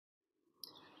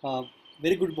Uh,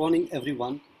 Very good morning,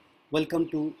 everyone. Welcome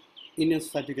to Indian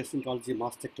Society of Gastroenterology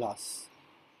Masterclass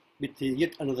with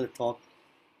yet another talk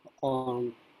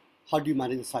on how do you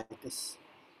manage ascites.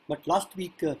 But last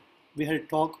week we had a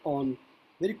talk on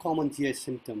very common GI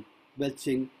symptom,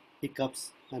 belching,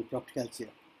 hiccups, and procalgia.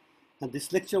 And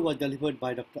this lecture was delivered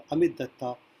by Dr. Amit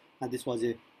Datta, and this was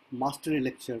a mastery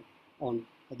lecture on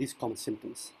these common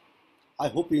symptoms. I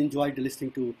hope you enjoyed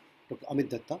listening to Dr. Amit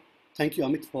Datta. Thank you,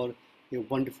 Amit, for a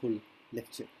wonderful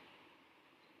lecture.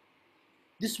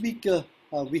 This week,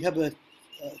 we have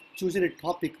chosen a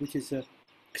topic which is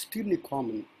extremely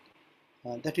common,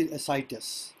 that is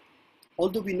ascites.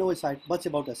 Although we know much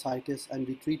about ascites and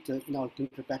we treat in our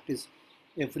clinical practice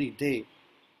every day,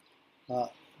 uh,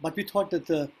 but we thought that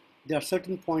there are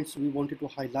certain points we wanted to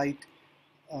highlight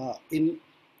in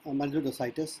management of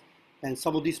ascites, and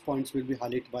some of these points will be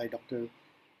highlighted by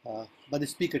the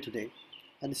speaker today.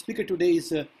 And the speaker today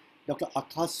is Dr.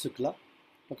 Akash Shukla.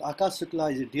 Dr. Akash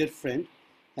Shukla is a dear friend,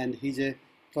 and he's a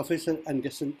professor and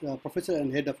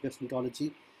head of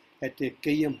gastroenterology at a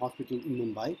KEM hospital in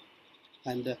Mumbai.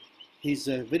 And he's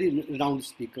a very renowned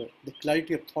speaker. The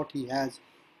clarity of thought he has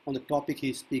on the topic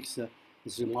he speaks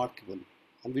is remarkable.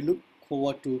 And we look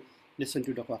forward to listen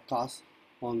to Dr. Akash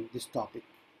on this topic.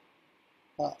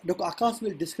 Dr. Akash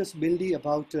will discuss mainly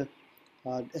about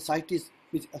ascites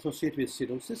which associate with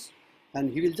cirrhosis,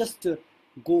 and he will just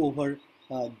go over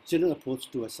general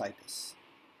approach to ascites.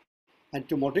 And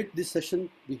to moderate this session,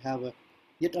 we have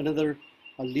yet another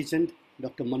legend,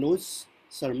 Dr. Manoj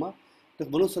Sharma.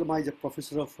 Dr. Manoj Sharma is a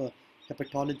professor of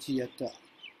hepatology at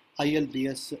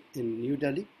ILBS in New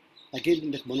Delhi.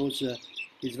 Again, Dr. Manoj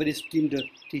is a very esteemed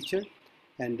teacher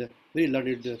and very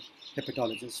learned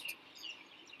hepatologist.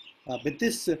 With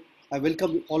this, I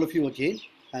welcome all of you again,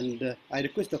 and I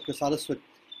request Dr. Saraswat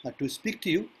to speak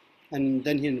to you, and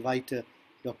then he invite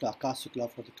Dr. Akash Shukla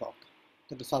for the talk.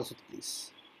 Dr. Saraswat, please.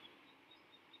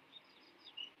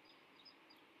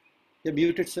 You're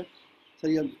muted, sir. Sir,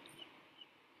 you're...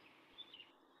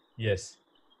 Yes.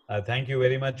 Thank you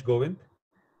very much, Govind.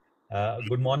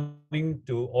 Good morning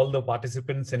to all the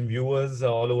participants and viewers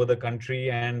all over the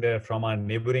country and from our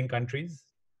neighboring countries.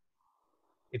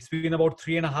 It's been about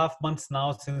 3.5 months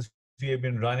now since we have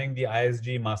been running the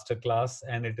ISG Masterclass,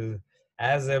 and it is,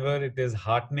 as ever, it is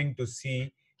heartening to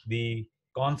see the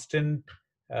constant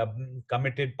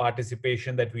committed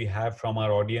participation that we have from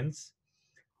our audience.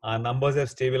 Our numbers have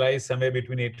stabilized somewhere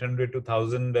between 800 to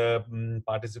 1,000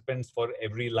 participants for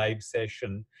every live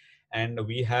session. And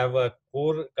we have a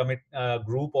core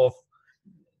group of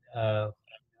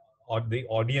the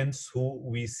audience who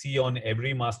we see on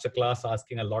every masterclass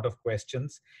asking a lot of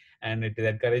questions. And it is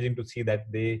encouraging to see that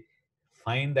they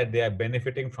find that they are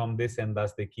benefiting from this, and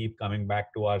thus they keep coming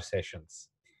back to our sessions.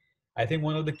 I think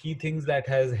one of the key things that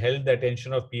has held the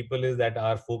attention of people is that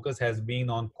our focus has been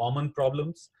on common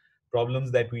problems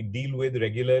that we deal with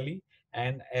regularly.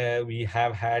 And we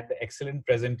have had excellent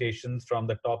presentations from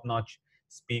the top-notch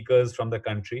speakers from the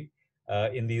country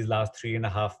in these last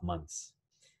 3.5 months.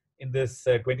 In this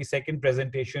 22nd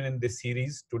presentation in this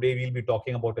series, today we'll be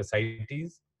talking about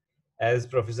ascites. As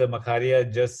Professor Makharia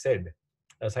just said,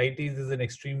 ascites is an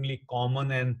extremely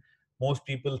common, and most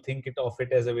people think of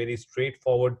it as a very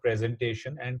straightforward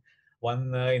presentation. And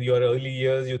in your early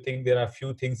years, you think there are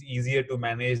few things easier to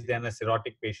manage than a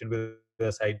cirrhotic patient with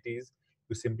ascites.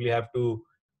 You simply have to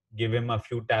give him a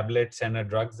few tablets and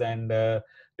drugs, and the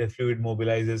fluid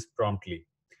mobilizes promptly.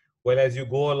 Well, as you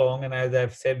go along, and as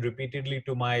I've said repeatedly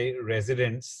to my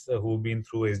residents who've been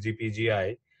through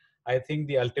SGPGI, I think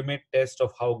the ultimate test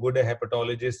of how good a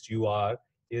hepatologist you are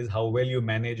is how well you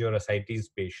manage your ascites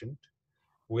patient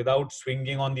without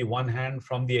swinging on the one hand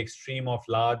from the extreme of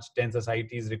large tense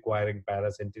ascites requiring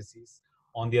paracentesis,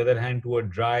 on the other hand to a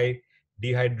dry,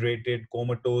 dehydrated,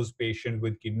 comatose patient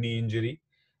with kidney injury.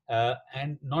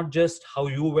 And not just how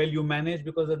well you manage,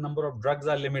 because the number of drugs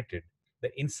are limited.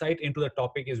 The insight into the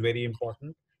topic is very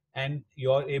important, and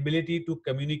your ability to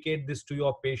communicate this to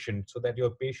your patient so that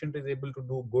your patient is able to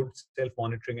do good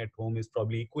self-monitoring at home is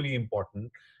probably equally important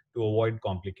to avoid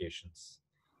complications.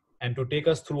 And to take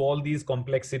us through all these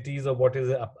complexities of what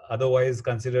is otherwise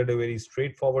considered a very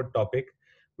straightforward topic,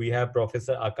 we have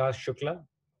Professor Akash Shukla.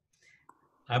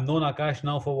 I've known Akash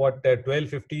now for 12,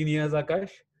 15 years,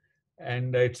 Akash.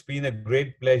 And it's been a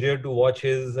great pleasure to watch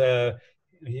his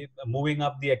moving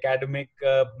up the academic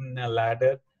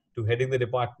ladder to heading the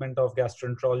Department of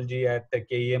Gastroenterology at the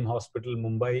KEM Hospital,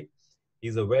 Mumbai.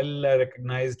 He's a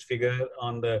well-recognized figure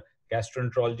on the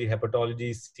gastroenterology,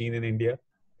 hepatology scene in India.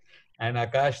 And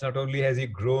Akash, not only has he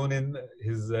grown in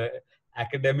his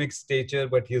academic stature,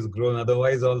 but he has grown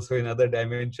otherwise also in other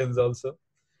dimensions also.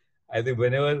 I think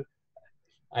whenever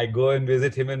I go and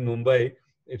visit him in Mumbai,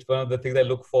 it's one of the things I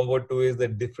look forward to is the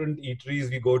different eateries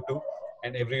we go to,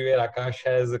 and everywhere Akash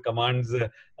has commands a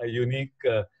unique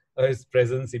his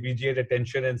presence, immediate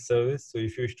attention and service. So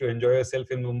if you wish to enjoy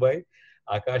yourself in Mumbai,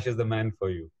 Akash is the man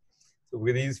for you. So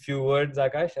with these few words,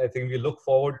 Akash, I think we look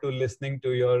forward to listening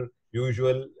to your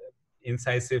usual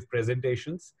incisive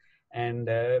presentations and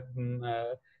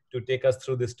to take us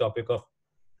through this topic of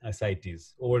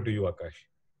ascites. Over to you, Akash.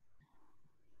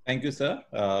 Thank you, sir.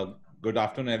 Good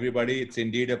afternoon, everybody. It's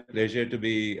indeed a pleasure to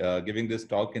be giving this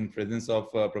talk in presence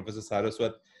of Professor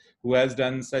Saraswat, who has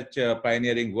done such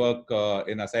pioneering work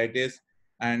in ascites.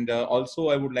 And also,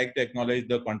 I would like to acknowledge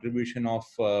the contribution of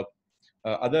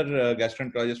other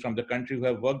gastroenterologists from the country who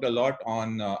have worked a lot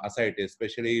on ascites,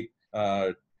 especially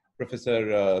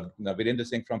Professor Virendra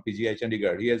Singh from PGI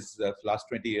Chandigarh. He has, last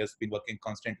 20 years, been working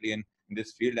constantly in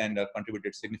this field and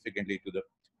contributed significantly to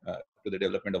the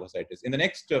development of ascites. In the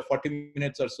next 40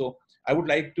 minutes or so, I would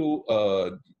like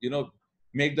to,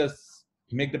 make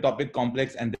the topic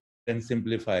complex and then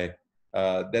simplify.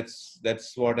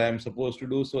 That's what I'm supposed to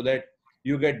do, so that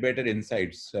you get better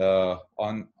insights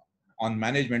on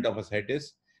management of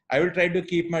ascites. I will try to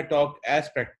keep my talk as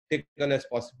practical as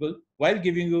possible while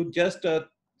giving you just a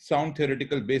sound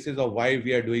theoretical basis of why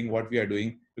we are doing what we are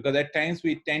doing, because at times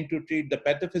we tend to treat the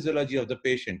pathophysiology of the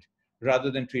patient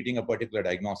rather than treating a particular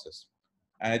diagnosis.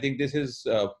 And I think this is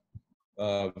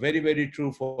very, very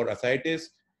true for ascites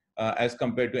as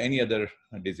compared to any other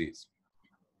disease.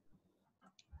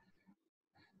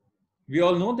 We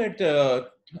all know that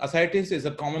ascites is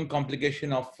a common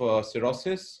complication of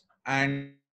cirrhosis,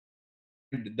 and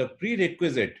the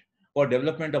prerequisite for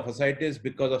development of ascites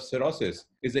because of cirrhosis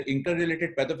is the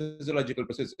interrelated pathophysiological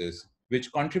processes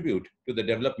which contribute to the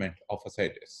development of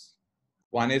ascites.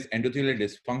 One is endothelial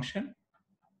dysfunction.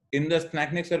 In the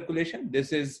splanchnic circulation,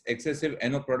 this is excessive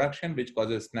NO production, which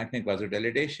causes splanchnic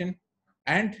vasodilatation,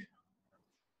 and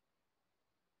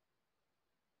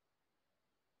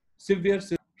severe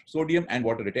sodium and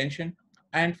water retention,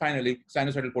 and finally,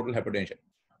 sinusoidal portal hypertension.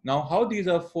 Now, how these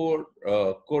are four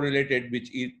correlated with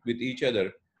each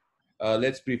other,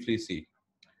 let's briefly see.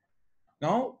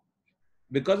 Now,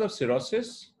 because of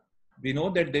cirrhosis, we know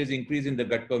that there is increase in the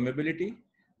gut permeability,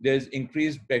 there is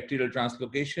increased bacterial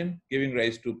translocation, giving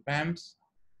rise to PAMPs,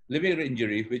 liver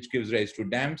injury, which gives rise to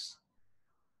DAMPs,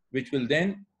 which will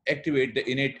then activate the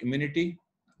innate immunity,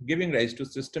 giving rise to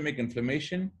systemic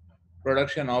inflammation,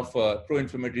 production of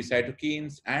pro-inflammatory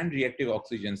cytokines and reactive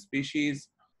oxygen species,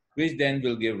 which then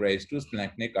will give rise to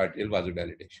splanchnic arterial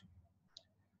vasodilatation.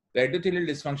 The endothelial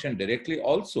dysfunction directly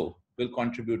also will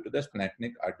contribute to the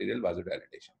splanchnic arterial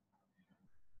vasodilatation.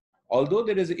 Although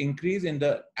there is an increase in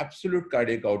the absolute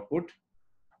cardiac output,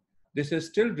 this is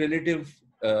still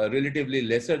relatively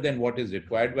lesser than what is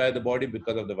required by the body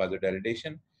because of the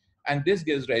vasodilatation, and this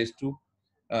gives rise to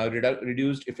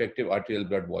reduced effective arterial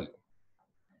blood volume.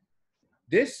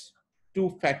 These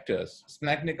two factors,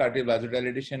 splanchnic arterial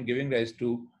vasodilatation giving rise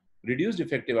to reduced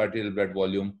effective arterial blood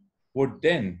volume, would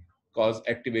then cause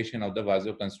activation of the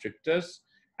vasoconstrictors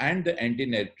and the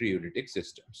antinatriuretic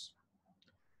systems.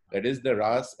 That is the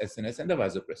RAS, SNS, and the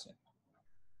vasopressin.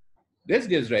 This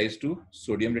gives rise to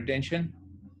sodium retention,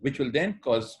 which will then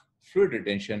cause fluid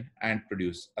retention and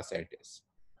produce ascites.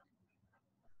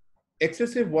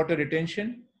 Excessive water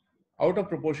retention out of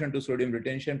proportion to sodium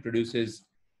retention produces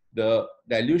the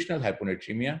dilutional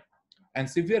hyponatremia, and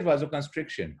severe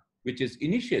vasoconstriction, which is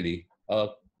initially a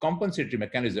compensatory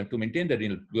mechanism to maintain the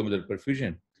renal glomerular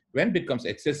perfusion, when becomes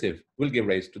excessive, will give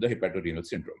rise to the hepatorenal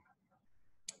syndrome.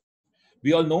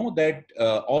 We all know that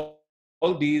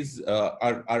all these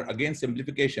are again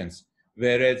simplifications,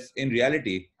 whereas in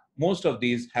reality, most of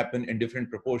these happen in different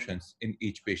proportions in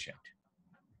each patient.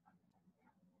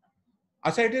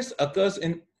 Ascites occurs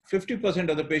in 50%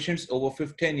 of the patients over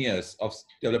 10 years of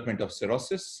development of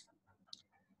cirrhosis.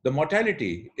 The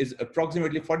mortality is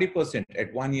approximately 40%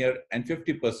 at 1 year and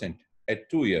 50% at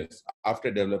 2 years after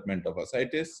development of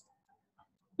ascites.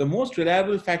 The most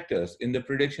reliable factors in the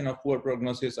prediction of poor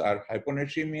prognosis are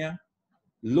hyponatremia,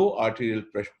 low arterial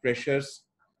pressures,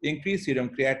 increased serum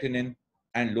creatinine,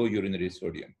 and low urinary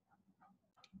sodium.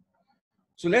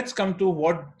 So let's come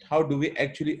to how do we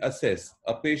actually assess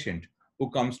a patient who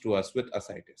comes to us with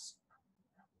ascites.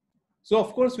 So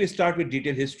of course, we start with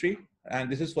detailed history,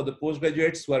 and this is for the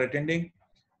postgraduates who are attending.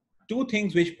 Two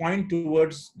things which point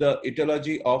towards the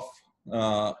etiology of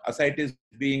ascites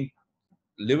being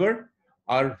liver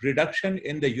are reduction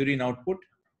in the urine output.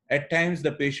 At times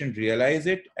the patient realize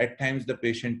it, at times the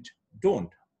patient don't.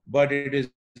 But it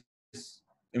is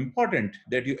important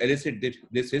that you elicit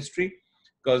this history,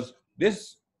 because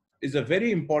this is a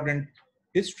very important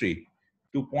history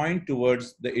to point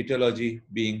towards the etiology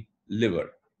being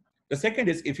liver. The second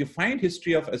is, if you find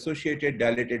history of associated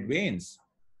dilated veins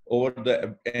over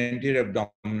the anterior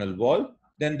abdominal wall,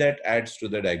 then that adds to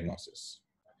the diagnosis.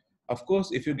 Of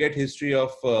course, if you get history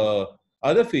of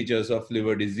other features of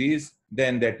liver disease,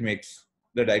 then that makes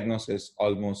the diagnosis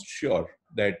almost sure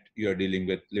that you are dealing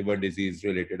with liver disease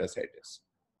related ascites.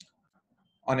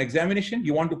 On examination,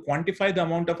 you want to quantify the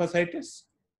amount of ascites,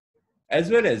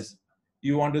 as well as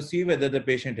you want to see whether the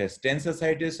patient has tense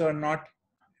ascites or not,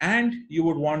 and you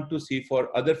would want to see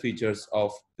for other features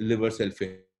of liver cell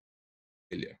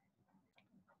failure.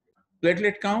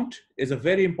 Platelet count is a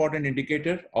very important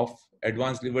indicator of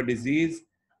advanced liver disease.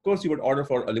 Of course, you would order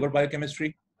for a liver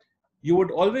biochemistry. You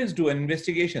would always do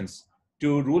investigations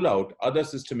to rule out other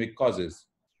systemic causes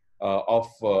of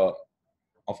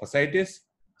ascites.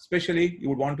 Especially, you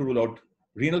would want to rule out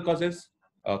renal causes,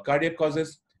 cardiac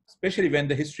causes, especially when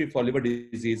the history for liver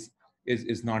disease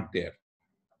is not there.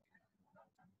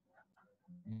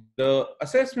 The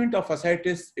assessment of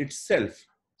ascites itself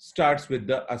starts with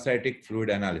the ascitic fluid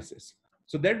analysis.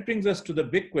 So that brings us to the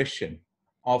big question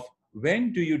of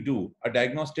when do you do a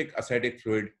diagnostic ascitic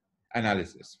fluid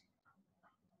analysis?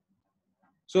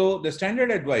 So the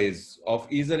standard advice of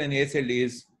EASL and ASLD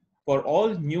is for all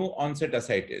new onset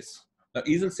ascites. Now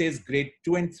EASL says grade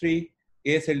 2 and 3,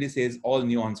 ASLD says all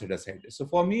new onset ascites. So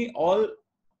for me, all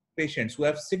patients who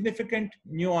have significant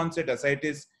new onset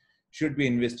ascites should be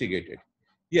investigated.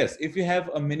 Yes, if you have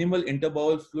a minimal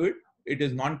interbowel fluid, it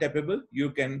is non-tappable, you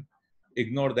can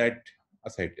ignore that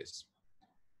ascites.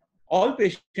 All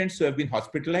patients who have been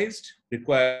hospitalized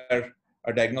require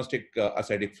a diagnostic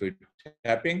ascitic fluid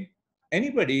tapping.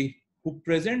 Anybody who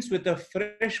presents with a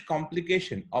fresh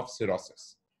complication of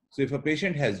cirrhosis. So if a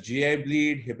patient has GI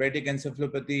bleed, hepatic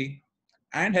encephalopathy,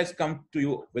 and has come to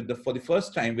you for the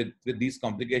first time with these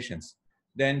complications,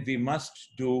 then we must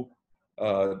do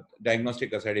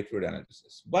diagnostic ascitic fluid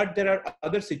analysis. But there are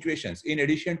other situations in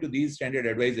addition to these standard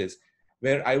advices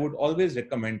where I would always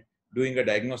recommend doing a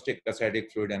diagnostic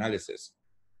ascitic fluid analysis.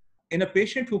 In a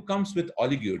patient who comes with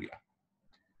oliguria,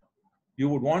 you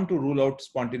would want to rule out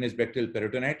spontaneous bacterial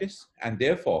peritonitis, and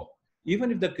therefore,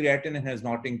 even if the creatinine has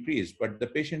not increased, but the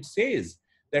patient says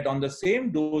that on the same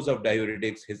dose of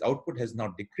diuretics, his output has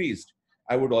not decreased,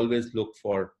 I would always look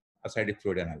for ascitic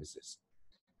fluid analysis.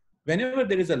 Whenever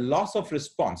there is a loss of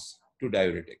response to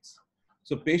diuretics,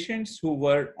 so patients who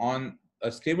were on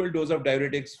a stable dose of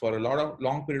diuretics for a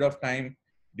long period of time,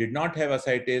 did not have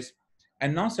ascites,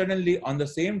 and now suddenly on the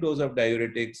same dose of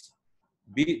diuretics,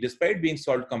 despite being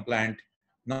salt compliant,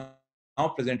 now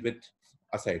present with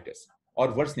ascites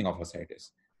or worsening of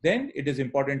ascites, then it is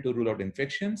important to rule out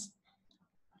infections,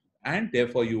 and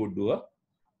therefore you would do a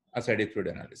ascitic fluid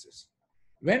analysis.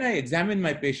 When I examine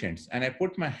my patients and I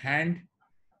put my hand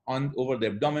over the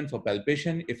abdomen for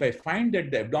palpation, if I find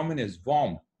that the abdomen is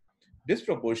warm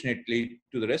disproportionately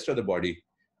to the rest of the body,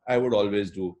 I would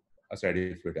always do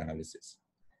ascitic fluid analysis.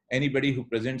 Anybody who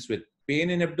presents with pain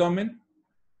in abdomen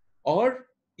or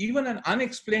even an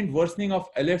unexplained worsening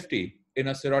of LFT in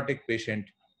a cirrhotic patient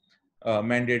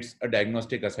mandates a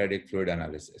diagnostic ascitic fluid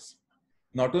analysis.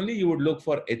 Not only you would look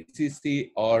for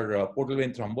HCC or portal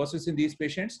vein thrombosis in these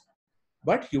patients,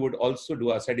 but you would also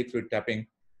do ascitic fluid tapping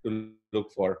to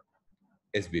look for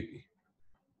SBP.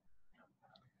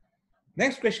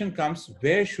 Next question comes,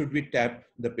 where should we tap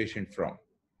the patient from?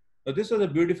 Now, this was a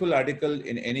beautiful article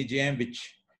in NEJM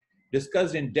which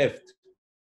discussed in depth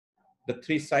the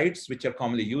 3 sites which are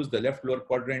commonly used: the left lower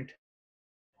quadrant,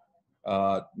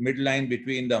 midline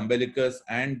between the umbilicus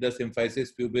and the symphysis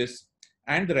pubis,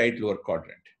 and the right lower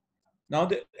quadrant. Now,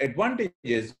 the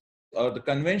advantages, or the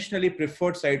conventionally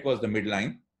preferred site was the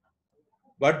midline,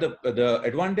 but the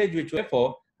advantage which was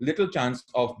for little chance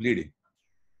of bleeding.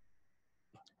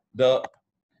 The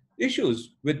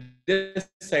issues with this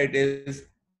site is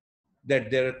that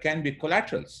there can be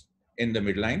collaterals in the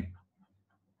midline.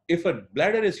 If a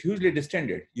bladder is hugely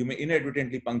distended, you may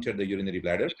inadvertently puncture the urinary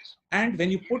bladder. And when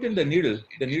you put in the needle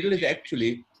is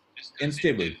actually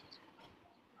unstable.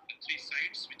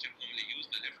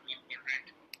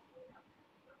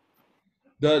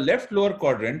 The left lower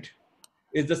quadrant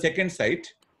is the second site.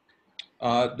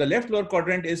 The left lower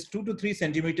quadrant is 2 to 3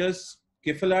 centimeters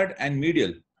cephalad and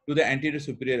medial to the anterior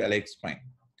superior iliac spine.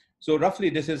 So roughly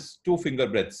this is 2 finger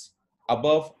breadths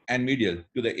above and medial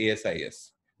to the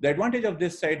ASIS. The advantage of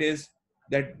this site is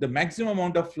that the maximum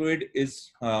amount of fluid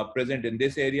is present in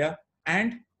this area,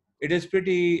 and it is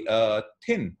pretty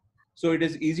thin. So it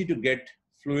is easy to get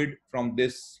fluid from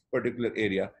this particular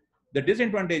area. The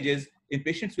disadvantage is in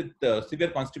patients with severe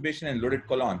constipation and loaded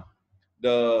colon,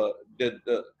 the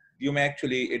you may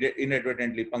actually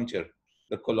inadvertently puncture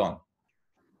the colon.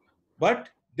 But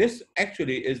this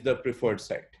actually is the preferred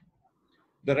site.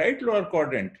 The right lower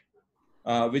quadrant,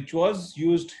 which was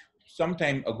used some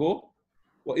time ago,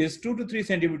 is 2 to 3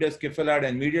 centimeters cephalad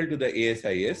and medial to the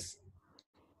ASIS.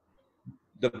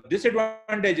 The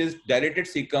disadvantage is dilated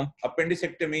cecum,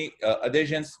 appendicectomy,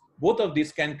 adhesions. Both of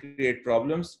these can create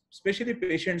problems, especially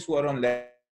patients who are on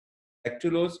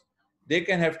lactulose. They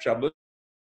can have trouble.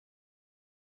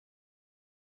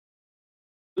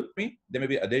 There may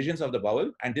be adhesions of the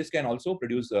bowel, and this can also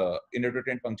produce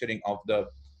inadvertent puncturing of the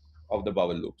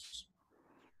bowel loops.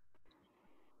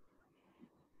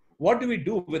 What do we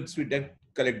do with we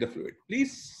collect the fluid?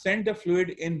 Please send the fluid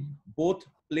in both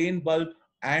plain bulb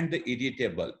and the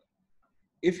EDTA bulb.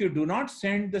 If you do not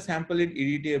send the sample in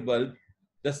EDTA bulb,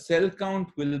 the cell count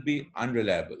will be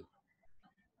unreliable.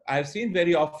 I've seen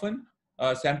very often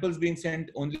samples being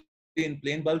sent only in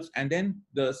plain bulbs, and then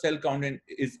the cell count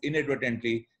is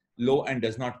inadvertently low and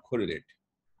does not correlate.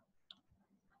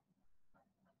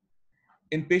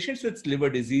 In patients with liver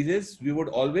diseases, we would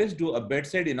always do a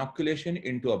bedside inoculation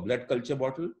into a blood culture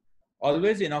bottle.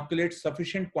 Always inoculate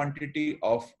sufficient quantity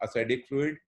of acidic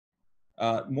fluid.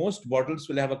 Most bottles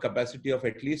will have a capacity of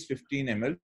at least 15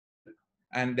 ml,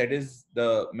 and that is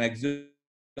the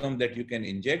maximum that you can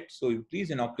inject. So you please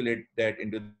inoculate that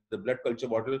into the blood culture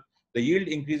bottle. The yield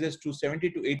increases to 70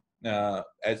 to 80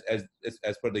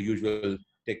 as per the usual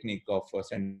technique of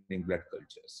sending blood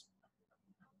cultures.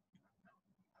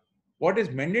 What is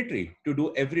mandatory to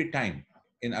do every time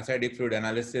in acidic fluid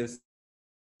analysis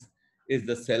is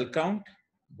the cell count,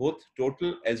 both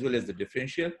total as well as the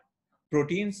differential,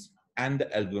 proteins, and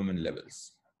the albumin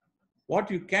levels.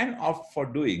 What you can opt for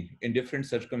doing in different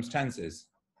circumstances,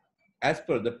 as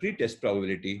per the pre-test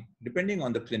probability, depending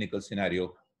on the clinical scenario,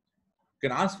 you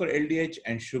can ask for LDH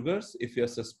and sugars if you're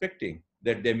suspecting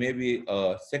that there may be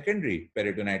a secondary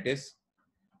peritonitis.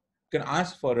 You can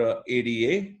ask for a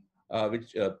ADA,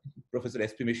 which Professor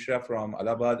S.P. Mishra from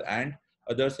Allahabad and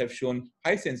others have shown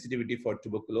high sensitivity for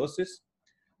tuberculosis.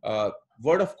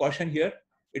 Word of caution here,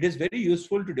 it is very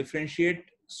useful to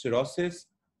differentiate cirrhosis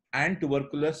and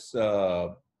tuberculous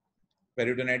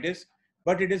peritonitis,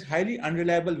 but it is highly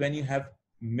unreliable when you have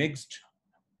mixed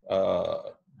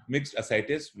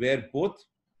ascites, where both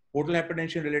portal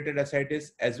hypertension related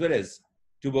ascites as well as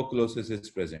tuberculosis is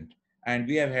present. And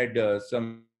we have had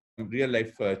some real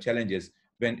life challenges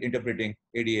when interpreting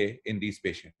ADA in these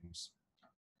patients.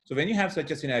 So when you have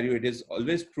such a scenario, it is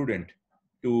always prudent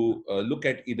to look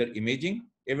at either imaging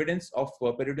evidence of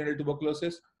peritoneal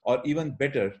tuberculosis, or even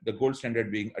better, the gold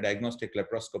standard being a diagnostic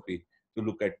laparoscopy to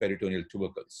look at peritoneal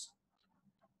tubercles.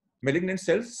 Malignant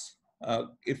cells,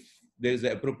 if there is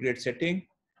an appropriate setting,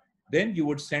 then you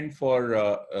would send for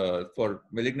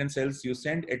malignant cells, you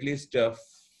send at least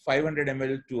 500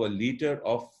 ml to a liter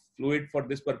of fluid for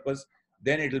this purpose.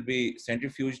 Then it will be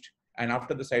centrifuged, and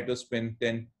after the cytospin,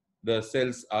 then the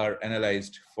cells are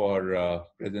analyzed for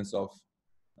presence of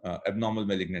abnormal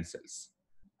malignant cells.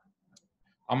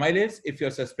 Amylase, if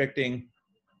you're suspecting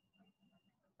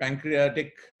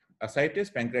pancreatic ascites,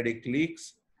 pancreatic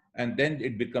leaks, and then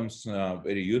it becomes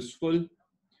very useful.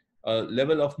 A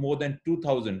level of more than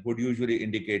 2000 would usually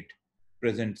indicate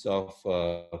presence of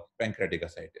pancreatic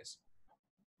ascites.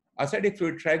 Acidic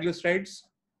fluid triglycerides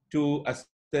to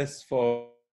assess for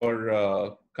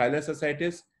chylous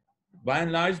ascites. By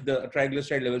and large, the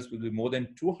triglyceride levels will be more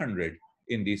than 200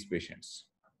 in these patients.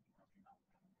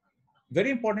 Very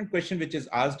important question which is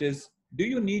asked is, do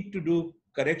you need to do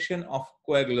correction of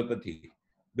coagulopathy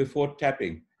before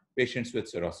tapping patients with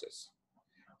cirrhosis?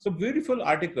 So beautiful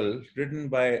article written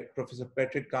by Professor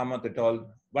Patrick Kamath et al.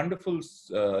 Wonderful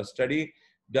study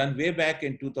done way back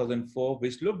in 2004,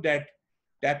 which looked at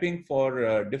tapping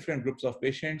for different groups of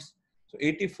patients. So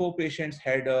 84 patients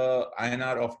had a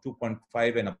INR of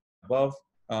 2.5 and above.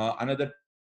 Another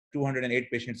 208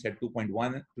 patients had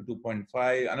 2.1 to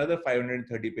 2.5. Another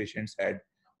 530 patients had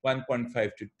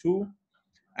 1.5 to 2.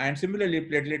 And similarly,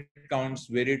 platelet counts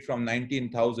varied from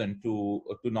 19,000 to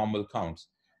normal counts.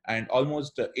 And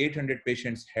almost 800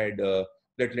 patients had a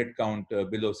platelet count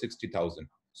below 60,000.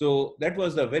 So that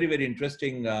was a very, very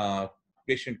interesting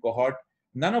patient cohort.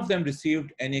 None of them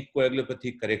received any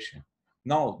coagulopathy correction.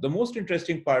 Now, the most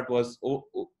interesting part was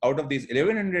out of these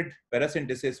 1,100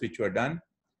 paracentesis which were done,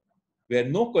 where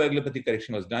no coagulopathy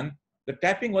correction was done, the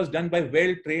tapping was done by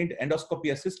well-trained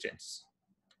endoscopy assistants.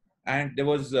 And there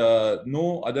was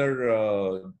no other,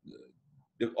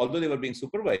 although they were being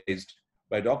supervised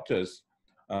by doctors,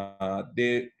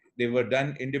 they were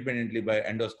done independently by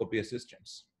endoscopy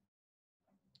assistants.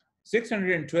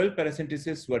 612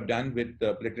 paracentesis were done with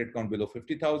the platelet count below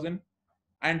 50,000.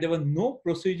 and there were no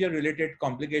procedure-related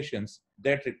complications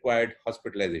that required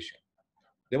hospitalization.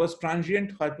 There was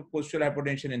transient postural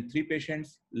hypotension in 3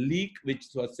 patients, leak which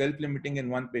was self-limiting in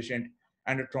 1 patient,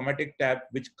 and a traumatic tap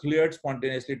which cleared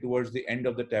spontaneously towards the end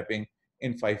of the tapping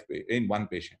in 1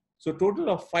 patient. So total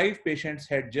of 5 patients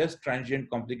had just transient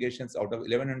complications out of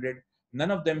 1100, none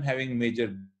of them having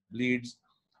major bleeds,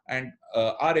 and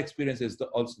our experience is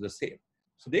also the same.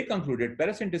 So they concluded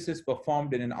paracentesis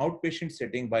performed in an outpatient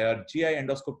setting by our GI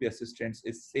endoscopy assistants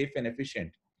is safe and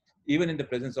efficient, even in the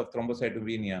presence of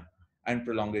thrombocytopenia and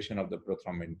prolongation of the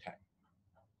prothrombin time.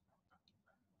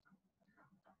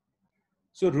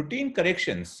 So routine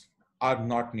corrections are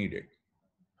not needed.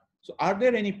 So are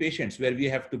there any patients where we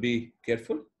have to be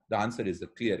careful? The answer is a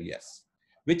clear yes.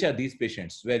 Which are these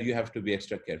patients where you have to be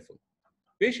extra careful?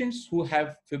 Patients who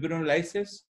have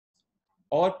fibrinolysis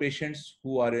or patients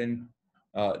who are in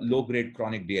low-grade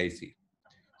chronic DIC.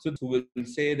 So who will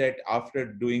say that after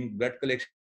doing blood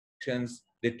collections,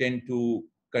 they tend to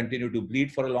continue to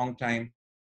bleed for a long time,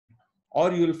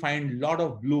 or you will find a lot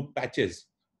of blue patches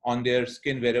on their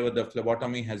skin wherever the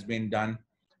phlebotomy has been done.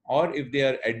 Or if they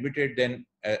are admitted, then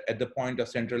at the point of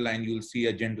central line, you'll see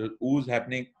a gentle ooze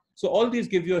happening. So all these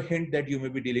give you a hint that you may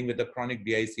be dealing with a chronic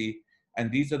DIC,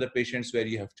 and these are the patients where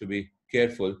you have to be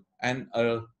careful. And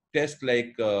a test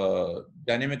like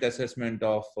dynamic assessment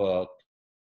of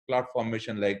clot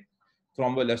formation like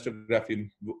thromboelastography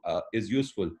is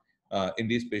useful in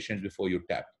these patients before you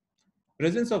tap.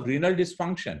 Presence of renal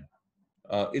dysfunction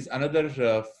is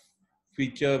another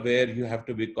feature where you have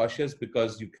to be cautious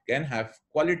because you can have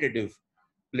qualitative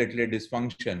platelet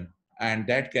dysfunction, and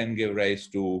that can give rise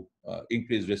to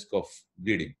increased risk of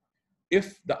bleeding.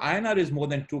 If the INR is more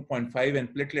than 2.5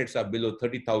 and platelets are below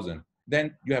 30,000,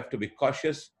 then you have to be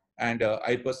cautious. And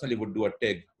I personally would do a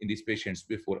TEG in these patients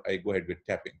before I go ahead with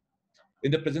tapping.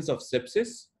 In the presence of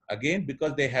sepsis, again,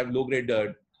 because they have low-grade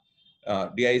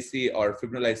DIC or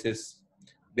fibrinolysis,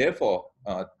 therefore,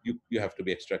 you have to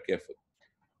be extra careful.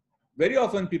 Very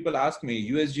often people ask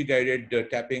me USG guided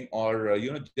tapping or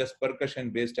just percussion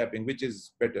based tapping, which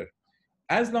is better.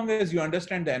 As long as you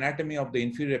understand the anatomy of the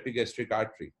inferior epigastric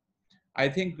artery, I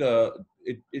think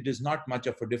it is not much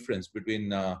of a difference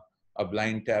between a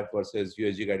blind tap versus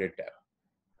USG guided tap.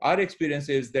 Our experience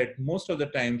is that most of the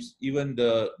times, even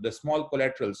the small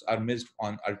collaterals are missed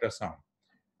on ultrasound.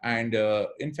 And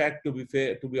in fact, to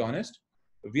be honest,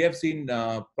 we have seen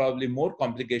probably more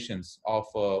complications of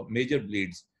major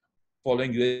bleeds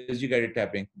following USG guided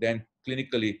tapping than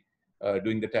clinically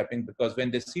doing the tapping, because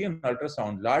when they see an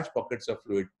ultrasound large pockets of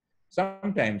fluid,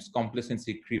 sometimes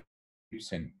complacency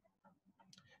creeps in,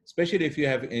 especially if you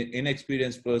have an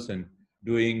inexperienced person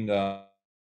doing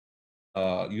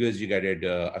USG guided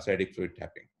ascitic fluid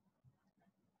tapping.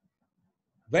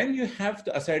 When you have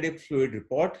the ascitic fluid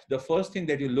report, the first thing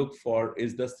that you look for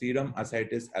is the serum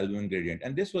ascites albumin gradient.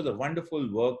 And this was a wonderful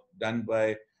work done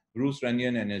by Bruce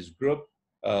Runyon and his group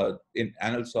published in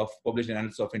Annals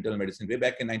of Internal Medicine way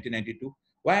back in 1992.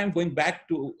 Why I'm going back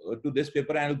to this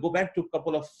paper, and I'll go back to a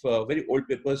couple of very old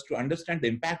papers to understand the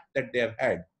impact that they have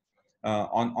had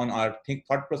on our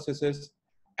thought processes.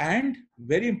 And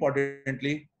very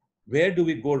importantly, where do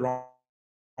we go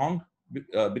wrong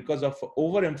because of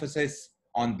overemphasis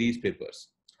on these papers.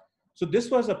 So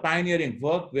this was a pioneering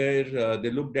work where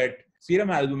they looked at serum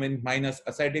albumin minus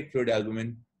ascitic fluid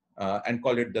albumin and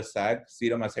called it the SAG,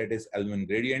 serum ascites albumin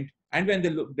gradient. And when they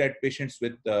looked at patients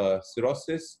with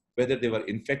cirrhosis, whether they were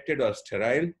infected or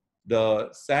sterile, the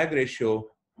SAG ratio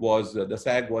was, the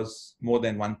SAG was more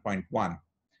than 1.1.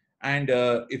 And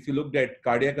if you looked at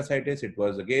cardiac ascites, it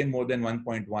was again more than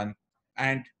 1.1.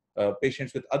 And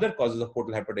patients with other causes of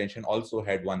portal hypertension also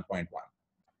had 1.1.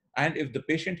 And if the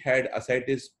patient had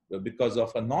ascites because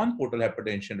of a non-portal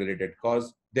hypertension related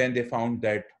cause, then they found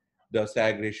that the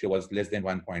SAG ratio was less than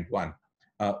 1.1.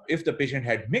 If the patient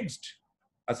had mixed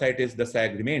ascites, the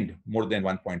SAG remained more than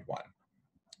 1.1.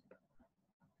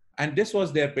 And this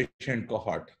was their patient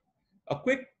cohort. A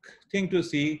quick thing to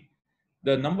see,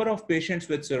 the number of patients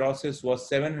with cirrhosis was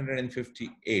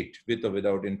 758 with or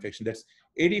without infection. That's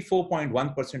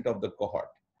 84.1% of the cohort.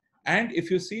 And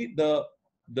if you see the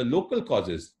local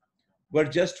causes were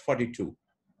just 42.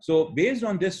 So based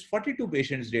on this 42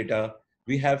 patients data,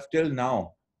 we have till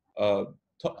now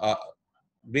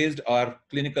based our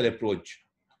clinical approach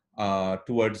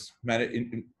towards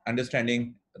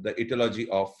understanding the etiology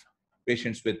of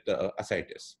patients with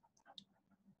ascites.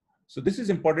 So this is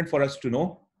important for us to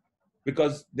know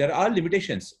because there are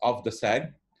limitations of the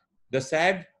SAG. The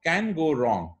SAG can go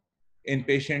wrong in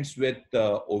patients with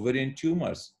ovarian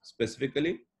tumors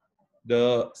specifically.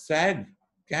 The SAG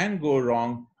can go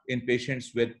wrong in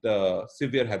patients with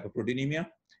severe hyperproteinemia.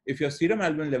 If your serum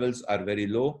albumin levels are very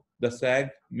low, the SAG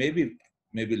may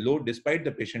be low despite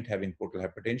the patient having portal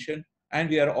hypertension. And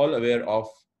we are all aware of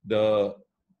the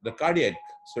cardiac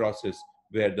cirrhosis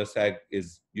where the SAG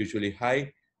is usually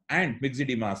high, and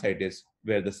myxedema ascites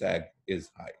where the SAG is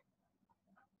high.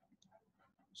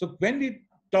 So when we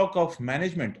talk of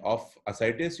management of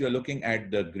ascites, you are looking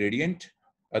at the gradient,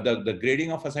 the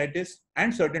grading of ascites,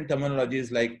 and certain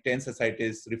terminologies like tense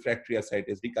ascites, refractory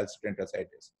ascites, recalcitrant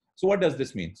ascites. So what does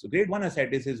this mean? So grade 1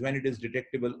 ascites is when it is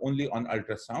detectable only on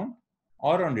ultrasound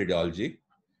or on radiology.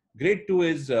 Grade 2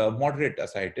 is moderate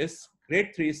ascites.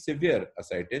 Grade 3 is severe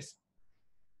ascites.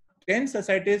 Tense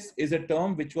ascites is a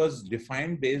term which was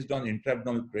defined based on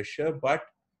intra-abdominal pressure, but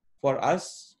for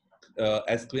us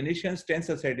as clinicians, tense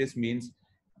ascites means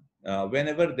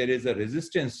whenever there is a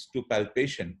resistance to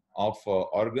palpation of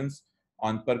organs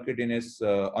on percutaneous,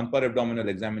 on per abdominal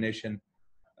examination,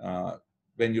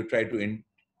 when you try to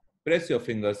press your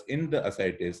fingers in the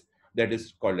ascites, that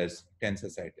is called as tense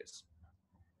ascites.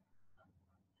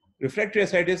 Refractory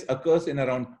ascites occurs in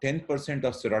around 10%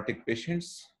 of cirrhotic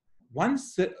patients.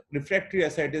 Once refractory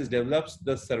ascites develops,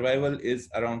 the survival is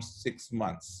around 6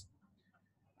 months.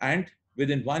 And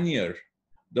within 1 year,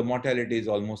 the mortality is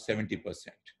almost 70%.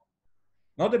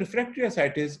 Now, the refractory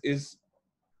ascites is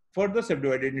further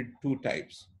subdivided into 2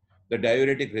 types. The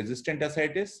diuretic resistant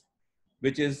ascites,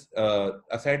 which is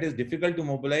ascites difficult to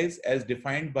mobilize as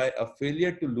defined by a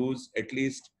failure to lose at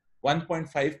least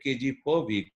 1.5 kg per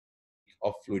week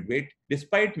of fluid weight,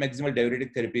 despite maximal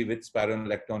diuretic therapy with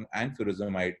spironolactone and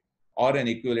furosemide, or an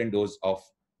equivalent dose of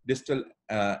distal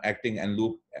acting and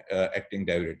loop acting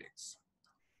diuretics.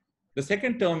 The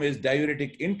second term is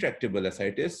diuretic intractable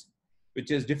ascites, which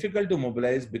is difficult to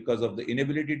mobilize because of the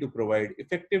inability to provide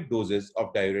effective doses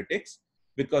of diuretics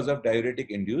because of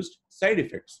diuretic-induced side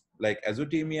effects like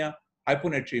azotemia,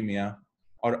 hyponatremia,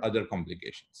 or other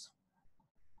complications.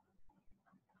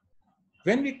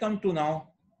 When we come to now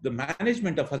the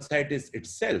management of ascites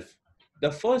itself,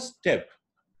 the first step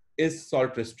is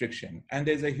salt restriction, and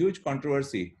there's a huge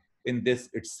controversy in this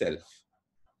itself.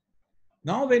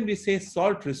 Now, when we say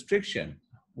salt restriction,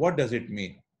 what does it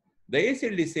mean? The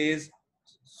ACLD says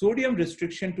sodium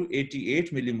restriction to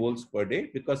 88 millimoles per day,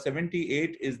 because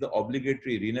 78 is the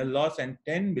obligatory renal loss and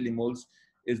 10 millimoles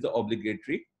is the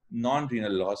obligatory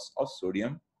non-renal loss of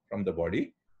sodium from the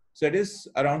body. So it is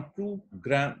around 2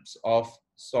 grams of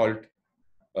salt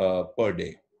per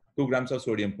day, 2 grams of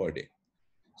sodium per day.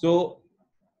 So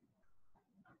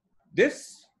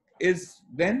this is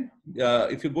then,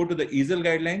 if you go to the EASL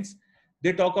guidelines,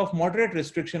 they talk of moderate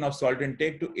restriction of salt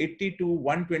intake to 80 to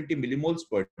 120 millimoles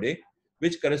per day,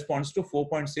 which corresponds to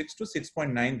 4.6 to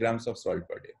 6.9 grams of salt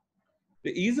per day.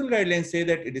 The EASL guidelines say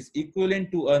that it is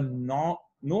equivalent to a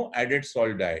no added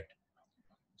salt diet.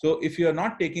 So if you are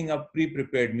not taking up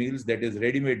pre-prepared meals, that is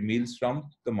ready-made meals from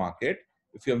the market,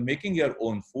 if you're making your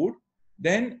own food,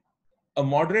 then a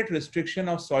moderate restriction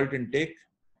of salt intake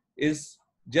is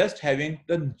just having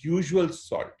the usual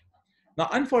salt. Now,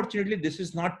 unfortunately, this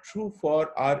is not true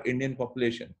for our Indian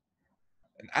population.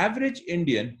 An average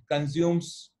Indian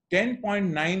consumes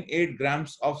 10.98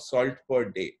 grams of salt per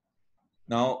day.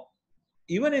 Now,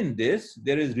 even in this,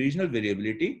 there is regional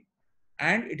variability,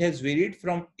 and it has varied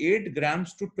from 8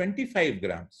 grams to 25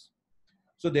 grams.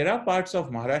 So there are parts of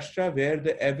Maharashtra where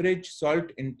the average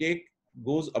salt intake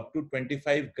goes up to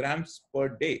 25 grams per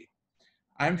day.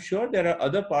 I'm sure there are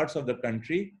other parts of the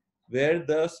country where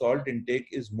the salt intake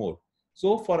is more.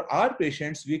 So for our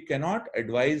patients, we cannot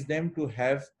advise them to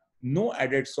have no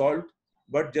added salt,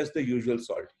 but just the usual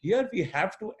salt. Here we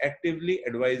have to actively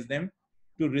advise them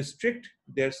to restrict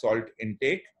their salt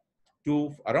intake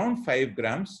to around 5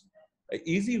 grams. An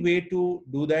easy way to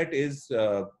do that is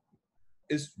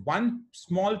one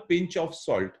small pinch of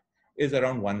salt is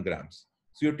around 1 grams.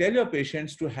 So you tell your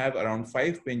patients to have around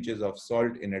 5 pinches of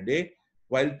salt in a day,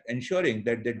 while ensuring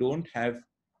that they don't have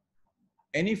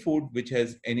any food which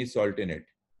has any salt in it.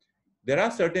 There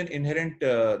are certain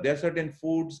certain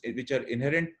foods which are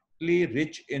inherently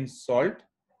rich in salt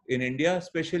in India,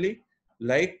 especially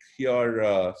like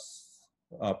your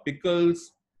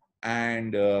pickles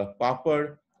and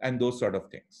papad and those sort of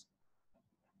things.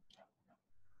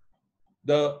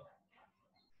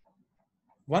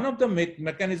 One of the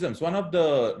mechanisms, one of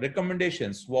the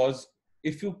recommendations was,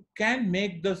 if you can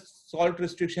make the salt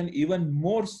restriction even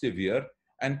more severe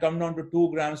and come down to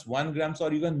 2 grams, 1 grams,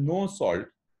 or even no salt,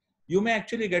 you may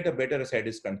actually get a better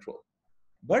ascites control.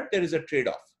 But there is a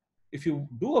trade-off. If you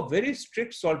do a very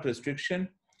strict salt restriction,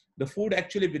 the food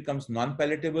actually becomes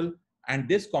non-palatable, and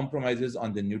this compromises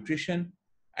on the nutrition.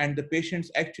 and the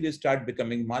patients actually start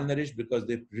becoming malnourished because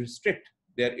they restrict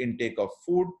their intake of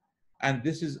food, and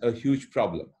this is a huge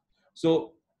problem.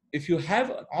 So if you have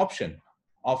an option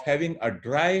of having a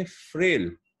dry,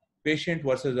 frail patient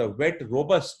versus a wet,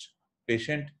 robust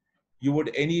patient, you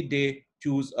would any day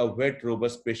choose a wet,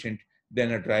 robust patient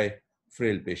than a dry,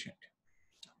 frail patient.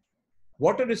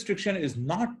 Water restriction is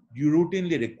not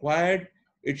routinely required.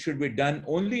 It should be done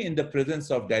only in the presence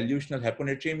of dilutional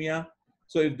hyponatremia.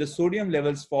 So if the sodium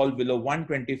levels fall below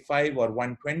 125 or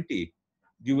 120,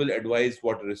 you will advise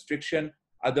water restriction.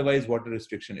 Otherwise, water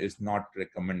restriction is not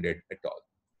recommended at all.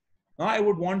 Now, I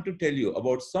would want to tell you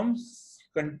about some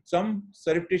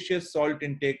surreptitious salt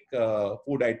intake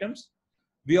food items.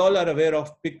 We all are aware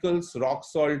of pickles, rock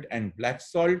salt, and black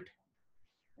salt,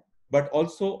 but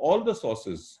also all the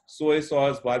sauces, soy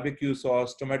sauce, barbecue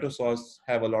sauce, tomato sauce,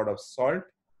 have a lot of salt.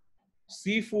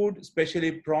 Seafood,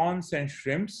 especially prawns and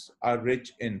shrimps, are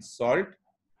rich in salt.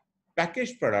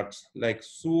 Packaged products like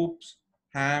soups,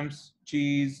 hams,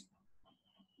 cheese,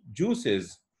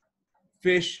 juices,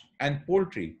 fish, and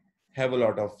poultry have a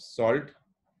lot of salt.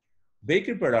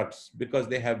 Bakery products, because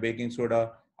they have baking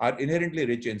soda, are inherently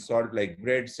rich in salt, like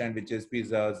bread, sandwiches,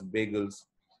 pizzas, bagels,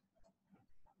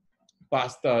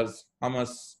 pastas,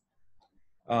 hummus.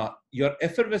 Your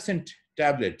effervescent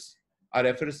tablets are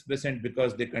effervescent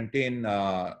because they contain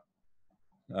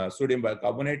sodium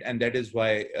bicarbonate, and that is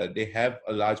why they have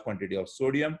a large quantity of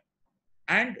sodium.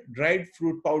 And dried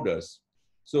fruit powders.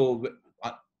 So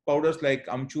powders like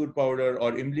amchur powder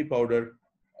or imli powder,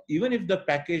 even if the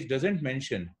package doesn't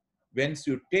mention, once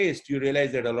you taste, you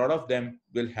realize that a lot of them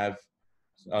will have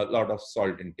a lot of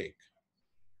salt intake,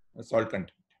 salt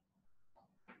content.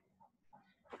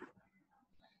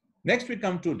 Next, we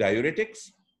come to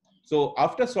diuretics. So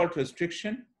after salt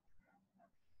restriction,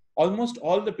 almost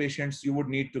all the patients you would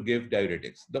need to give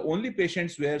diuretics. The only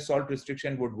patients where salt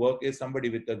restriction would work is somebody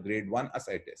with a grade 1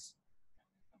 ascites.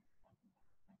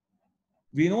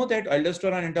 We know that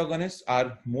aldosterone antagonists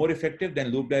are more effective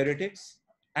than loop diuretics,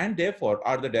 and therefore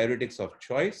are the diuretics of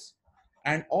choice,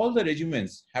 and all the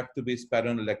regimens have to be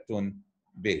spironolactone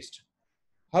based.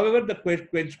 However, the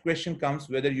question comes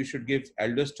whether you should give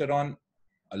aldosterone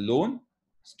alone,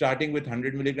 starting with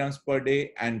 100 milligrams per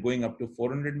day and going up to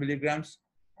 400 milligrams,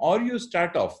 or you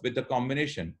start off with a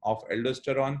combination of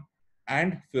aldosterone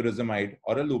and furosemide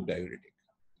or a loop diuretic.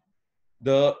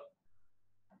 The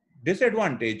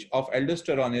disadvantage of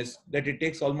aldosterone is that it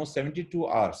takes almost 72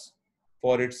 hours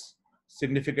for its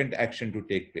significant action to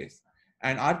take place.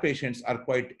 And our patients are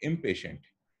quite impatient,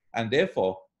 and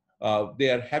therefore they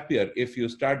are happier if you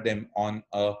start them on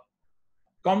a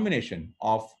combination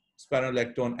of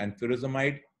spironolactone and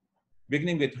furosemide,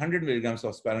 beginning with 100 milligrams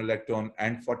of spironolactone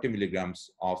and 40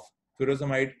 milligrams of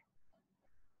furosemide.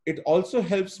 It also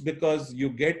helps because you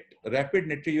get rapid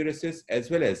natriuresis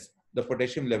as well as the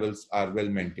potassium levels are well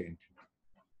maintained.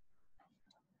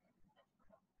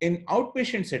 In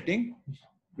outpatient setting,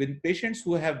 with patients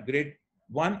who have grade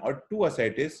 1 or 2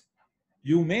 ascites,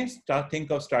 you may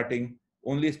think of starting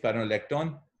only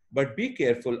spironolactone, but be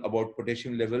careful about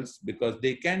potassium levels because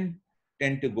they can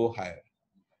tend to go higher.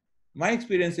 My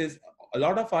experience is a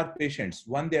lot of our patients,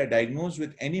 when they are diagnosed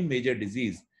with any major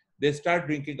disease, they start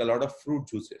drinking a lot of fruit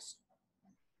juices.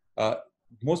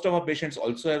 Most of our patients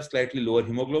also have slightly lower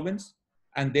hemoglobins,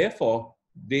 and therefore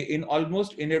they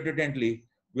almost inadvertently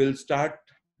will start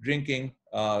drinking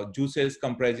juices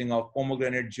comprising of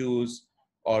pomegranate juice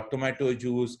or tomato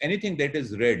juice, anything that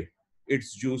is red,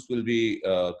 its juice will be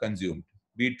consumed,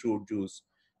 beetroot juice.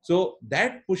 So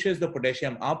that pushes the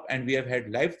potassium up, and we have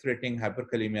had life-threatening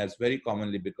hyperkalemias very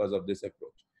commonly because of this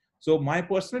approach. So my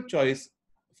personal choice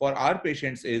for our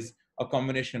patients is a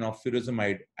combination of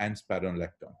furosemide and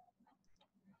spironolactone.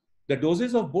 The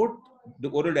doses of both the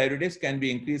oral diuretics can be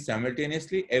increased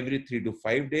simultaneously every 3 to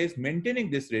 5 days,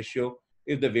 maintaining this ratio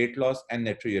if the weight loss and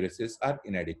natriuresis are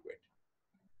inadequate.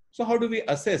 So how do we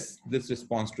assess this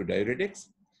response to diuretics?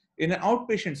 In an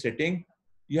outpatient setting,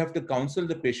 you have to counsel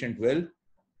the patient well.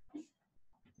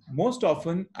 Most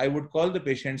often, I would call the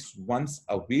patients once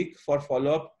a week for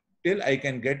follow-up till I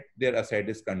can get their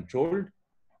ascites controlled.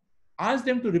 Ask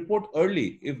them to report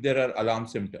early if there are alarm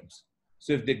symptoms.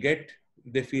 So if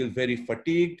they feel very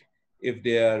fatigued, if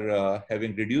they are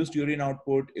having reduced urine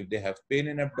output, if they have pain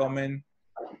in abdomen,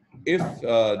 if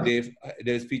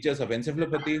there's features of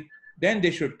encephalopathy, then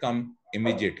they should come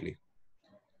immediately.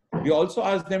 We also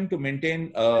ask them to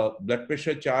maintain a blood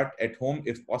pressure chart at home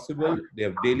if possible. They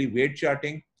have daily weight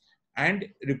charting, and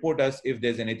report us if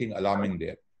there's anything alarming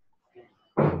there.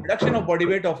 Reduction of body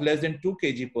weight of less than 2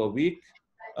 kg per week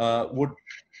would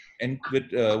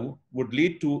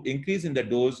lead to increase in the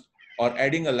dose or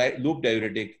adding a loop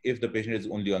diuretic if the patient is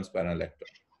only on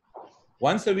spironolactone.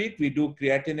 Once a week, we do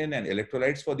creatinine and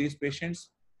electrolytes for these patients.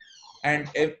 And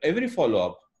every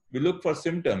follow-up, we look for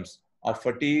symptoms of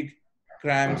fatigue,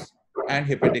 cramps, and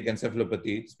hepatic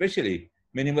encephalopathy, especially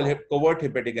minimal covert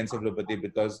hepatic encephalopathy,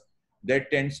 because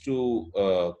that tends to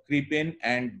creep in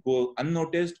and go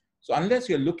unnoticed. So unless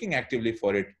you're looking actively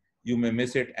for it, you may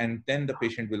miss it, and then the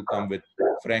patient will come with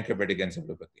frank hepatic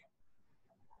encephalopathy.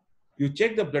 You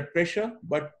check the blood pressure,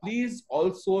 but please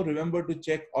also remember to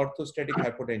check orthostatic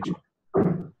hypotension.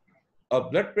 A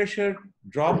blood pressure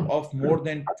drop of more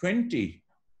than 20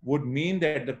 would mean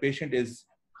that the patient is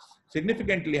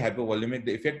significantly hypovolemic,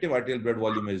 the effective arterial blood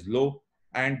volume is low,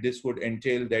 and this would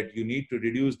entail that you need to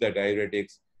reduce the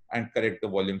diuretics and correct the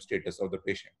volume status of the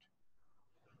patient.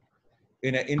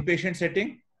 In an inpatient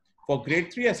setting, for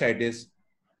grade 3 ascites,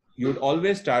 you would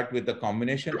always start with a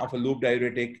combination of a loop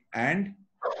diuretic and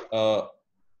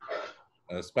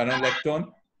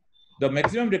spironolactone. The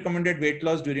maximum recommended weight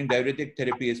loss during diuretic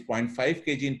therapy is 0.5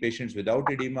 kg in patients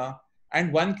without edema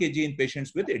and 1 kg in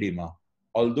patients with edema.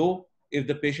 Although, if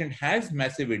the patient has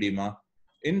massive edema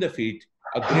in the feet,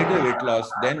 a greater weight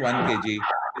loss than 1 kg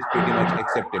is pretty much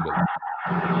acceptable.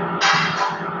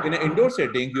 In an indoor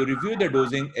setting, you review the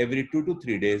dosing every 2 to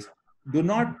 3 days. Do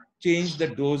not change the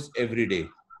dose every day.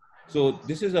 So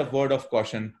this is a word of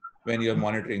caution when you're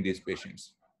monitoring these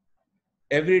patients.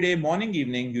 Every day, morning,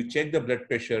 evening, you check the blood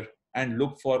pressure and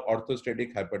look for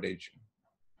orthostatic hypertension.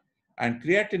 And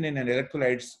creatinine and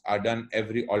electrolytes are done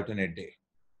every alternate day.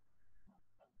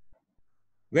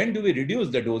 When do we reduce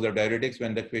the dose of diuretics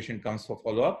when the patient comes for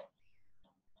follow-up?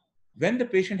 When the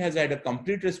patient has had a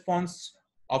complete response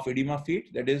of edema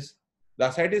feet, that is, the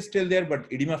ascites is still there, but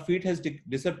edema feet has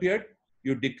disappeared,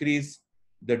 you decrease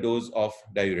the dose of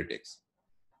diuretics.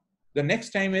 The next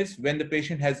time is when the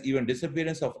patient has even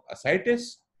disappearance of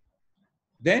ascites,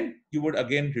 then you would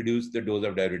again reduce the dose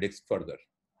of diuretics further.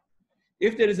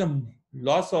 If there is a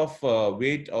loss of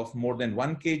weight of more than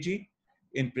 1 kg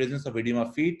in presence of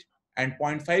edema feet and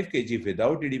 0.5 kg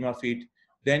without edema feet,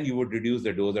 then you would reduce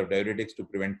the dose of diuretics to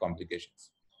prevent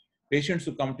complications. Patients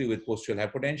who come to you with postural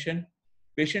hypotension,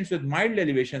 patients with mild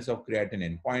elevations of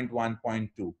creatinine, 0.1,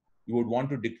 0.2, you would want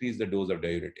to decrease the dose of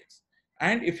diuretics.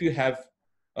 And if you have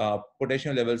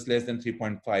potassium levels less than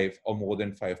 3.5 or more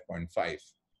than 5.5.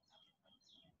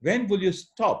 When will you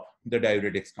stop the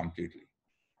diuretics completely?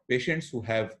 Patients who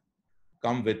have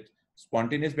come with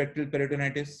spontaneous bacterial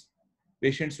peritonitis,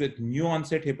 patients with new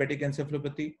onset hepatic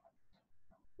encephalopathy,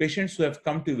 patients who have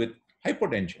come to you with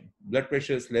hypotension, blood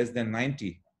pressure is less than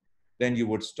 90, then you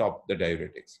would stop the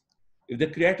diuretics. If the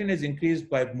creatinine is increased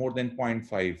by more than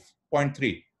 0.5,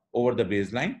 0.3 over the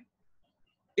baseline,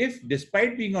 if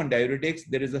despite being on diuretics,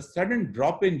 there is a sudden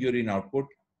drop in urine output,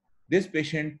 this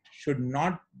patient should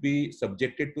not be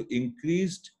subjected to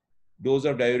increased dose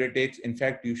of diuretics. In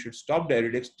fact, you should stop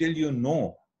diuretics till you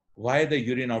know why the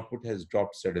urine output has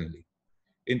dropped suddenly.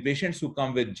 In patients who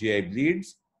come with GI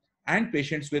bleeds and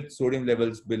patients with sodium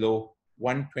levels below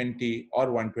 120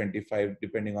 or 125,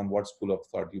 depending on what school of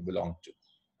thought you belong to.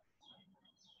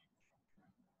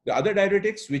 The other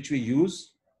diuretics which we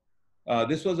use,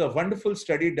 this was a wonderful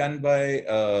study done by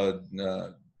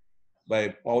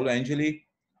Paolo Angeli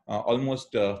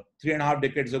almost 3.5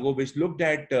 decades ago, which looked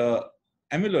at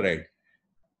amiloride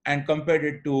and compared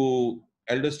it to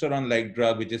aldosterone-like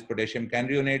drug, which is potassium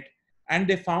canrionate, and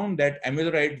they found that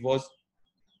amiloride was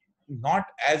not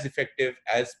as effective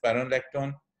as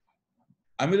spironolactone.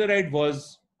 Amiloride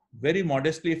was very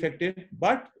modestly effective,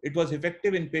 but it was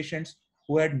effective in patients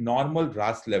who had normal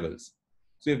RAS levels.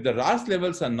 So if the RAS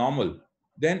levels are normal,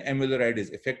 then amiloride is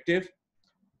effective.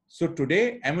 So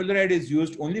today, amiloride is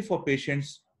used only for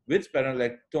patients with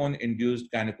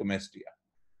spironolactone-induced gynecomastia.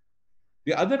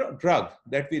 The other drug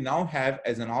that we now have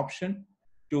as an option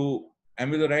to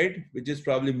amiloride, which is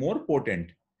probably more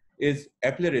potent, is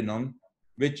eplerenone,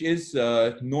 which is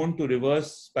known to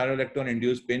reverse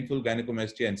spironolactone-induced painful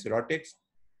gynecomastia and cirrhotics.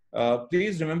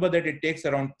 Please remember that it takes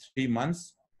around 3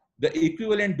 months. The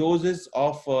equivalent doses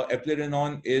of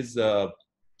eplerenone is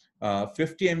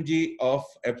 50 mg of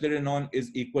eplerenone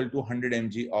is equal to 100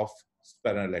 mg of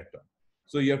spironolactone.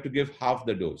 So you have to give half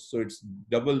the dose. So it's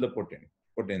double the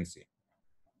potency.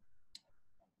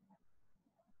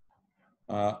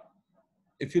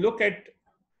 If you look at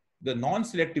the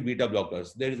non-selective beta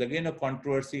blockers, there is again a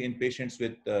controversy in patients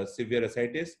with severe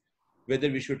ascites, whether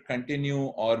we should continue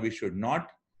or we should not.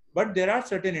 But there are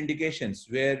certain indications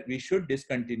where we should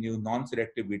discontinue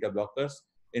non-selective beta blockers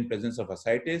in presence of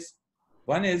ascites.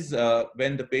 One is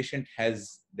when the patient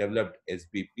has developed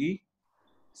SBP,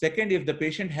 Second, if the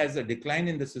patient has a decline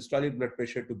in the systolic blood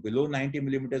pressure to below 90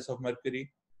 millimeters of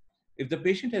mercury, if the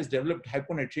patient has developed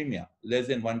hyponatremia less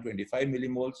than 125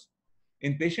 millimoles,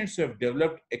 in patients who have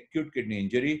developed acute kidney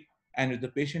injury, and if the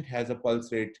patient has a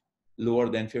pulse rate lower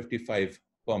than 55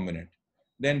 per minute,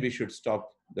 then we should stop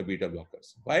the beta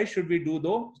blockers. Why should we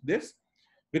do this?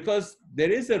 Because there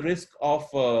is a risk of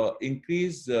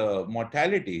increased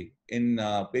mortality in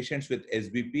patients with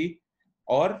SBP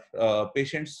or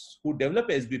patients who develop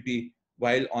SBP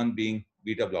while on being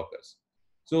beta blockers.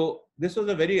 So this was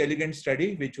a very elegant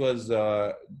study which was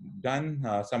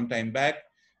done some time back,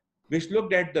 which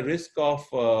looked at the risk of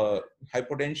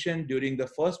hypotension during the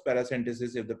first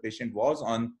paracentesis if the patient was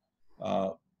on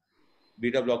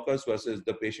beta blockers versus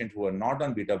the patient who are not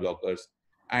on beta blockers.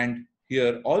 And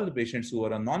here, all the patients who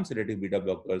are on non-sedative beta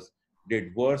blockers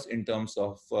did worse in terms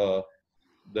of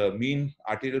the mean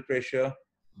arterial pressure,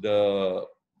 the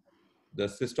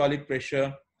systolic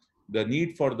pressure, the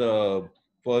need for the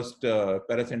first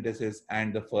paracentesis,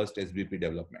 and the first SBP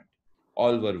development.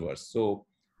 All were worse. So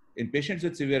in patients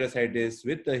with severe ascites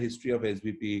with the history of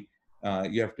SBP,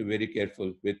 you have to be very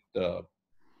careful with beta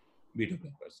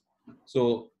blockers.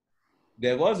 So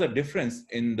there was a difference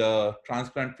in the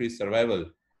transplant-free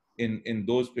survival in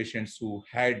those patients who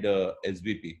had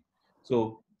SBP.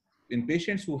 So in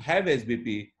patients who have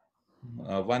SBP,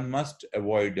 one must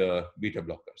avoid beta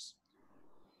blockers.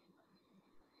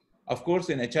 Of course,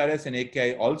 in HRS and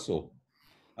AKI also,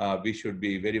 we should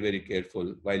be very, very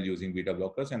careful while using beta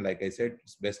blockers. And like I said,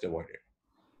 it's best avoided.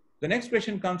 The next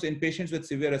question comes: in patients with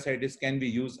severe ascites, can we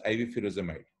use IV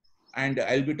furosemide? And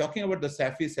I'll be talking about the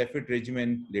SAFI-SAFIT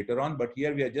regimen later on, but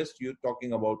here we are just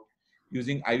talking about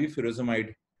using IV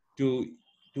furosemide to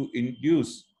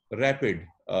induce rapid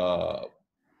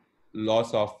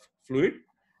loss of fluid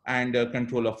and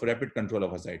rapid control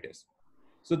of ascites.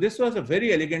 So this was a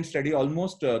very elegant study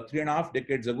almost 3.5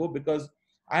 decades ago, because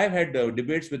I have had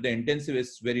debates with the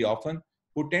intensivists very often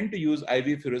who tend to use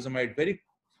IV furosemide very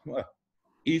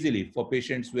easily for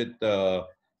patients with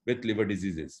liver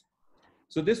diseases.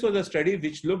 So this was a study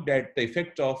which looked at the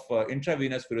effect of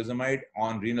intravenous furosemide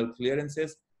on renal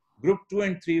clearances. Group 2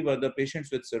 and 3 were the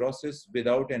patients with cirrhosis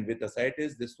without and with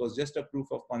ascites. This was just a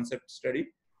proof of concept study.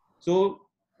 So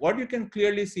what you can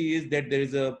clearly see is that there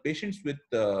is a patients with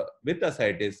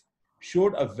ascites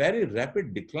showed a very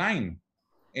rapid decline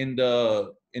in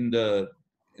the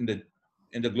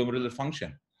glomerular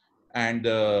function, and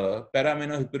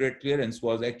para-aminohypurate clearance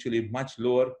was actually much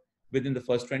lower within the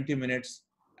first 20 minutes,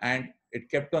 and it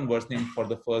kept on worsening for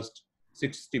the first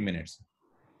 60 minutes.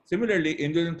 Similarly,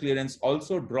 insulin clearance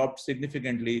also dropped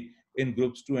significantly in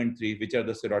groups 2 and 3, which are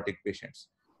the cirrhotic patients.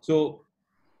 So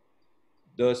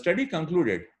the study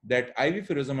concluded that IV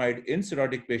furosemide in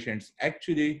cirrhotic patients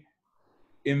actually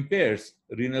impairs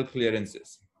renal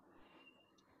clearances.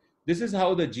 This is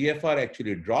how the GFR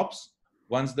actually drops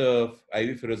once the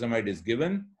IV furosemide is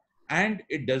given, and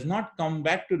it does not come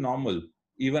back to normal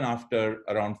even after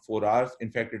around 4 hours.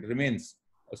 In fact, it remains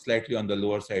slightly on the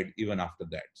lower side even after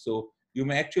that. So you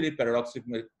may actually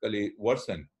paradoxically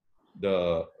worsen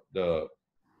the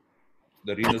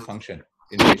renal function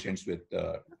in patients with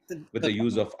the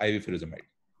use of IV furosemide.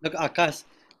 Look, Akash,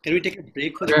 can we take a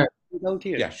break for the out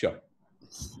here? Yeah, sure.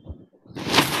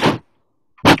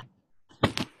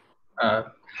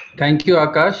 Thank you,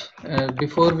 Akash.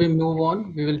 Before we move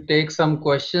on, we will take some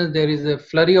questions. There is a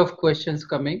flurry of questions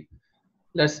coming.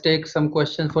 Let's take some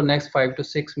questions for next 5 to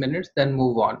 6 minutes, then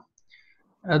move on.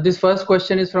 This first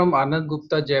question is from Anand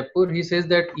Gupta, Jaipur. He says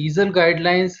that EASL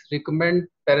guidelines recommend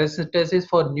paracentesis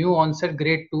for new onset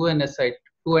grade 2 and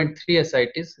 3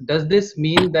 ascites. Does this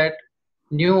mean that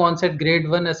new onset grade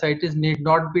 1 ascites need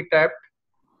not be tapped?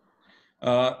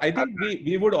 I think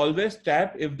we would always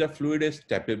tap if the fluid is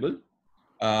tappable.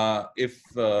 If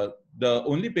the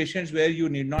only patients where you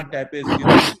need not tap is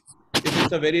if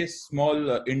it's a very small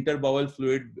interbowel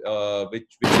fluid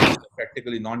which is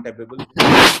practically non-tappable.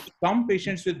 Some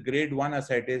patients with grade 1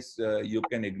 ascites you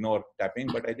can ignore tapping,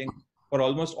 but I think for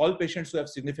almost all patients who have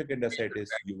significant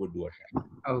ascites, you would do a tap.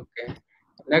 Okay.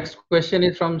 Next question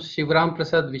is from Shivram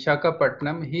Prasad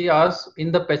Vishakhapatnam. He asks,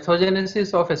 in the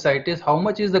pathogenesis of ascites, how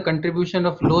much is the contribution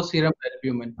of low serum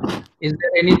albumin? Is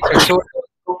there any threshold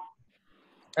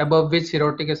above which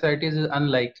cirrhotic ascites is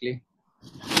unlikely?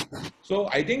 So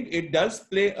I think it does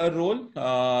play a role,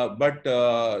 but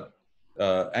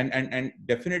and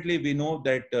definitely we know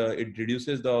that it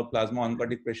reduces the plasma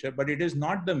oncotic pressure, but it is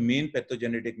not the main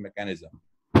pathogenetic mechanism.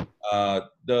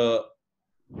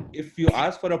 If you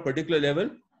ask for a particular level,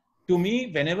 to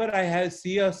me, whenever I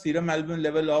see a serum albumin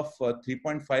level of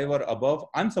 3.5 or above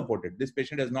unsupported, this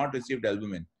patient has not received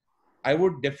albumin, I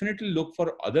would definitely look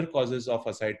for other causes of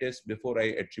ascites before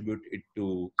I attribute it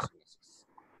to cirrhosis.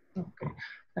 Okay.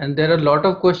 And there are a lot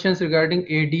of questions regarding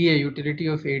ADA, utility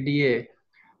of ADA.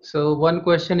 So one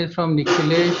question is from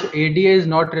Nikhilesh, ADA is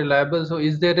not reliable. So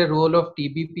is there a role of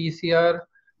TB PCR?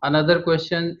 Another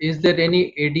question, is there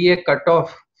any ADA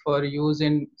cutoff for use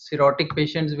in cirrhotic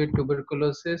patients with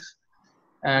tuberculosis?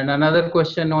 And another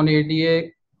question on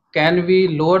ADA, can we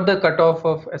lower the cutoff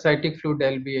of ascitic fluid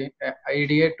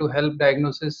ADA to help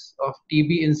diagnosis of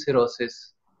TB in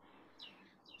cirrhosis?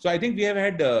 So I think we have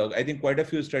had, I think, quite a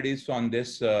few studies on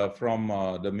this from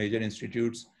the major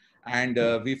institutes, and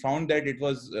we found that it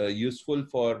was useful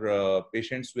for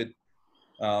patients with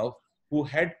who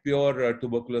had pure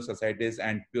tuberculous ascites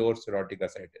and pure cirrhotic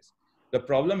ascites. The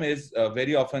problem is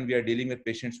very often we are dealing with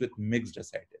patients with mixed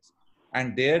ascites,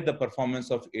 and there the performance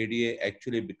of ADA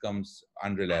actually becomes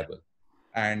unreliable,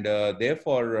 and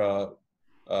therefore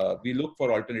we look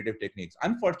for alternative techniques.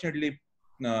 Unfortunately,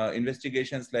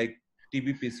 investigations like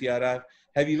TB PCR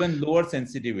have even lower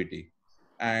sensitivity,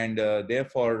 and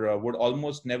therefore would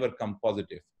almost never come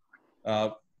positive.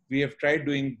 We have tried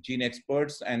doing gene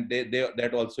experts, and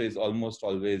that also is almost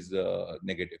always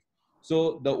negative.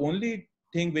 So the only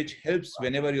thing which helps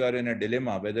whenever you are in a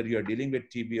dilemma, whether you are dealing with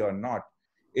TB or not,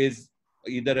 is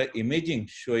either an imaging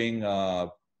showing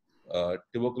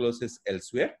tuberculosis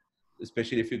elsewhere,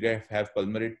 especially if you have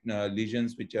pulmonary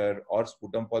lesions which are or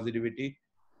sputum positivity,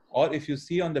 or if you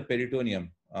see on the peritoneum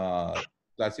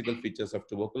classical features of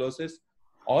tuberculosis,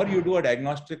 or you do a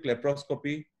diagnostic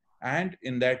laparoscopy, and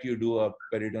in that you do a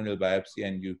peritoneal biopsy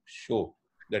and you show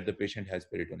that the patient has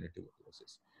peritoneal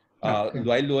tuberculosis. Okay.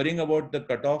 While worrying about the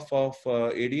cutoff of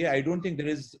ADA, I don't think there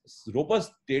is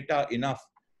robust data enough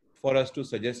for us to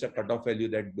suggest a cutoff value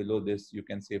that below this you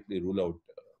can safely rule out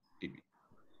TB.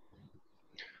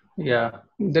 Yeah,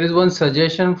 there is one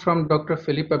suggestion from Dr.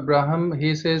 Philip Abraham.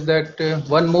 He says that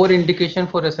one more indication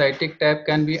for ascitic tap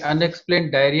can be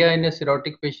unexplained diarrhea in a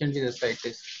cirrhotic patient with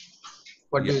ascites.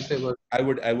 What do you say about that?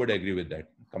 I would agree with that.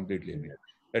 Completely agree.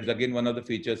 That's again one of the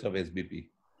features of SBP.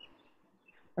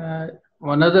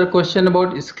 One other question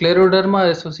about scleroderma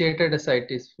associated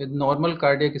ascites with normal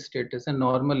cardiac status and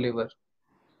normal liver.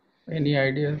 Any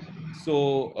idea?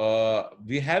 So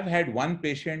we have had one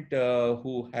patient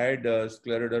who had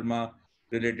scleroderma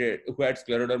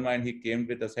and he came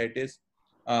with ascites.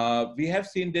 We have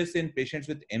seen this in patients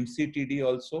with MCTD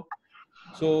also.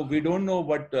 So we don't know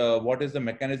what is the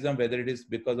mechanism, whether it is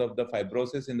because of the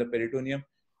fibrosis in the peritoneum,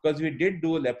 because we did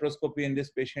do laparoscopy in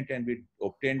this patient and we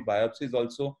obtained biopsies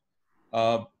also.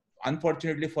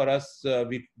 Unfortunately for us,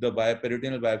 the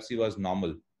peritoneal biopsy was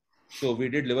normal. So we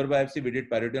did liver biopsy, we did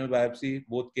peritoneal biopsy,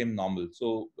 both came normal.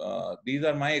 So these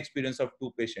are my experience of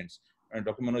two patients. And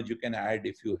Dr. Manoj, you can add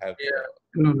if you have.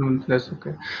 No, that's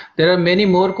okay. There are many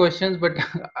more questions, but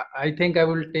I think I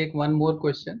will take one more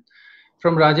question.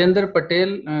 From Rajendra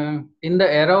Patel, in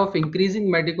the era of increasing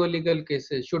medico-legal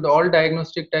cases, should all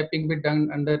diagnostic typing be done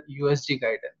under USG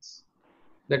guidance?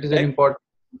 That is an important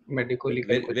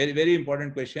medico-legal question. Very, very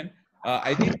important question.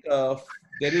 I think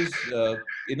there is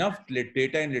enough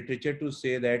data in literature to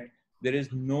say that there is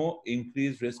no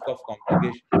increased risk of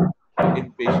complication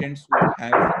in patients who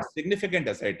have significant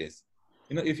ascites.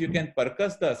 You know, if you can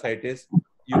percuss the ascites,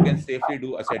 you can safely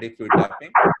do ascitic fluid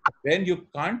tapping. When you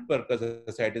can't percuss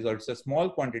ascites, or it's a small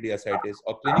quantity ascites,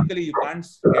 or clinically you can't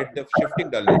get the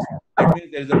shifting dullness, that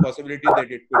means there is a possibility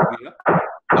that it could be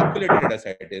a loculated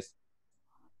ascites,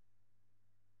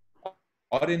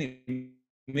 or in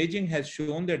imaging has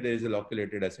shown that there is a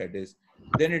loculated ascites,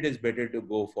 then it is better to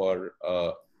go for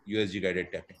USG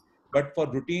guided tapping. But for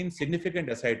routine significant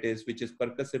ascites, which is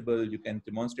percussible, you can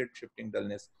demonstrate shifting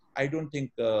dullness, I don't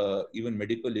think even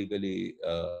medico-legally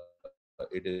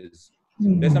it is.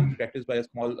 There's some practice by a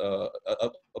small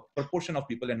a proportion of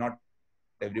people and not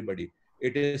everybody.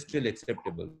 It is still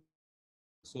acceptable.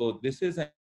 So this is an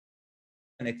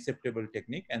acceptable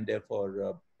technique, and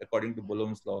therefore, according to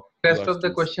Boehm's law, you are still safe. Rest of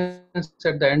the questions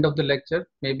at the end of the lecture.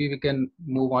 Maybe we can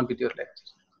move on with your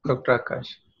lecture, Dr. Akash.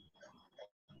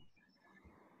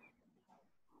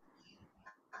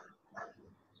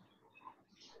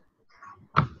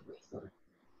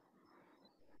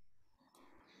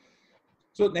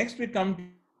 So next we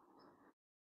come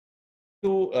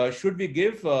to should we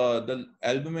give the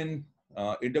albumin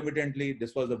intermittently?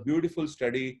 This was a beautiful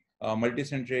study,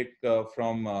 multicentric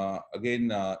from again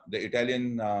the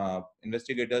Italian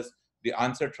investigators, the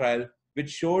ANSWER trial, which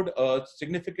showed a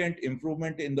significant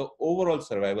improvement in the overall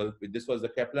survival. This was the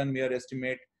Kaplan-Meier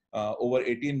estimate. Over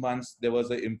 18 months, there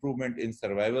was an improvement in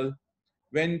survival.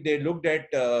 When they looked at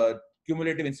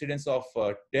cumulative incidence of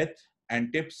death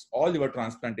and TIPS or liver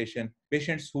transplantation,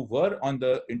 patients who were on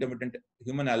the intermittent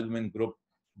human albumin group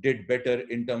did better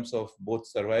in terms of both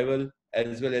survival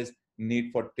as well as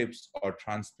need for TIPS or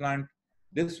transplant.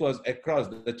 This was across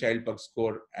the child pug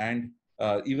score, and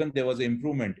even there was an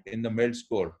improvement in the MELD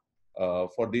score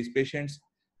for these patients.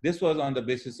 This was on the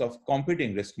basis of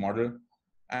competing risk model,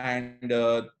 and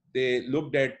they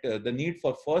looked at the need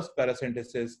for first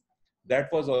paracentesis.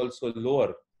 That was also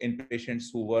lower in patients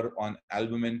who were on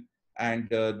albumin, and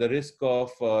the risk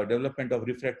of development of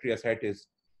refractory ascites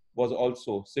was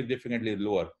also significantly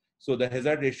lower. So the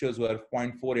hazard ratios were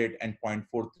 0.48 and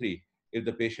 0.43 if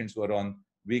the patients were on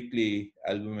weekly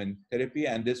albumin therapy,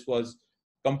 and this was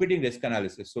competing risk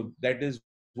analysis. So that is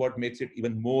what makes it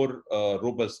even more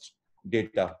robust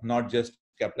data, not just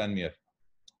Kaplan-Meier.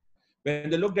 When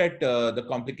they looked at the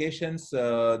complications,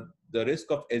 the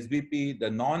risk of SBP, the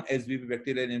non-SBP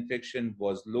bacterial infection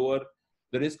was lower.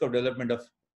 The risk of development of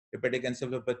hepatic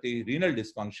encephalopathy, renal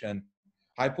dysfunction,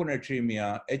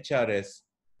 hyponatremia, HRS,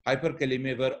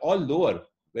 hyperkalemia were all lower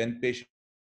when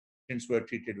patients were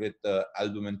treated with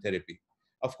albumin therapy.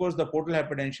 Of course, the portal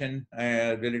hypertension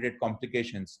related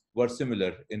complications were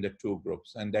similar in the two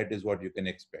groups, and that is what you can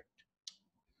expect.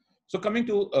 So coming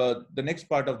to the next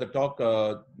part of the talk,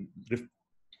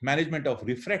 management of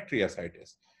refractory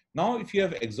ascites. Now, if you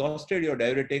have exhausted your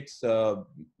diuretics,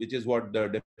 which is what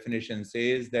the definition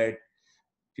says, that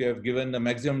if you have given the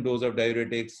maximum dose of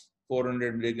diuretics,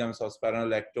 400 milligrams of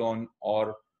spironolactone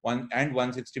or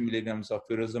 160 milligrams of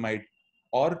furosemide,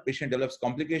 or patient develops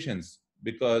complications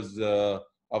because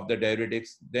of the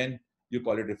diuretics, then you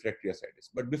call it refractory ascites.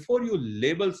 But before you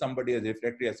label somebody as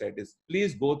refractory ascites,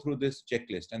 please go through this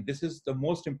checklist. And this is the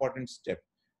most important step.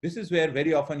 This is where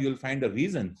very often you'll find a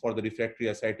reason for the refractory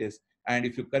ascites. And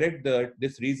if you correct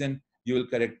this reason, you will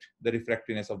correct the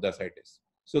refractoriness of the ascites.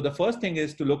 So the first thing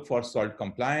is to look for salt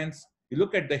compliance. You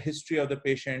look at the history of the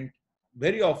patient.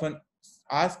 Very often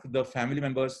ask the family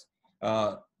members,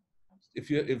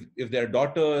 if they're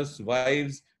daughters,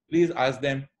 wives, please ask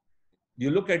them. You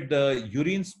look at the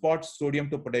urine spot sodium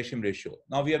to potassium ratio.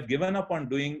 Now we have given up on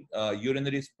doing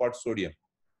urinary spot sodium,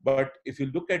 but if you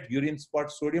look at urine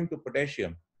spot sodium to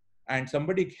potassium and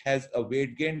somebody has a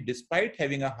weight gain despite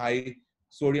having a high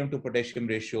sodium to potassium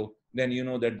ratio, then you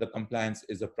know that the compliance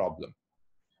is a problem.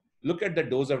 Look at the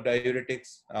dose of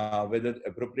diuretics, whether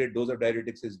appropriate dose of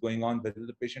diuretics is going on, whether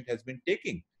the patient has been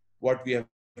taking what we have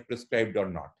prescribed or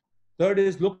not. Third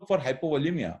is look for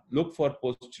hypovolemia. Look for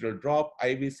postural drop,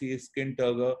 IVC, skin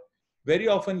turgor. Very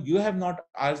often you have not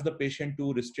asked the patient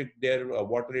to restrict their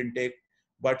water intake,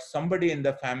 but somebody in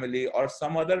the family or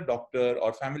some other doctor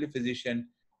or family physician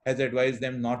has advised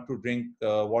them not to drink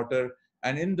water.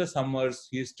 And in the summers,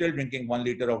 he is still drinking 1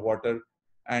 liter of water.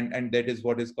 And that is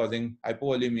what is causing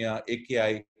hypovolemia,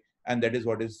 AKI, and that is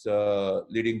what is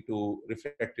leading to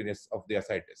refractoriness of the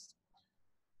ascites.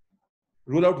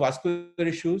 Rule out vascular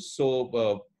issues.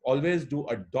 So always do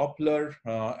a Doppler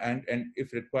and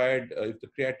if required, if the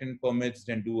creatinine permits,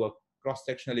 then do a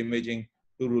cross-sectional imaging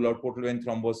to rule out portal vein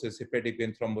thrombosis, hepatic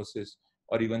vein thrombosis,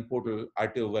 or even portal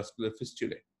arteriovascular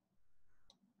fistulae.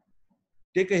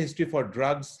 Take a history for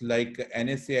drugs like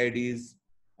NSAIDs.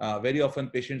 Very often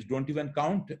patients don't even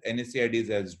count NSAIDs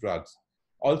as drugs.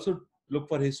 Also look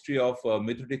for history of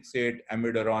methotrexate,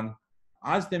 amiodarone.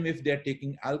 Ask them if they're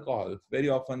taking alcohol. Very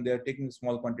often they're taking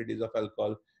small quantities of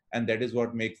alcohol, and that is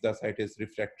what makes the ascites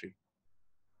refractory.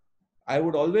 I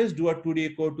would always do a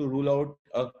 2D echo to rule out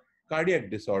a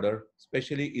cardiac disorder,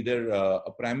 especially either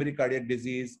a primary cardiac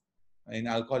disease in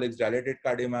alcoholics, dilated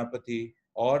cardiomyopathy,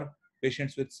 or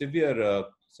patients with severe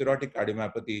cirrhotic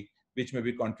cardiomyopathy, which may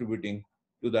be contributing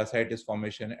to the ascites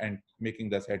formation and making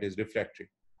the ascites refractory.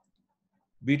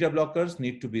 Beta blockers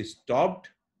need to be stopped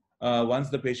once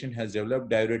the patient has developed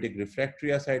diuretic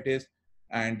refractory ascites,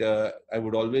 and I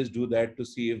would always do that to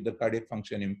see if the cardiac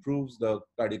function improves, the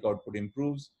cardiac output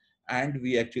improves, and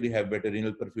we actually have better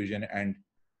renal perfusion, and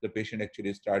the patient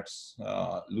actually starts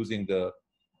losing the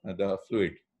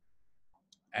fluid.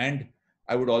 And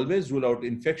I would always rule out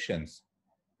infections,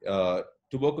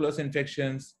 tuberculosis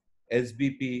infections,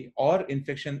 SBP, or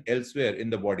infection elsewhere in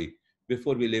the body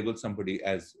before we label somebody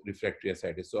as refractory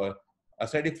ascites. So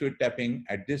ascitic fluid tapping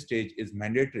at this stage is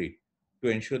mandatory to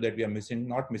ensure that we are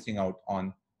not missing out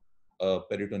on a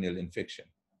peritoneal infection.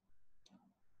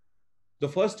 The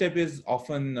first step is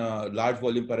often large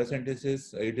volume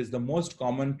paracentesis. It is the most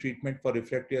common treatment for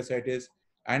refractory ascites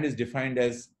and is defined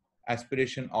as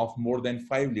aspiration of more than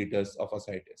 5 liters of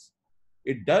ascites.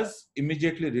 It does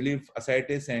immediately relieve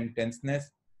ascites and tenseness,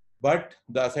 but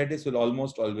the ascites will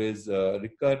almost always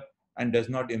recur and does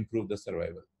not improve the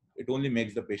survival. It only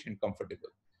makes the patient comfortable.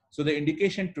 So the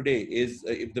indication today is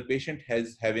if the patient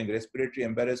has having respiratory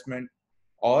embarrassment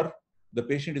or the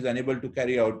patient is unable to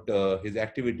carry out his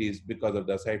activities because of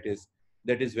the ascites,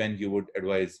 that is when you would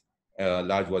advise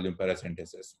large volume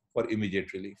paracentesis for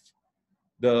immediate relief.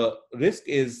 The risk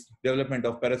is development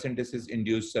of paracentesis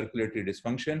induced circulatory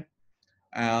dysfunction.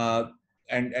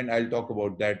 And I'll talk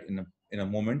about that in a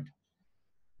moment.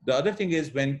 The other thing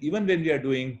is even when we are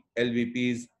doing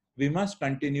LVPs, we must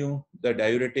continue the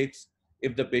diuretics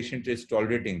if the patient is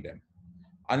tolerating them,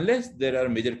 unless there are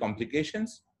major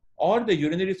complications or the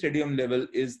urinary sodium level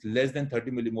is less than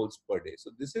 30 millimoles per day. So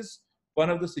this is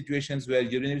one of the situations where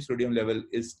urinary sodium level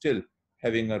is still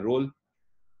having a role.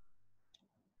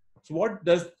 So what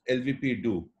does LVP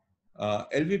do?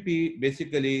 LVP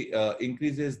basically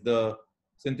increases the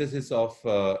synthesis of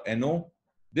NO.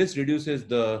 This reduces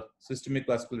the systemic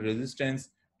vascular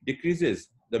resistance, decreases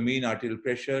the mean arterial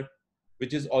pressure,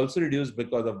 which is also reduced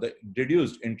because of the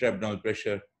reduced intra-abdominal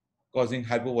pressure, causing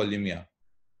hypovolemia.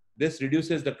 This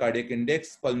reduces the cardiac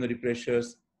index pulmonary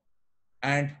pressures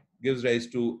and gives rise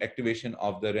to activation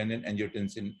of the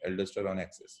renin-angiotensin-aldosterone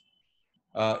axis.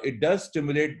 It does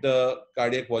stimulate the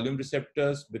cardiac volume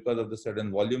receptors because of the sudden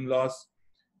volume loss,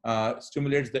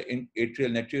 stimulates the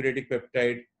atrial natriuretic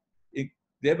peptide,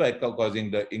 thereby causing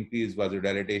the increased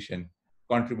vasodilatation,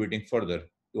 contributing further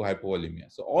to hypovolemia.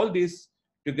 So all these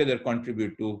together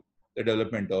contribute to the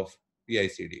development of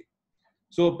PICD.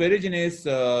 So Perigenes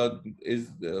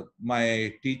is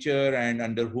my teacher and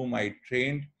under whom I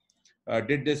trained,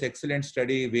 did this excellent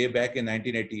study way back in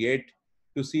 1988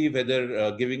 to see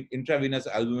whether giving intravenous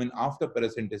albumin after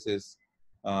paracentesis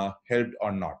helped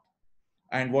or not.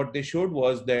 And what they showed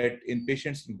was that in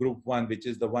patients in group 1, which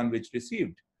is the one which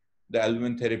received the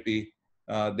albumin therapy,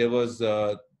 there was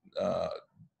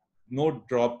no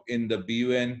drop in the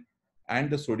BUN and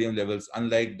the sodium levels,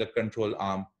 unlike the control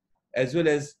arm, as well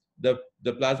as the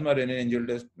plasma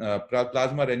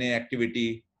renin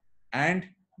activity and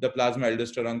the plasma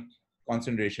aldosterone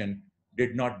concentration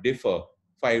did not differ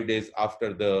 5 days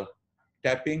after the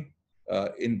tapping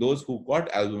in those who got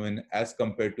albumin as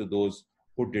compared to those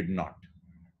who did not.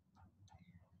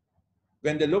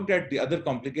 When they looked at the other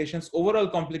complications, overall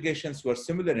complications were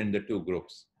similar in the two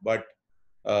groups, but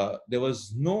there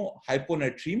was no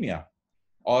hyponatremia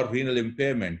or renal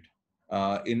impairment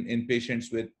in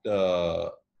patients with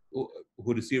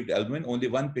who received albumin. Only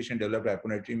one patient developed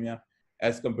hyponatremia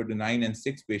as compared to 9 and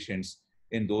 6 patients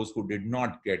in those who did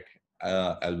not get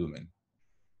albumin.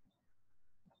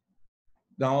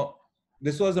 Now,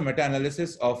 this was a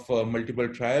meta-analysis of multiple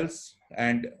trials,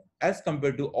 and as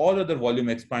compared to all other volume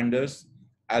expanders,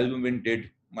 albumin did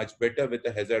much better with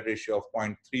a hazard ratio of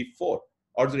 0.34,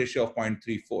 odds ratio of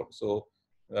 0.34. So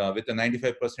with a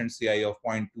 95% CI of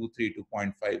 0.23 to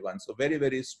 0.51. So very,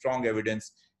 very strong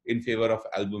evidence in favor of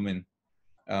albumin.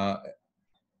 The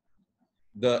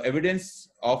evidence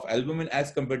of albumin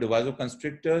as compared to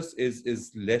vasoconstrictors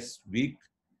is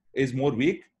more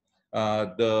weak.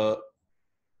 The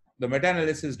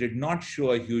meta-analysis did not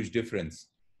show a huge difference,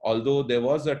 although there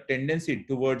was a tendency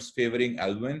towards favoring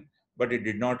albumin, but it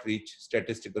did not reach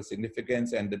statistical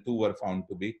significance, and the two were found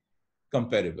to be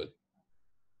comparable.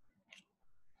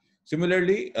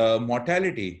 Similarly,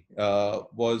 mortality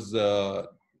was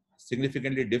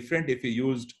significantly different if you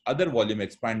used other volume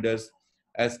expanders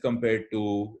as compared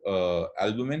to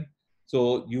albumin.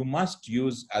 So you must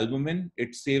use albumin.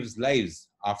 It saves lives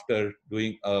after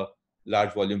doing a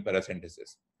large volume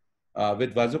paracentesis.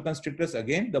 With vasoconstrictors,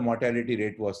 again, the mortality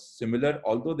rate was similar,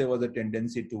 although there was a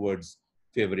tendency towards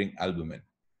favoring albumin.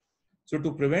 So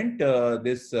to prevent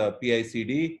this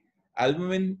PICD,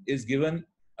 albumin is given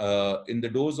in the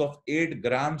dose of 8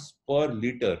 grams per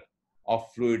liter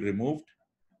of fluid removed.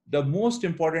 The most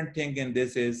important thing in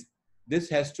this is this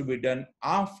has to be done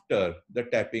after the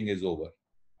tapping is over.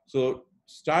 So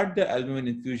start the albumin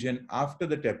infusion after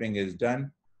the tapping is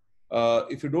done.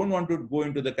 If you don't want to go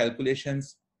into the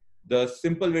calculations, the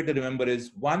simple way to remember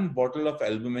is 1 bottle of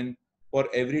albumin for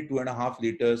every 2.5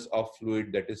 liters of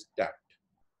fluid that is tapped.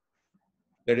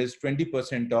 That is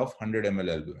 20% of 100 ml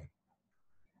albumin.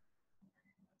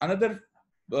 Another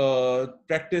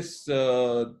practice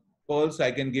pearls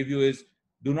I can give you is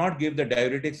do not give the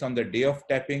diuretics on the day of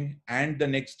tapping and the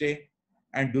next day,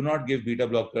 and do not give beta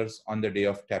blockers on the day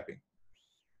of tapping.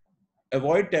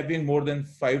 Avoid tapping more than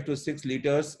 5 to 6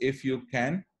 liters if you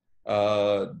can,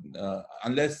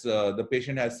 unless the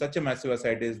patient has such a massive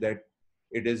ascites that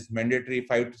it is mandatory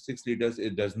 5 to 6 liters.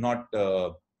 It does not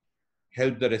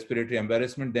help the respiratory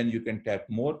embarrassment, then you can tap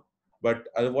more, but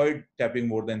avoid tapping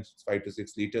more than 5 to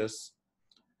 6 liters.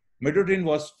 Midodrine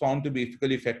was found to be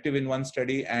equally effective in one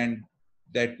study, and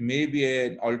that may be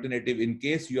an alternative in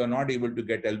case you are not able to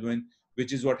get albumin,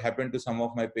 which is what happened to some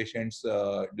of my patients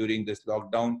during this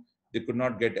lockdown. They could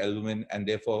not get albumin, and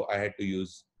therefore I had to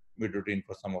use midroutine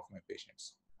for some of my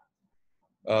patients.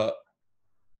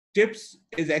 TIPS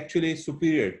is actually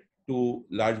superior to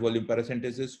large volume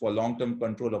paracentesis for long-term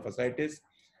control of ascites.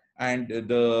 And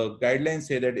the guidelines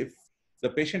say that if the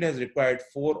patient has required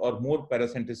 4 or more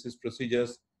paracentesis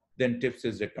procedures, then TIPS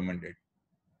is recommended.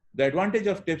 The advantage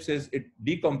of TIPS is it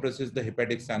decompresses the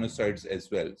hepatic sinusoids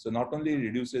as well. So not only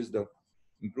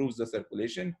improves the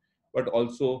circulation, but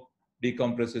also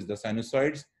decompresses the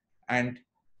sinusoids, and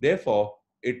therefore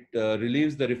it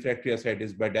relieves the refractory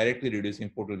ascites by directly reducing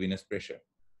portal venous pressure.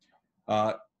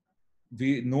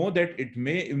 We know that it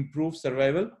may improve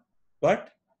survival,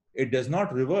 but it does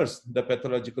not reverse the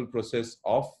pathological process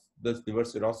of the liver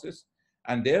cirrhosis,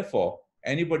 and therefore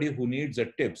anybody who needs a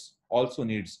TIPS also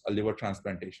needs a liver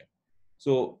transplantation.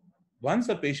 So once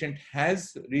a patient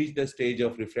has reached the stage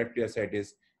of refractory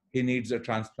ascites, he needs a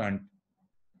transplant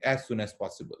as soon as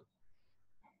possible.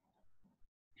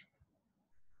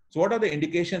 So what are the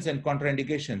indications and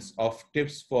contraindications of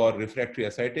TIPS for refractory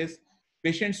ascites?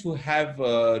 Patients who have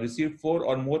received 4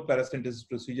 or more paracentesis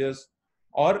procedures,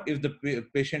 or if the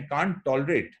patient can't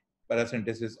tolerate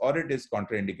paracentesis or it is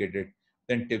contraindicated,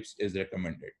 then TIPS is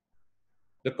recommended.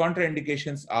 The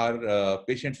contraindications are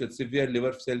patients with severe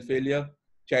liver cell failure,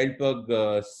 Child-Pugh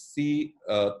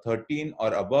C13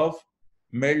 or above,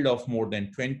 MELD of more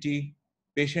than 20,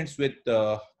 patients with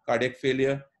cardiac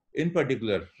failure, in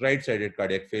particular right-sided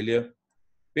cardiac failure,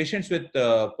 patients with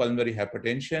pulmonary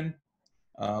hypertension.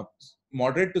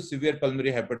 Moderate to severe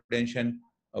pulmonary hypertension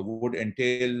would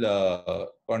entail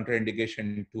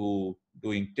contraindication to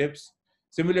doing TIPS.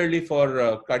 Similarly,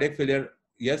 for cardiac failure,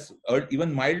 yes,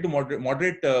 even mild to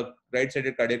moderate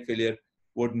right-sided cardiac failure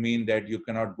would mean that you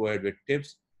cannot go ahead with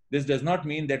TIPS. This does not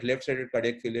mean that left-sided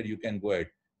cardiac failure you can go ahead.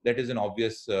 That is an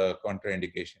obvious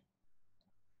contraindication.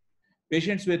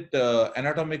 Patients with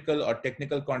anatomical or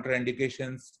technical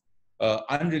contraindications,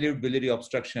 unrelieved biliary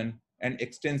obstruction, and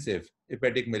extensive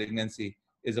hepatic malignancy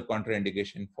is a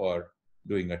contraindication for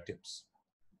doing a TIPS.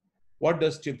 What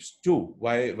does TIPS do?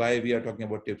 Why we are talking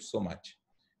about TIPS so much?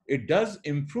 It does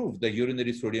improve the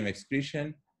urinary sodium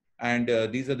excretion, and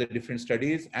these are the different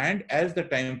studies. And as the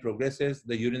time progresses,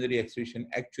 the urinary excretion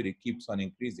actually keeps on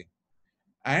increasing.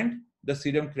 And the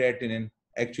serum creatinine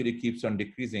actually keeps on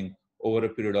decreasing over a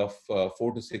period of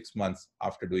 4 to 6 months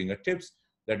after doing a TIPS.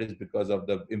 That is because of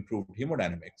the improved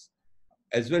hemodynamics,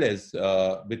 as well as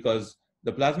because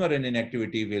the plasma renin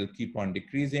activity will keep on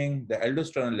decreasing, the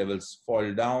aldosterone levels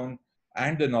fall down,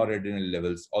 and the noradrenaline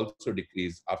levels also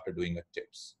decrease after doing a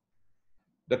TIPS.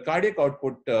 The cardiac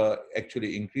output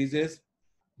actually increases.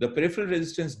 The peripheral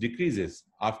resistance decreases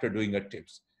after doing a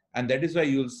TIPS. And that is why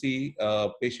you'll see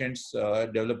patients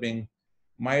developing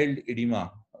mild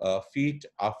edema feet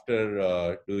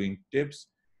after doing TIPS.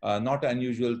 Not an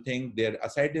unusual thing. Their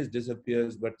ascites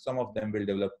disappears, but some of them will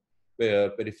develop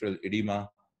peripheral edema,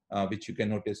 which you can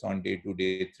notice on day 2,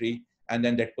 day 3. And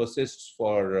then that persists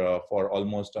for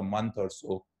almost a month or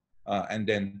so, and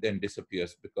then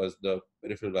disappears because the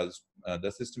peripheral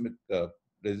the systemic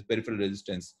peripheral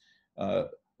resistance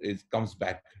comes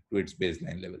back to its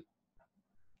baseline level.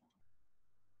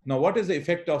 Now, what is the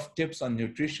effect of TIPS on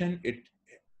nutrition? It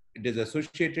is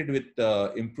associated with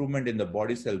improvement in the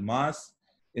body cell mass,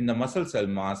 in the muscle cell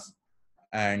mass,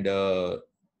 and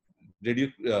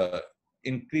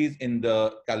increase in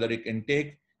the caloric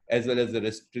intake, as well as the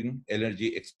resting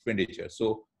energy expenditure.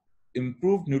 So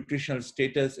improved nutritional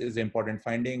status is an important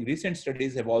finding. Recent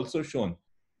studies have also shown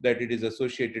that it is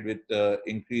associated with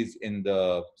increase in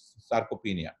the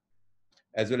sarcopenia,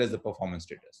 as well as the performance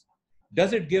status.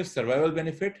 Does it give survival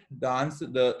benefit?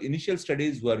 The initial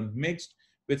studies were mixed,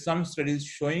 with some studies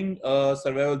showing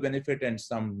survival benefit and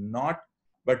some not.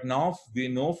 But now we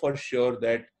know for sure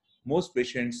that most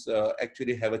patients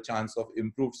actually have a chance of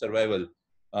improved survival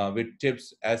with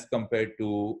TIPS as compared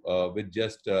to with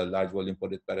just large volume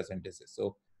paracentesis.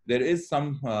 So there is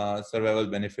some survival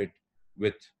benefit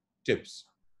with TIPS.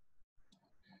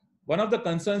 One of the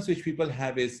concerns which people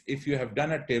have is if you have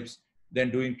done a TIPS, then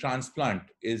doing transplant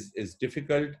is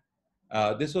difficult.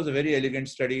 This was a very elegant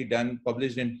study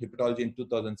published in Hepatology in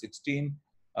 2016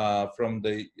 from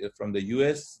the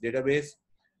US database,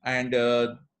 and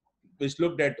which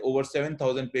looked at over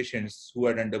 7,000 patients who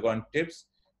had undergone TIPS,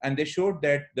 and they showed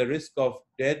that the risk of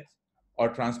death or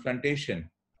transplantation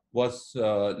was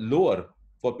lower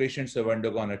for patients who have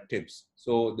undergone a TIPS.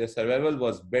 So their survival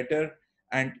was better,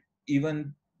 and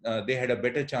even they had a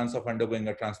better chance of undergoing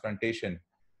a transplantation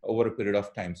over a period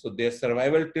of time. So their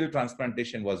survival till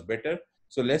transplantation was better.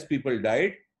 So less people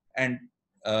died, and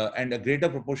a greater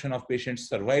proportion of patients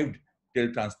survived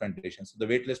till transplantation. So the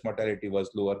waitless mortality was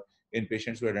lower in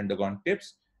patients who had undergone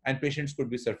TIPS, and patients could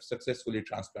be successfully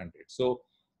transplanted. So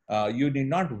you need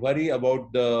not worry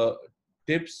about the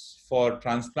TIPS for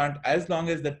transplant as long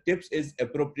as the TIPS is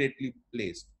appropriately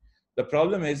placed. The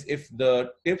problem is if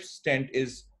the TIPS stent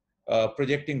is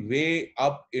projecting way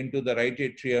up into the right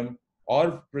atrium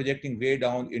or projecting way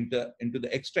down into the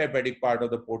extrahepatic part of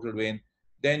the portal vein,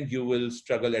 then you will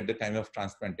struggle at the time of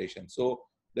transplantation. So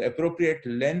the appropriate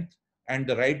length and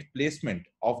the right placement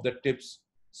of the TIPS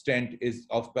stent is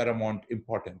of paramount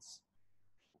importance.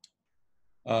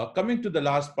 Coming to the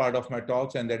last part of my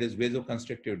talks, and that is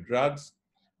vasoconstrictive drugs.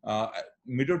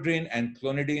 Midodrine and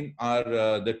clonidine are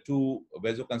the two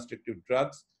vasoconstrictive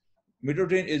drugs.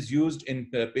 Midodrine is used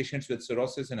in patients with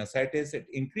cirrhosis and ascites. It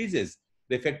increases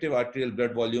the effective arterial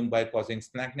blood volume by causing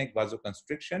splanchnic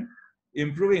vasoconstriction,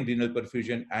 improving renal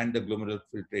perfusion and the glomerular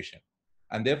filtration.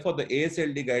 And therefore, the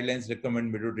ASLD guidelines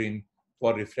recommend midodrine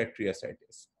for refractory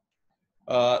ascites.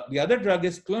 The other drug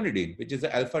is clonidine, which is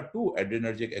an alpha-2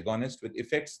 adrenergic agonist with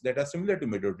effects that are similar to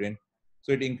midodrine.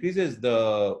 So it increases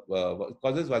the,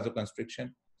 causes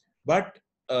vasoconstriction. But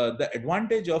the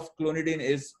advantage of clonidine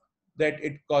is that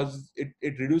it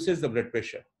reduces the blood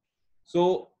pressure.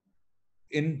 So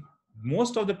in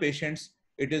most of the patients,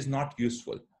 it is not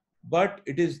useful. But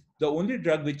it is the only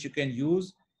drug which you can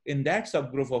use in that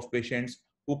subgroup of patients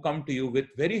who come to you with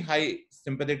very high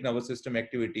sympathetic nervous system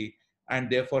activity and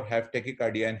therefore have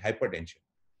tachycardia and hypertension.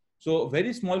 So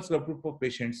very small subgroup of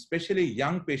patients, especially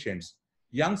young patients,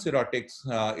 young cirrhotics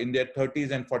in their 30s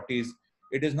and 40s,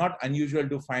 it is not unusual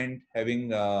to find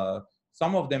having,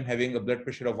 some of them having a blood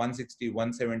pressure of 160,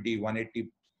 170,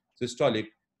 180 systolic.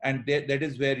 And that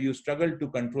is where you struggle to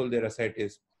control their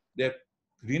ascites. Their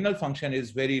renal function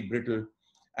is very brittle,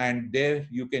 and there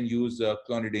you can use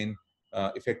clonidine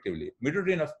effectively.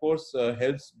 Midodrine, of course,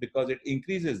 helps because it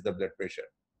increases the blood pressure.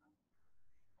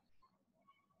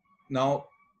 Now,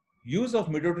 use of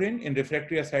midodrine in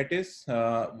refractory ascites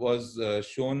was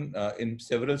shown in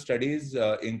several studies,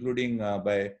 including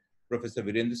by Professor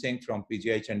Virendra Singh from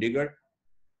PGI Chandigarh.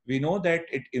 We know that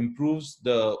it improves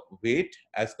the weight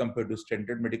as compared to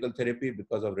standard medical therapy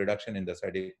because of reduction in the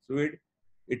ascitic fluid.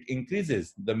 It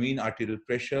increases the mean arterial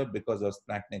pressure because of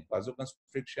splanchnic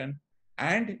vasoconstriction,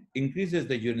 and increases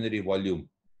the urinary volume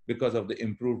because of the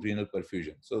improved renal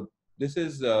perfusion. So this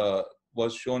is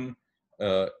was shown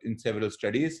in several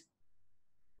studies.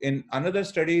 In another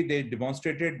study, they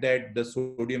demonstrated that the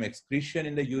sodium excretion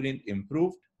in the urine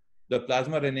improved, the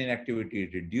plasma renin activity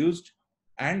reduced,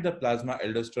 and the plasma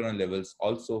aldosterone levels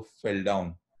also fell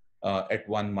down at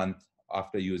 1 month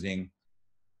after using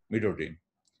midodrine.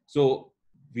 So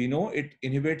we know it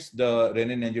inhibits the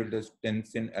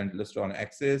renin-angiotensin and aldosterone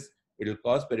axis. It will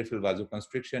cause peripheral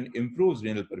vasoconstriction, improves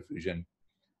renal perfusion.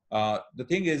 The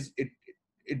thing is,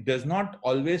 it does not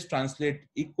always translate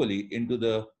equally into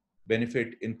the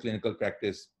benefit in clinical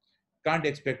practice. Can't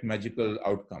expect magical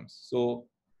outcomes. So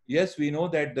yes, we know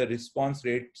that the response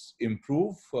rates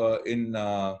improve in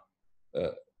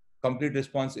complete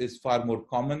response is far more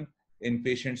common in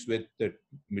patients with the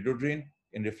midodrine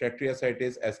in refractory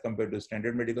ascites as compared to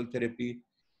standard medical therapy.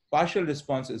 Partial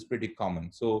response is pretty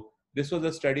common. So this was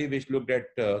a study which looked at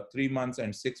 3 months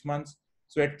and 6 months.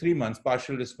 So at 3 months,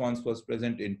 partial response was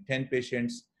present in 10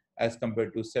 patients as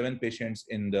compared to 7 patients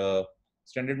in the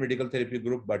standard medical therapy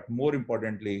group. But more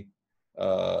importantly,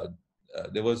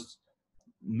 there was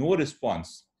no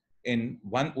response in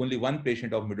only one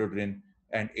patient of midodrine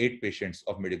and 8 patients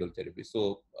of medical therapy.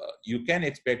 So you can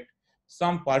expect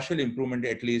some partial improvement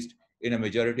at least in a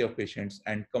majority of patients,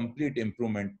 and complete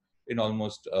improvement in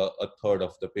almost a third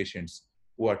of the patients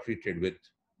who are treated with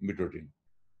midodrine.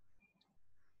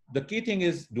 The key thing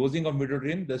is dosing of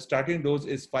midodrine. The starting dose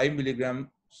is 5 milligrams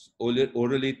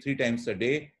orally 3 times a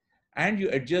day, and you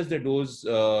adjust the dose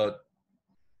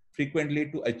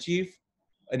frequently to achieve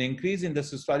an increase in the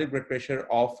systolic blood pressure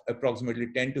of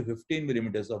approximately 10 to 15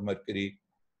 millimeters of mercury,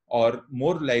 or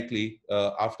more likely,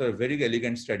 after a very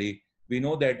elegant study, we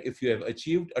know that if you have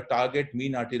achieved a target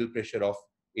mean arterial pressure of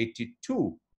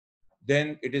 82,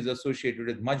 then it is associated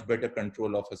with much better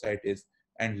control of ascites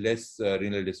and less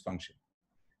renal dysfunction.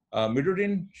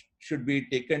 Midodrine should be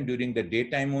taken during the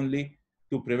daytime only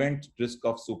to prevent risk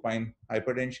of supine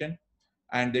hypertension,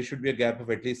 and there should be a gap of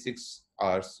at least 6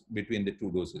 hours between the 2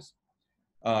 doses.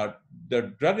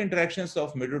 The drug interactions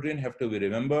of midodrine have to be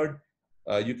remembered.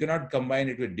 You cannot combine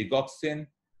it with digoxin.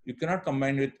 You cannot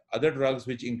combine with other drugs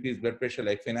which increase blood pressure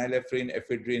like phenylephrine,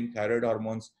 ephedrine, thyroid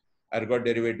hormones, ergot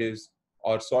derivatives,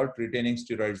 or salt-retaining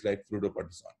steroids like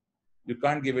fludrocortisone. You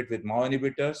can't give it with MAO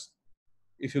inhibitors.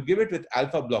 if you give it with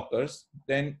alpha blockers,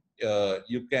 then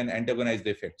you can antagonize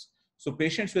the effects. So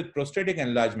patients with prostatic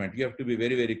enlargement, you have to be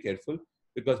very, very careful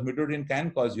because midodrine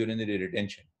can cause urinary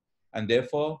retention, and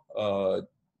therefore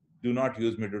do not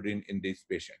use midodrine in these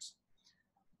patients.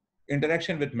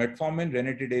 Interaction with metformin,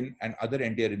 ranitidine, and other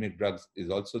antiarrhythmic drugs is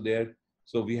also there.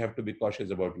 So we have to be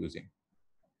cautious about using.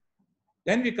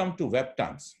 Then we come to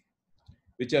veptans,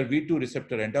 which are V2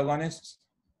 receptor antagonists.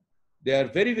 They are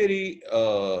very, very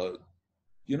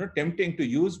tempting to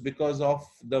use because of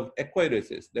the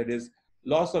aqueresis, that is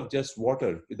loss of just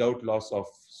water without loss of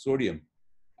sodium.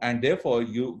 And therefore,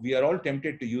 we are all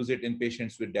tempted to use it in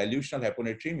patients with dilutional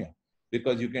hyponatremia,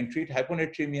 because you can treat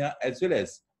hyponatremia as well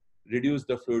as reduce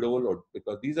the fluid overload,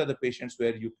 because these are the patients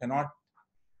where you cannot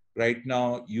right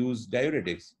now use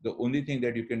diuretics. The only thing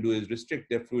that you can do is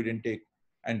restrict their fluid intake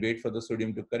and wait for the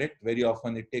sodium to correct. Very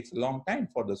often it takes a long time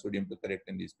for the sodium to correct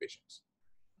in these patients.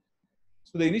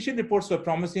 So the initial reports were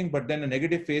promising, but then a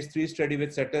negative phase 3 study with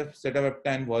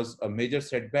cetabaptan was a major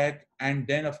setback. And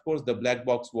then of course the black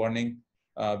box warning,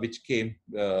 which came,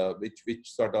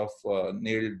 which sort of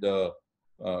nailed the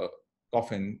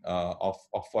coffin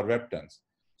for veptans.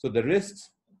 So the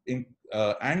risks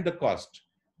and the cost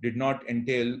did not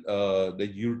entail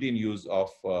the routine use of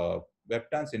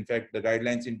veptans. In fact, the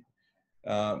guidelines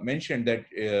mentioned that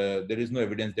there is no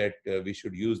evidence that we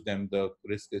should use them. The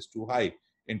risk is too high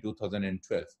in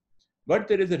 2012. But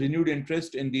there is a renewed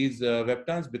interest in these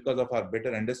veptans because of our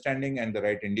better understanding and the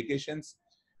right indications.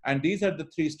 And these are the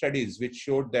 3 studies which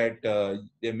showed that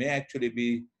there may actually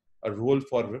be a role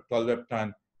for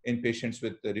tolvaptan in patients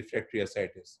with refractory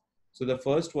ascites. So the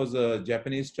first was a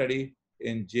Japanese study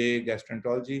in J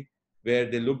Gastroenterology, where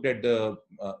they looked at the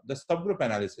subgroup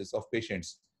analysis of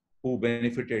patients who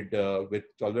benefited with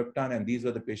tolvaptan, and these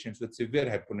were the patients with severe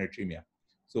hyponatremia.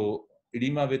 So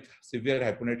edema with severe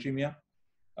hyponatremia.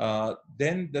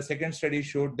 Then the second study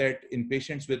showed that in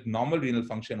patients with normal renal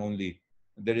function only,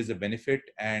 there is a benefit,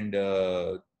 and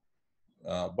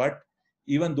but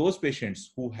even those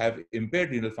patients who have impaired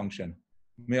renal function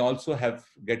may also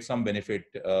get some benefit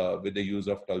with the use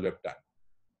of tolvaptan.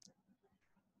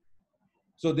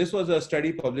 So this was a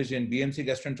study published in BMC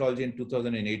Gastroenterology in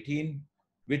 2018,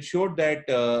 which showed that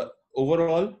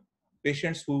overall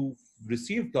patients who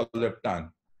received tolvaptan,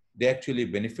 they actually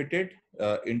benefited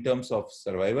in terms of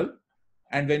survival.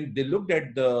 And when they looked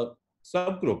at the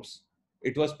subgroups,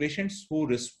 it was patients who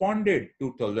responded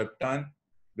to tolvaptan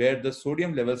where the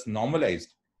sodium levels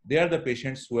normalized. They are the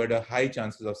patients who had a high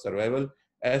chances of survival,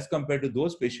 as compared to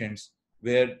those patients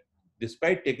where,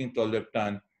 despite taking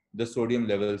tolvaptan, the sodium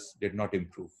levels did not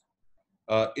improve.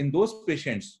 In those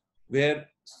patients where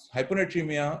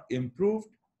hyponatremia improved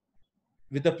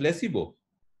with a placebo,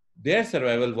 their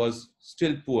survival was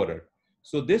still poorer.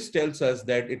 So this tells us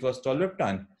that it was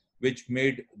tolvaptan which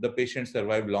made the patient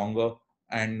survive longer,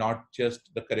 and not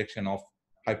just the correction of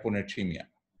hyponatremia.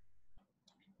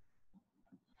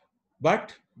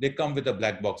 But they come with a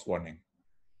black box warning.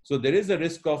 So there is a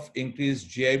risk of increased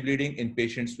GI bleeding in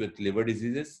patients with liver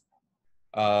diseases.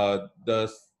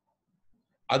 The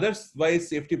otherwise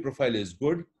safety profile is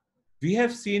good. We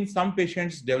have seen some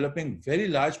patients developing very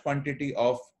large quantity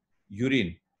of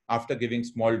urine after giving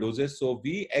small doses. So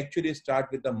we actually start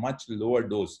with a much lower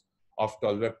dose of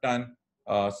tolvaptan,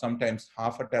 sometimes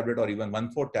half a tablet or even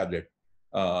 1/4 tablet.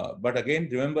 But again,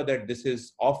 remember that this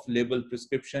is off-label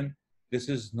prescription. This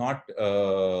is not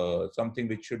something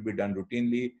which should be done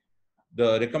routinely.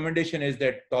 The recommendation is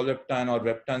that tolvaptan or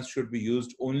veptans should be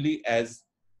used only as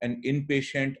an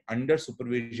inpatient under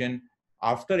supervision,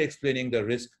 after explaining the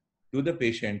risk to the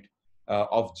patient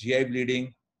of GI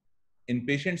bleeding. In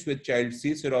patients with child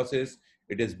C cirrhosis,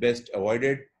 it is best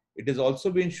avoided. It has also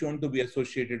been shown to be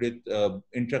associated with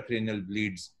intracranial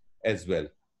bleeds as well.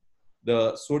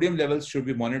 The sodium levels should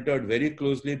be monitored very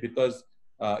closely, because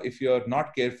if you are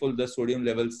not careful, the sodium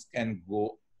levels can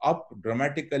go up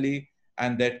dramatically,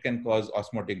 and that can cause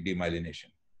osmotic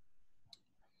demyelination.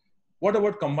 What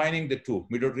about combining the two,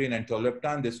 midodrine and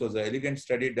tolvaptan? This was an elegant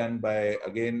study done by,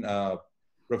 again,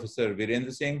 Professor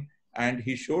Virendra Singh, and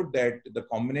he showed that the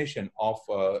combination of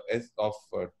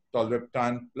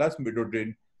tolvaptan plus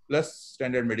midodrine plus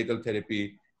standard medical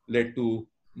therapy led to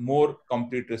more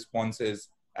complete responses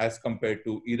as compared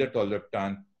to either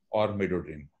tolvaptan or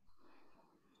midodrine.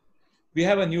 We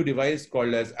have a new device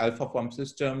called as Alpha Pump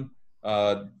System.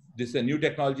 This is a new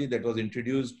technology that was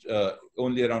introduced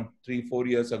only around 3-4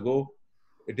 years ago.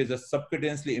 It is a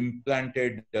subcutaneously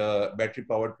implanted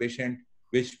battery-powered patient,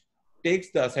 which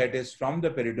takes the ascites from the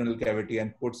peritoneal cavity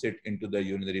and puts it into the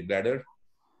urinary bladder.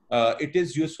 It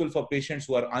is useful for patients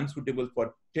who are unsuitable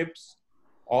for TIPS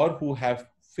or who have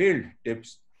failed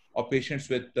TIPS, or patients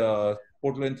with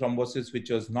portal vein thrombosis, which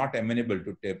was not amenable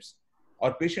to TIPS,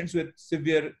 or patients with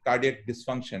severe cardiac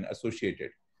dysfunction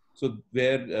associated. So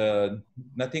where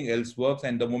nothing else works,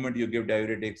 and the moment you give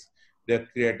diuretics, their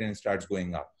creatinine starts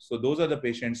going up. So those are the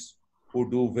patients who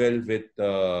do well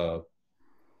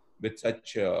with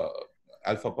such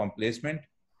alpha pump placement.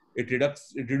 It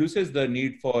reduces the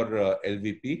need for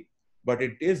LVP, but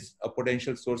it is a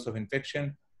potential source of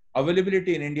infection.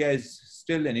 Availability in India is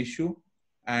still an issue,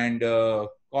 and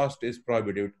cost is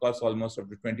prohibitive. It costs almost up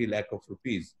to 20 lakh of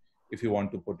rupees if you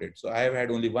want to put it. So I have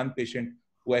had only one patient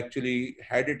who actually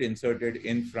had it inserted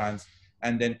in France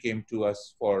and then came to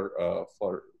us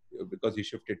because he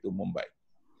shifted to Mumbai.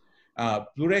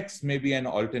 Plurex may be an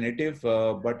alternative,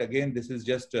 but again, this is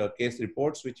just case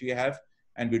reports which we have,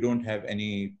 and we don't have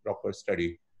any proper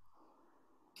study.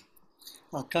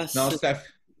 Akash, Now, Steph,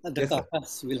 the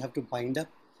Akash will have to bind up.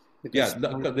 Yeah,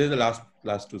 there's the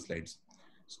last two slides.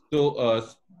 So,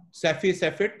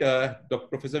 Cepheid, Dr.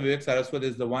 Professor Vivek Saraswat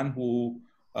is the one who,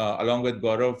 along with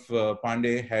Gaurav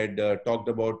Pandey, had talked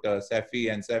about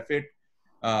Cepheid and Cepheid,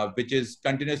 which is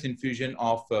continuous infusion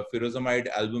of furosemide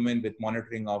albumin with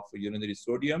monitoring of urinary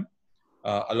sodium,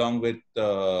 along with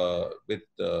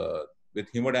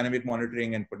hemodynamic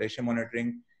monitoring and potassium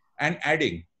monitoring, and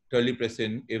adding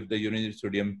terlipressin if the urinary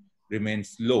sodium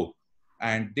remains low.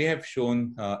 And they have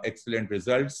shown excellent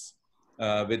results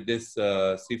with this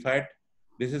CFAT.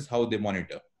 This is how they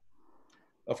monitor.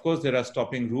 Of course, there are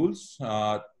stopping rules.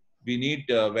 We need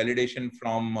validation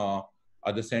from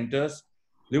other centers.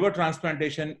 Liver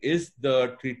transplantation is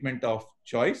the treatment of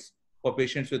choice for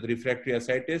patients with refractory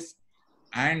ascites,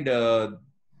 and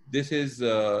this is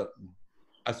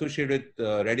associated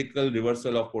with radical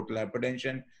reversal of portal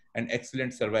hypertension and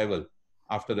excellent survival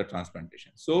after the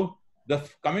transplantation. So,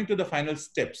 coming to the final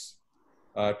steps,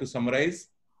 to summarize,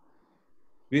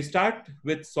 we start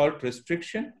with salt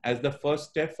restriction as the first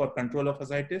step for control of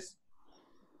ascites.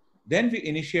 Then we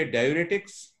initiate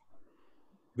diuretics.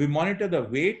 We monitor the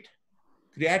weight,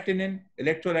 creatinine,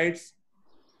 electrolytes,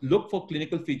 look for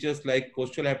clinical features like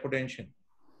postural hypotension.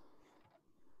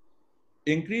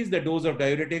 Increase the dose of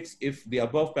diuretics if the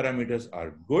above parameters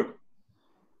are good.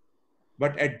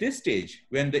 But at this stage,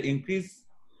 when the increased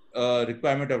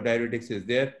requirement of diuretics is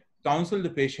there, counsel the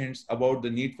patients about the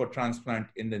need for transplant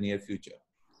in the near future.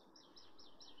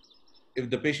 If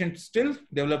the patient still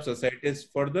develops ascites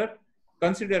further,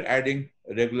 consider adding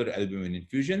regular albumin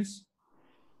infusions.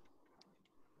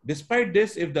 Despite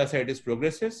this, if the ascites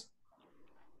progresses,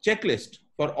 checklist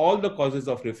for all the causes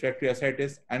of refractory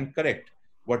ascites and correct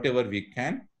whatever we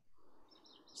can,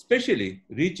 especially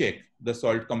recheck the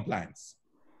salt compliance.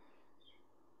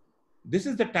 This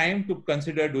is the time to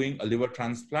consider doing a liver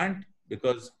transplant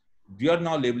because we are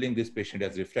now labeling this patient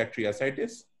as refractory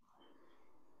ascites.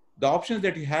 The options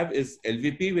that you have is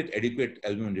LVP with adequate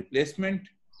albumin replacement.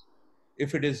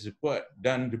 If it is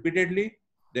done repeatedly,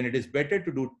 then it is better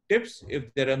to do TIPS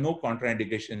if there are no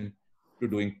contraindication to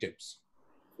doing TIPS.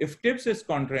 If TIPS is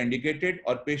contraindicated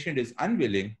or patient is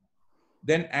unwilling,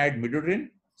 then add midodrine,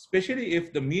 especially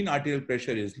if the mean arterial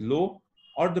pressure is low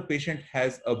or the patient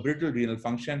has a brittle renal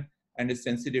function and is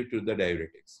sensitive to the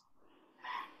diuretics.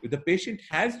 If the patient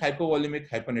has hypovolemic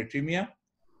hyponatremia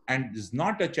and is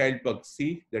not a child pug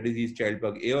C, that is his child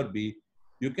pug A or B,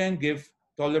 you can give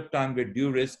tolvaptan with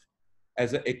due risk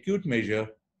as an acute measure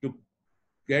to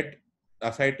get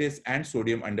ascites and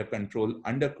sodium under control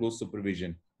under close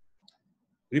supervision.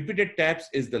 Repeated taps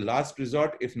is the last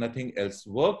resort if nothing else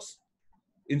works.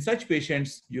 In such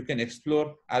patients, you can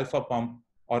explore alpha pump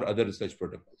or other research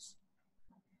protocols.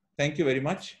 Thank you very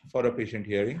much for a patient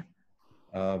hearing.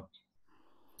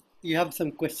 You have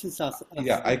some questions asked.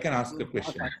 Yeah, I can ask a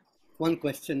question. Okay. One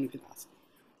question you can ask.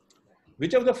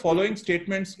 Which of the following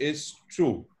statements is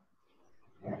true?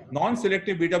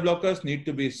 Non-selective beta blockers need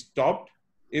to be stopped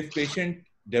if patient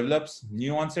develops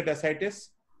new onset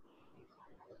ascites.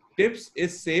 TIPS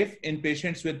is safe in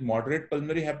patients with moderate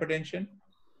pulmonary hypertension.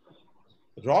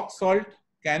 Rock salt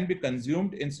can be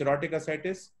consumed in cirrhotic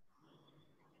ascites.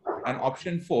 And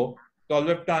option 4,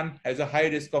 tolvaptan has a high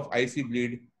risk of IC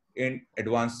bleed in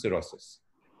advanced cirrhosis.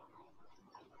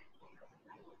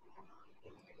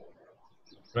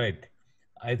 Right.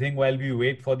 I think while we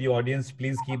wait for the audience,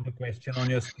 please keep the question on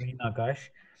your screen, Akash.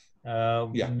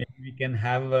 Yeah. Maybe we can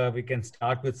have we can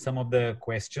start with some of the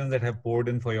questions that have poured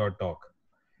in for your talk.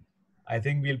 I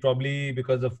think we'll probably,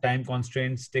 because of time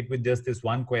constraints, stick with just this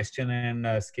one question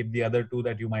and skip the other two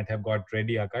that you might have got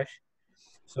ready, Akash.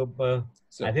 So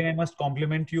I think I must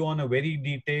compliment you on a very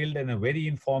detailed and a very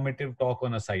informative talk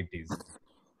on ascites.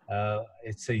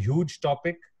 It's a huge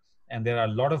topic and there are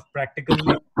a lot of practical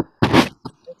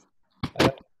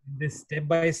this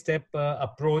step-by-step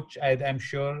approach, I'm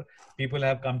sure people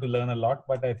have come to learn a lot.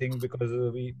 But I think because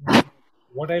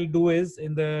what I'll do is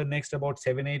in the next about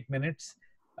 7-8 minutes,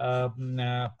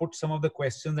 put some of the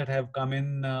questions that have come in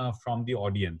from the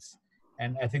audience.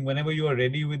 And I think whenever you are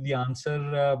ready with the answer,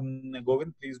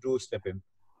 Govind, please do step in.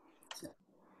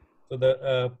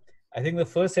 So I think the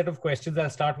first set of questions, I'll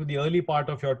start with the early part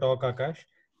of your talk, Akash,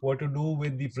 were to do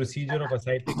with the procedure of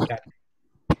ascitic tapping.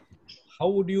 How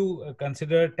would you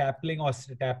consider tapping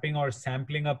or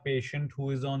sampling a patient who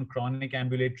is on chronic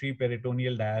ambulatory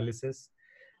peritoneal dialysis?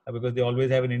 Because they always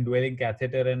have an indwelling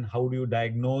catheter, and how do you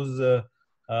diagnose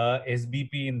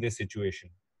SBP in this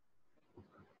situation?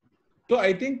 So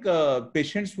I think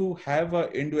patients who have an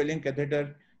indwelling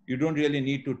catheter, you don't really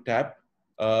need to tap.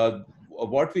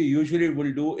 What we usually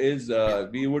will do is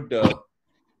we would,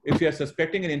 if you are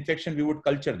suspecting an infection, we would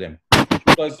culture them,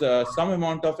 because some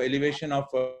amount of elevation of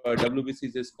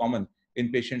WBCs is common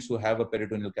in patients who have a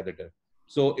peritoneal catheter.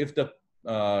 So if the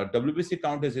WBC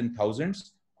count is in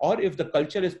thousands, or if the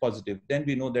culture is positive, then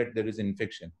we know that there is an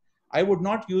infection. I would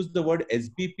not use the word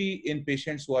SBP in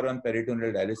patients who are on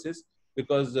peritoneal dialysis,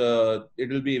 because it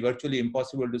will be virtually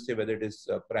impossible to say whether it is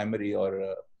primary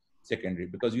or secondary,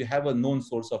 because you have a known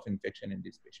source of infection in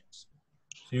these patients.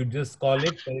 So you just call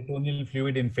it peritoneal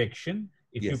fluid infection.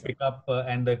 If Yes. you pick up,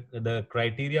 and the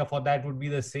criteria for that would be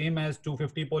the same as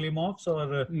 250 polymorphs,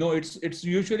 or? No, it's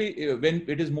usually when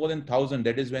it is more than 1,000,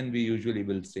 that is when we usually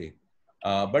will say.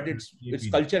 But its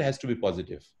culture has to be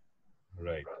positive.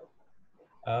 Right.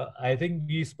 I think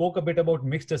we spoke a bit about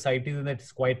mixed ascites, and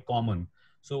that's quite common.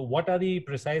 So what are the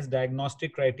precise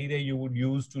diagnostic criteria you would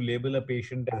use to label a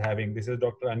patient as having? This is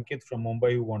Dr. Ankit from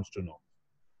Mumbai who wants to know.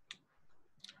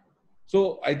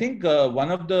 So I think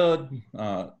one of the,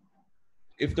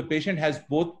 if the patient has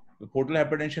both portal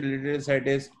hypertension related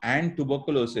ascites and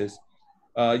tuberculosis,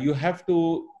 you have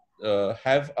to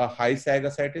have a high SAG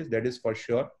ascites, that is for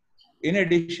sure. In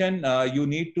addition, you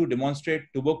need to demonstrate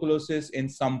tuberculosis in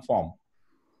some form.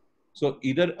 So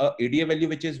either a ADA value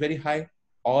which is very high,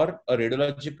 or a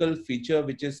radiological feature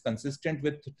which is consistent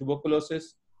with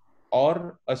tuberculosis,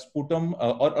 or a sputum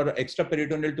or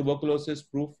extraperitoneal tuberculosis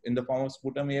proof in the form of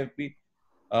sputum AFP,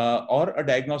 or a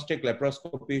diagnostic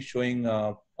laparoscopy showing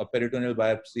a peritoneal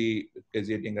biopsy,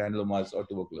 caseating granulomas or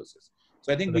tuberculosis.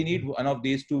 So I think we need one of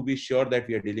these to be sure that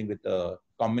we are dealing with a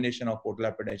combination of portal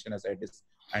hypertension, ascites,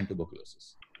 and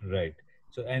tuberculosis. Right.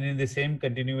 So, and in the same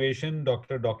continuation,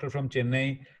 Doctor from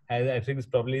Chennai has, I think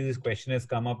probably this question has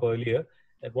come up earlier,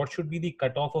 that what should be the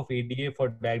cutoff of ADA for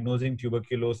diagnosing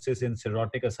tuberculosis in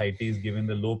cirrhotic ascites given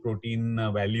the low protein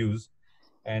values?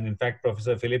 And in fact,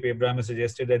 Professor Philip Abraham has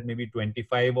suggested that maybe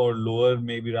 25 or lower,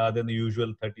 maybe rather than the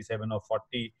usual 37 or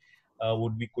 40,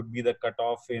 could be the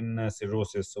cutoff in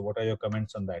cirrhosis. So, what are your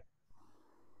comments on that?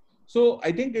 So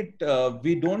I think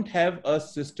we don't have a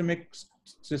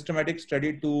systematic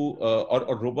study to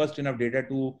or robust enough data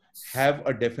to have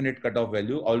a definite cutoff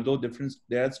value. Although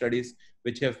there are studies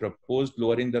which have proposed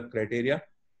lowering the criteria,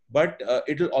 but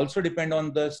it will also depend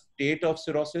on the stage of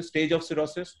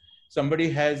cirrhosis. Somebody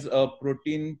has a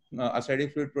protein,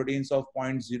 ascitic fluid proteins of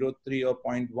 0.03 or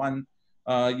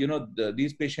 0.1.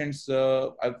 These patients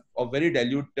have a very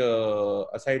dilute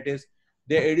ascites.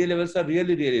 Their ADA levels are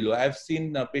really, really low. I've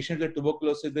seen patients with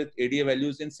tuberculosis with ADA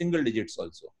values in single digits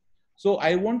also. So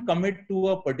I won't commit to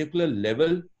a particular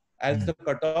level as the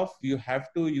cutoff. You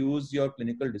have to use your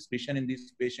clinical discretion in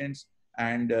these patients,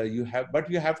 and you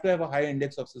have to have a high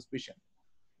index of suspicion.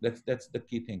 That's the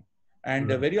key thing. And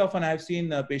very often I've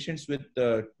seen patients with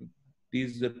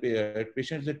patients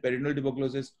with peritoneal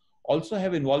tuberculosis also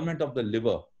have involvement of the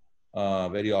liver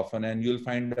very often, and you'll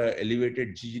find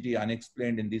elevated GGT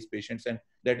unexplained in these patients, and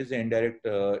that is an indirect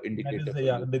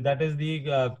indicator. That is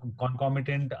the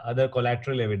concomitant other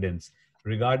collateral evidence.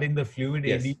 Regarding the fluid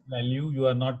AD value, you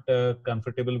are not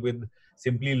comfortable with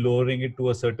simply lowering it to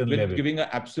a certain level. Giving an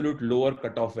absolute lower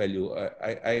cutoff value.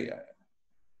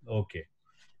 Okay.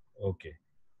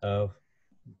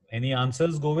 Any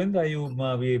answers, Govind? Are you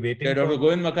waiting? Yeah, Dr.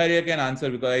 Govind Makaria can answer,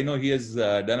 because I know he has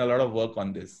done a lot of work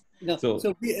on this. No,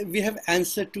 so we have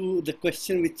answer to the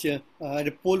question which a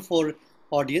poll for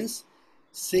audience.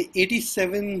 Say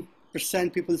 87%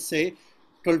 people say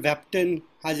tolvaptan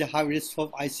has a high risk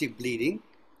of IC bleeding.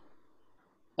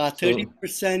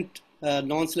 30%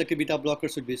 non-selective beta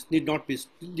blockers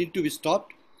need to be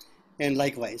stopped, and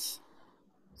likewise.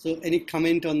 So any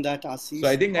comment on that, Ascites? So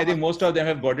I think most of them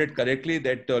have got it correctly,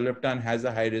 that tolvaptan has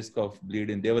a high risk of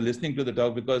bleeding. They were listening to the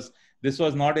talk, because this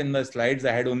was not in the slides.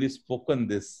 I had only spoken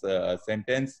this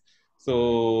sentence.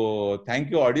 So thank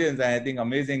you, audience. I think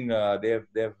amazing. They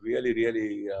have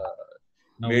really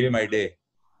made my day.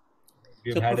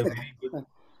 We've So had a perfect. very good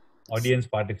audience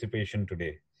participation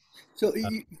today. So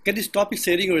can you stop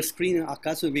sharing your screen,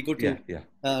 Akash, so we go to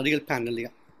real panel? Yeah.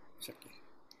 Certainly.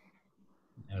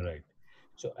 All right.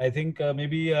 So I think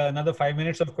maybe another 5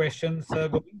 minutes of questions,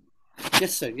 Govind?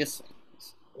 Yes, sir. Yes,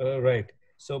 sir. Right.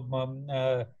 So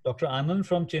Dr. Anand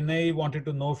from Chennai wanted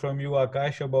to know from you,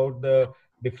 Akash, about the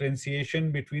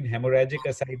differentiation between hemorrhagic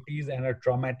ascites and a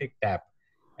traumatic tap.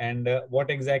 And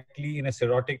what exactly in a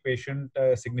cirrhotic patient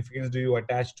significance do you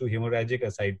attach to hemorrhagic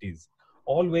ascites?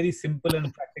 All very simple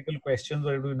and practical questions,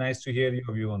 but it would be nice to hear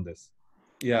your view on this.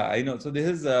 Yeah, I know. So this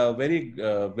is a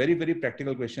very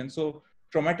practical question. So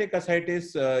traumatic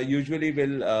ascites usually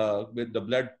will with the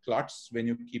blood clots when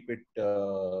you keep it,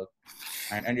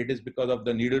 and it is because of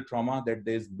the needle trauma that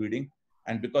there is bleeding,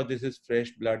 and because this is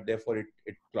fresh blood, therefore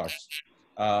it clots.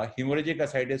 Hemorrhagic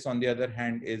ascites, on the other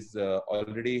hand, is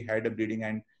already had a bleeding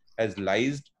and has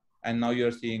lysed, and now you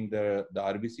are seeing the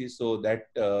RBC, so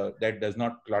that does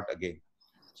not clot again.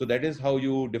 So that is how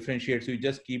you differentiate. So you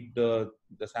just keep the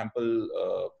sample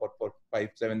for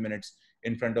 5-7 minutes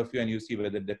in front of you, and you see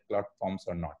whether the clot forms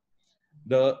or not.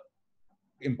 The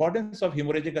importance of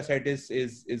hemorrhagic ascites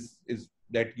is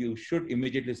that you should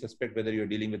immediately suspect whether you're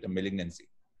dealing with a malignancy.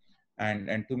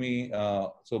 And to me,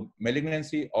 so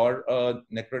malignancy or a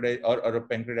or a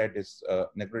pancreatitis,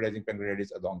 necrotizing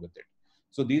pancreatitis along with it.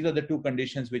 So these are the two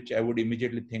conditions which I would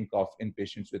immediately think of in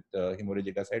patients with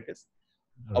hemorrhagic ascites.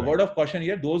 A word of caution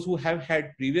here: those who have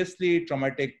had previously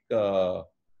traumatic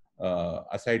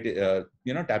ascites,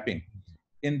 tapping,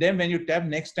 in them, when you tap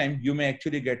next time, you may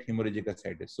actually get hemorrhagic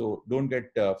ascites. So don't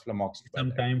get flummoxed by some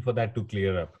that. time for that to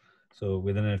clear up. So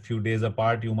within a few days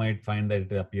apart, you might find that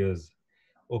it appears.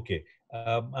 Okay.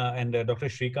 And Dr.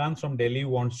 Shrikant from Delhi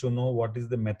wants to know what is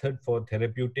the method for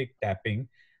therapeutic tapping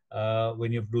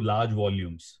when you do large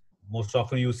volumes. Most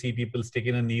often you see people stick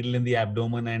in a needle in the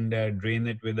abdomen and drain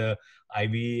it with a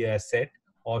IV set,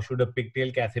 or should a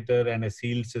pigtail catheter and a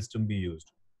sealed system be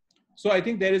used? So I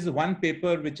think there is one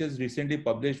paper which is recently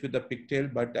published with the pigtail,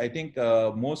 but I think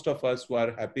most of us who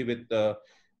are happy with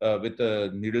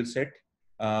the needle set,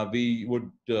 we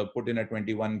would put in a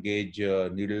 21 gauge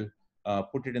needle,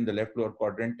 put it in the left lower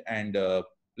quadrant, and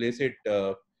place it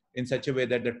in such a way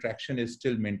that the traction is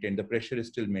still maintained, the pressure is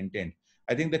still maintained.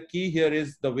 I think the key here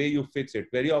is the way you fix it.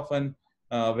 Very often,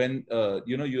 when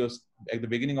you're at the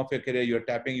beginning of your career, you're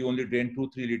tapping, you only drain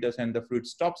 2-3 liters, and the fluid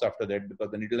stops after that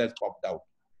because the needle has popped out.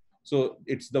 So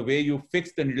it's the way you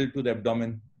fix the needle to the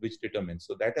abdomen which determines.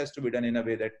 So that has to be done in a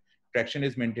way that traction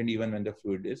is maintained even when the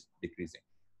fluid is decreasing.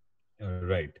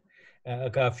 Right.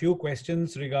 A few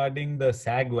questions regarding the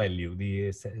SAG value,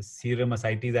 the serum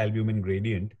ascites albumin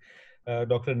gradient.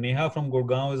 Dr. Neha from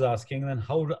Gurgaon is asking, then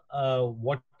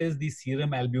what is the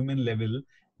serum albumin level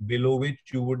below which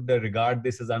you would regard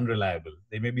this as unreliable?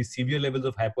 There may be severe levels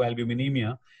of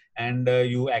hypoalbuminemia, and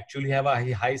you actually have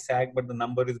a high SAG, but the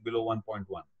number is below 1.1.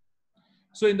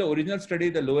 So in the original study,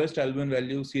 the lowest albumin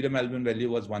value, serum albumin value,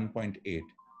 was 1.8.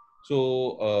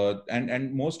 So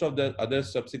and most of the other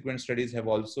subsequent studies have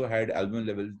also had albumin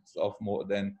levels of more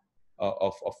than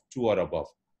of 2 or above.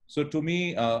 So to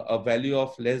me, a value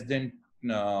of less than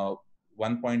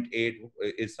 1.8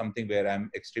 is something where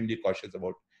I'm extremely cautious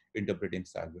about interpreting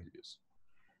SAG values.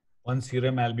 Once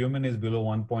serum albumin is below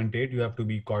 1.8, you have to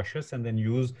be cautious and then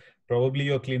use probably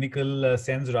your clinical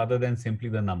sense rather than simply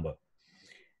the number.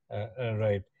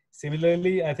 Right.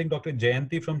 Similarly, I think Dr.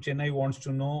 Jayanti from Chennai wants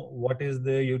to know what is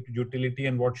the utility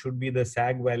and what should be the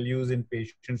SAG values in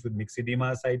patients with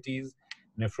myxedema ascites,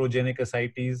 nephrogenic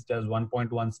ascites. Does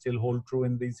 1.1 still hold true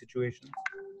in these situations?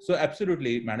 So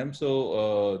absolutely, madam.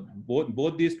 So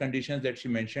both these conditions that she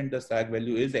mentioned, the SAG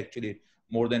value is actually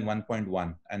more than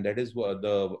 1.1, and that is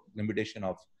the limitation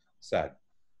of SAG.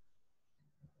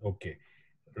 Okay,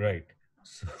 right.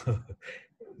 So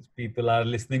people are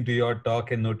listening to your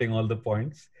talk and noting all the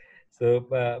points.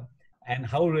 So, and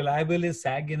how reliable is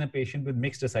SAG in a patient with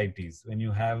mixed ascites when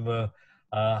you have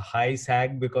high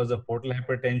SAG because of portal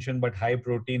hypertension, but high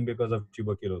protein because of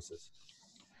tuberculosis?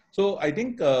 So I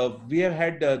think we have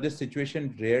had this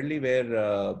situation rarely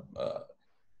where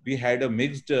we had a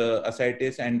mixed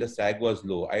ascites and the SAG was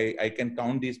low. I can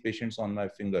count these patients on my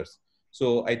fingers.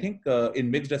 So I think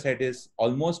in mixed ascites,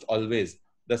 almost always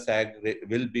the SAG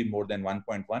will be more than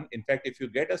 1.1. In fact, if you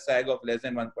get a SAG of less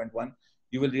than 1.1,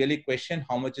 you will really question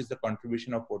how much is the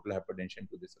contribution of portal hypertension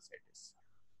to this ascites.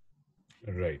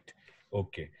 Right.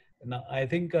 Okay. Now, I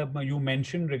think you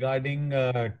mentioned regarding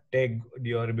TEG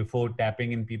before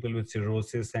tapping in people with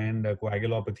cirrhosis and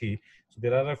coagulopathy. So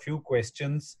there are a few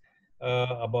questions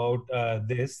about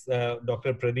this.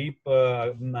 Dr. Pradeep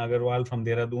Agarwal from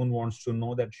Dehradun wants to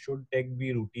know that should TEG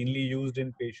be routinely used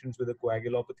in patients with a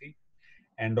coagulopathy?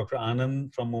 And Dr.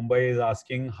 Anand from Mumbai is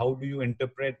asking, how do you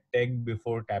interpret TEG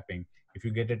before tapping? If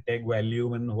you get a TEG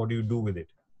value, and what do you do with it?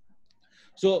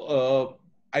 So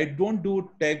I don't do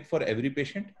TEG for every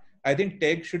patient. I think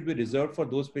TEG should be reserved for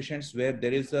those patients where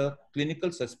there is a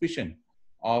clinical suspicion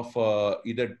of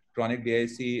either chronic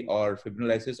DIC or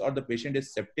fibrinolysis, or the patient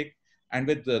is septic and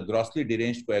with grossly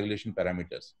deranged coagulation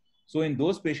parameters. So in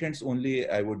those patients only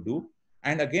I would do.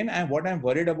 And again, what I'm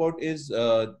worried about is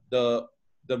the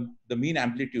mean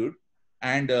amplitude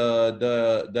and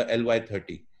the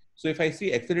LY30. So if I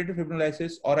see accelerated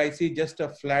fibrinolysis, or I see just a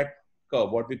flat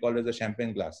curve, what we call as a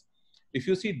champagne glass. If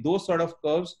you see those sort of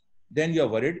curves, then you're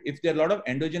worried. If there are a lot of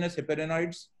endogenous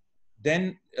heparinoids,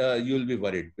 then you'll be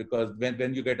worried, because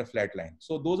when you get a flat line.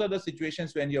 So those are the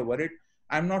situations when you're worried.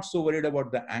 I'm not so worried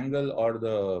about the angle or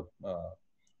the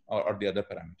other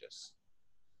parameters.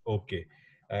 Okay.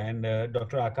 And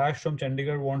Dr. Akash from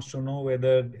Chandigarh wants to know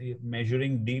whether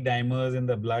measuring D dimers in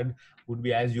the blood would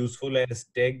be as useful as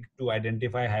TEG to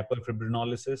identify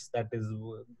hyperfibrinolysis. That is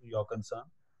your concern?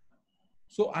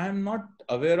 So I am not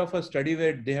aware of a study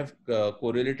where they have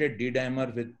correlated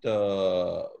D-dimer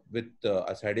with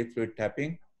acidic fluid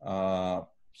tapping.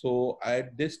 So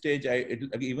at this stage,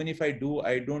 even if I do,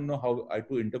 I don't know how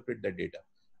to interpret the data.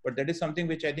 But that is something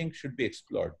which I think should be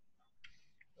explored.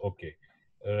 Okay,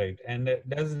 right. And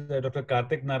does Dr.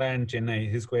 Karthik Narayan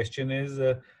Chennai, his question is,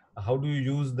 how do you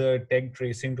use the TEG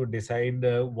tracing to decide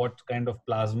what kind of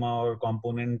plasma or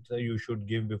component you should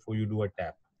give before you do a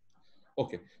tap?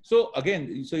 Okay, so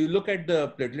again, so you look at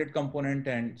the platelet component,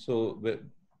 and so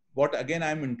what again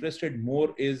I'm interested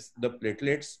more is the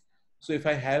platelets. So if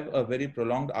I have a very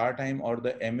prolonged R time, or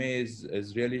the MA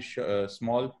is really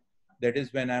small, that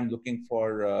is when I'm looking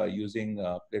for using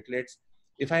platelets.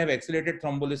 If I have accelerated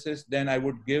thrombolysis, then I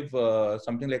would give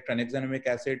something like tranexamic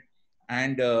acid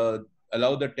and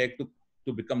allow the TEG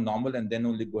to become normal, and then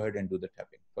only go ahead and do the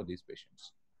tapping for these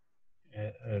patients.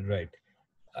 Right.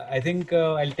 I think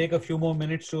I'll take a few more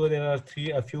minutes. So there are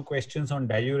a few questions on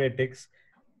diuretics.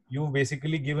 You've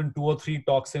basically given 2 or 3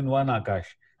 talks in one, Akash.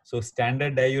 So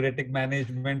standard diuretic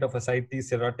management of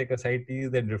ascites, cirrhotic ascites,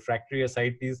 then refractory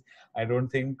ascites. I don't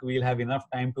think we'll have enough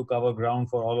time to cover ground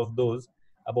for all of those.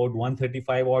 About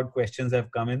 135 odd questions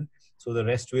have come in. So the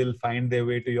rest will find their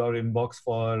way to your inbox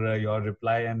for your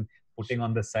reply and putting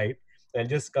on the site. So I'll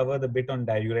just cover the bit on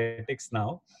diuretics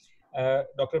now.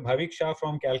 Dr. Bhavik Shah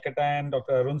from Calcutta and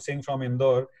Dr. Arun Singh from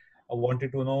Indore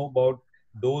wanted to know about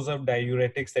dose of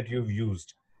diuretics that you've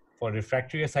used. For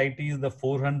refractory ascites, the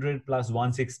 400 plus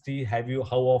 160,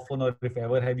 how often or if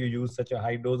ever have you used such a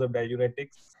high dose of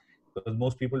diuretics? Because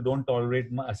most people don't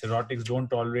tolerate, cirrhotics don't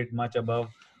tolerate much above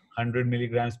 100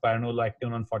 milligrams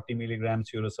spironolactone on 40 milligrams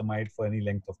furosemide for any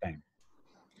length of time.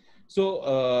 So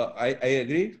I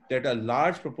agree that a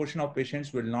large proportion of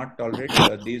patients will not tolerate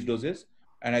these doses.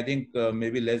 And I think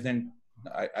maybe less than,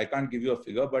 I can't give you a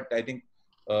figure, but I think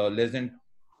less than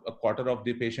a quarter of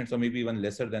the patients, or maybe even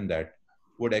lesser than that,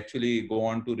 would actually go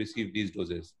on to receive these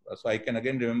doses. So I can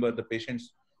again remember the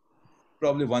patients,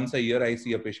 probably once a year I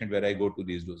see a patient where I go to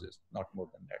these doses, not more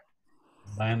than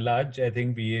that. By and large, I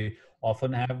think we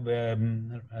often have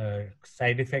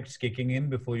side effects kicking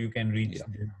in before you can reach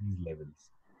these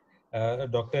levels.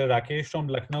 Dr. Rakesh from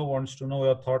Lucknow wants to know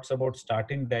your thoughts about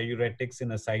starting diuretics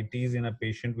in ascites in a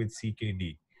patient with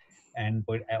CKD, and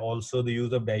also the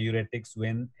use of diuretics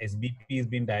when SBP has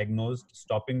been diagnosed,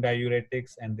 stopping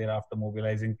diuretics and thereafter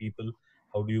mobilizing people.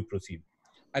 How do you proceed?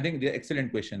 I think they're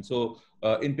excellent question. So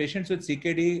in patients with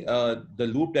CKD, the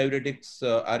loop diuretics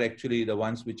are actually the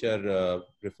ones which are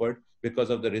preferred because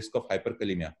of the risk of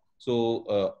hyperkalemia.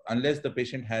 So unless the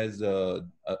patient has a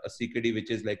CKD,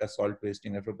 which is like a salt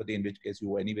wasting nephropathy, in which case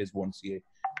you anyways won't see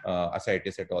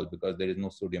ascites at all because there is no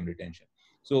sodium retention.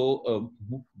 So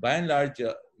by and large,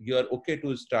 you are okay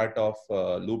to start off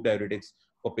loop diuretics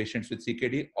for patients with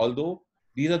CKD, although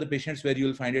these are the patients where you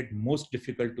will find it most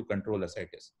difficult to control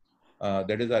ascites.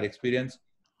 That is our experience.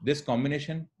 This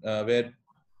combination where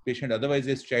patient otherwise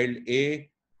is child A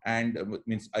and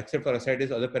means except for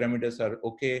ascites, other parameters are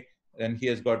okay. And he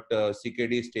has got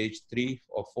CKD stage 3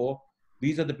 or 4.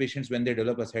 These are the patients when they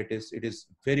develop ascites, it is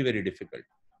very, very difficult.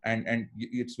 And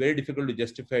it's very difficult to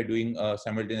justify doing a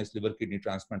simultaneous liver kidney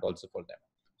transplant also for them.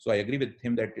 So I agree with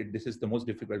him that this is the most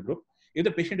difficult group. If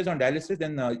the patient is on dialysis,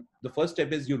 then the first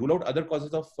step is you rule out other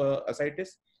causes of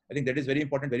ascites. I think that is very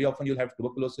important. Very often you'll have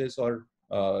tuberculosis or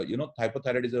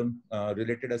hypothyroidism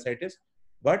related ascites.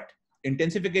 But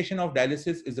intensification of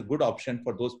dialysis is a good option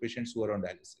for those patients who are on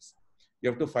dialysis. You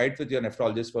have to fight with your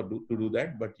nephrologist to do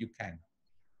that, but you can.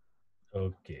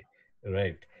 Okay,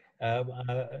 right.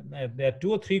 There are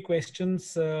 2 or 3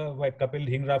 questions by Kapil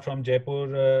Dhingra from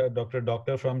Jaipur,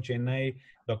 Doctor from Chennai,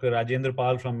 Dr. Rajendra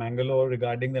Pal from Mangalore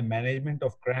regarding the management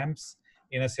of cramps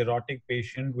in a cirrhotic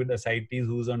patient with ascites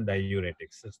who's on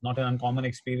diuretics. It's not an uncommon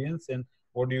experience. And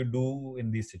what do you do in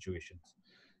these situations?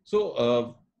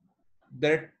 So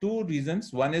there are 2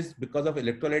 reasons. One is because of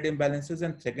electrolyte imbalances,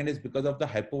 and second is because of the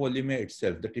hypovolemia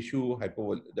itself, the tissue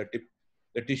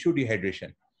the tissue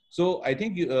dehydration. So I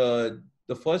think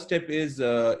the first step is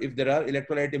if there are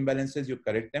electrolyte imbalances, you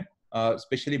correct them.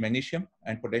 Especially magnesium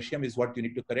and potassium is what you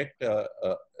need to correct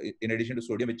in addition to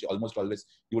sodium, which almost always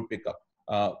you would pick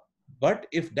up. But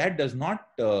if that does not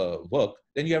work,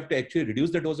 then you have to actually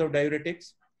reduce the dose of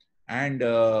diuretics. And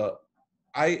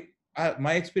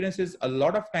my experience is a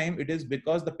lot of time it is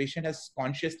because the patient has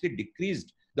consciously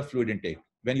decreased the fluid intake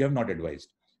when you have not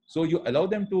advised. So you allow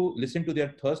them to listen to their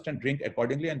thirst and drink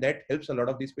accordingly, and that helps a lot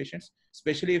of these patients,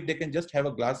 especially if they can just have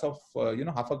a glass of,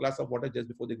 half a glass of water just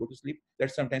before they go to sleep.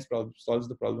 That sometimes solves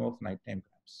the problem of nighttime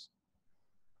cramps.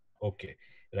 Okay,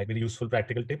 right. Very useful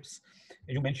practical tips.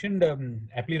 You mentioned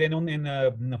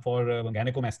Aplirenone for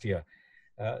gynecomastia.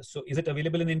 So is it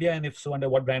available in India, and if so, under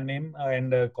what brand name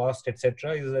and cost,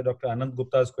 etc.? Is Dr. Anand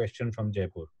Gupta's question from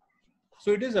Jaipur.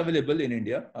 So it is available in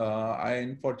India.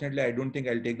 Unfortunately, I don't think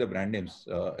I'll take the brand names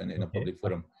in a public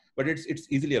forum, but it's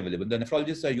easily available. The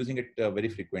nephrologists are using it very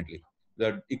frequently.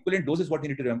 The equivalent dose is what you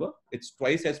need to remember. It's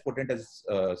twice as potent as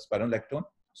spironolactone.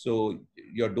 So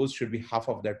your dose should be half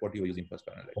of that what you are using for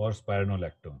spironolactone. For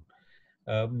spironolactone.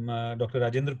 Dr.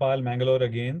 Rajendra Pal, Mangalore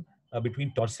again.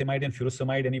 Between torsemide and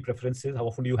furosemide, any preferences? How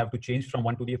often do you have to change from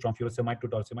furosemide to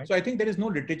torsemide? So I think there is no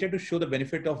literature to show the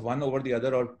benefit of one over the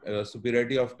other or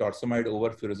superiority of torsemide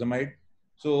over furosemide.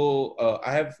 So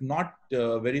I have not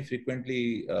very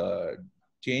frequently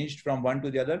changed from one to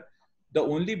the other. The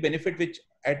only benefit which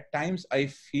at times I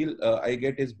feel I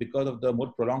get is because of the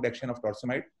more prolonged action of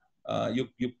torsemide. You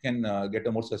can get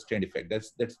a more sustained effect.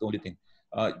 That's the only thing.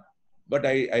 But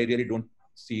I really don't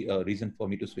see a reason for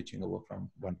me to switching over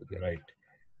from one to the other. Right.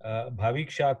 Bhavik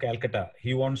Shah, Calcutta,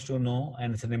 he wants to know,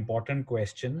 and it's an important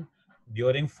question,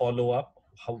 during follow-up,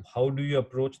 how do you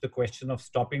approach the question of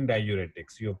stopping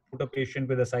diuretics? You put a patient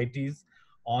with ascites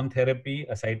on therapy,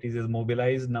 ascites is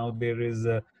mobilized, now there is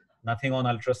nothing on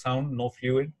ultrasound, no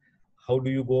fluid. How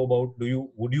do you go about,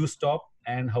 would you stop,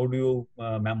 and how do you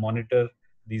monitor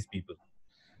these people?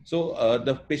 So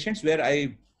the patients where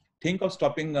I think of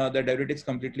stopping the diuretics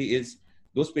completely is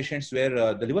those patients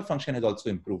where the liver function has also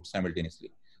improved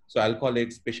simultaneously. So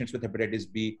alcoholics, patients with hepatitis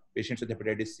B, patients with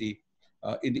hepatitis C,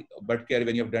 in the blood care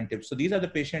when you have done TIPS. So these are the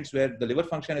patients where the liver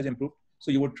function has improved.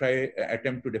 So you would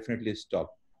attempt to definitely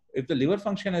stop. If the liver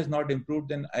function has not improved,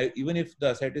 then even if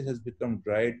the ascites has become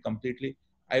dried completely,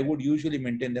 I would usually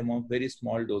maintain them on very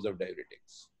small dose of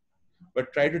diuretics.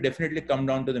 But try to definitely come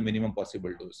down to the minimum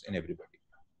possible dose in everybody.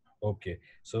 Okay,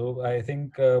 so I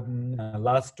think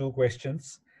last 2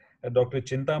 questions. Dr.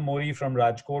 Chinta Mori from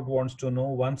Rajkot wants to know,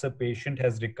 once a patient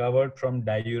has recovered from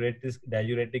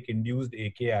diuretic-induced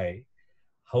AKI,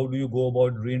 how do you go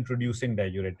about reintroducing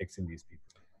diuretics in these people?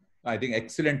 I think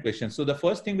excellent question. So the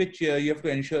first thing which you have to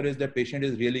ensure is that patient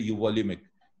is really euvolemic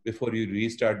before you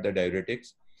restart the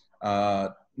diuretics.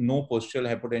 No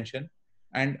postural hypotension.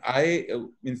 And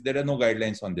means there are no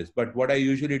guidelines on this, but what I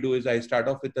usually do is I start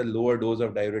off with a lower dose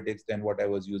of diuretics than what I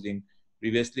was using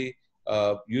previously.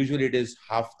 Usually it is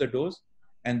half the dose.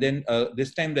 And then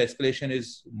this time the escalation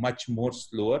is much more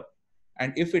slower.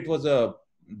 And if it was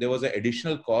there was an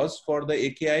additional cause for the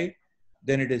AKI,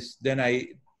 then I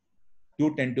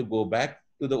do tend to go back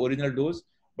to the original dose.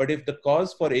 But if the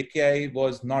cause for AKI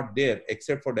was not there,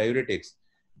 except for diuretics,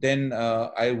 then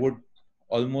I would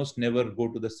almost never go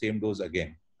to the same dose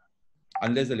again,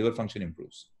 unless the liver function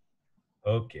improves.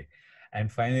 Okay.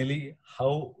 And finally,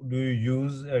 how do you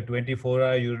use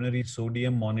 24-hour urinary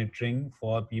sodium monitoring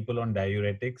for people on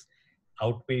diuretics,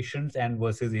 outpatients and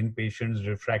versus inpatients,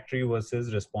 refractory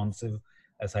versus responsive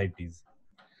ascites?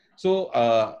 So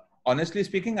honestly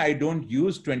speaking, I don't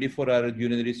use 24-hour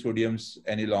urinary sodiums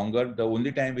any longer. The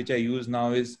only time which I use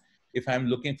now is if I'm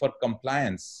looking for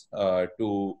compliance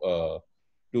to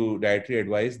dietary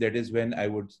advice. That is when I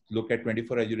would look at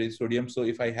 24-hour urinary sodium. So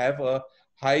if I have a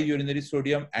high urinary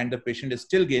sodium and the patient is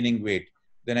still gaining weight,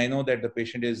 then I know that the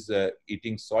patient is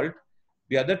eating salt.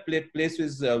 The other place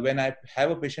is when I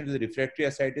have a patient with refractory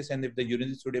ascites, and if the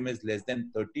urinary sodium is less than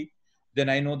 30, then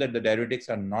I know that the diuretics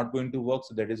are not going to work.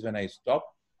 So that is when I stop.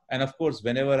 And of course,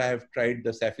 whenever I have tried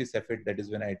the Safi Safet, that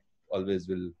is when I always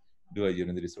will do a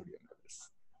urinary sodium levels.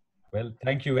 Well,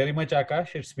 thank you very much,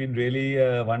 Akash. It's been really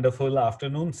a wonderful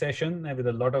afternoon session with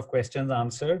a lot of questions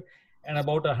answered and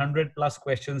about 100 plus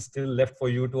questions still left for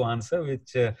you to answer,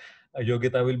 which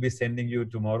Yogita will be sending you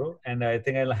tomorrow. And I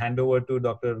think I'll hand over to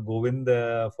Dr. Govind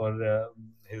for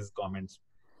his comments.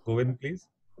 Govind, please.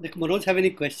 Does Manoj have any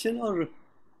question, or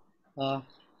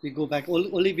we go back?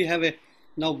 Only we have a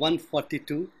now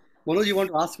 1:42. Manoj, you want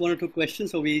to ask one or two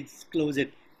questions, or we close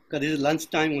it? Because this is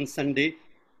lunchtime on Sunday.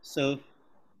 So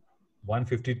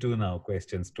 152 now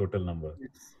questions, total number.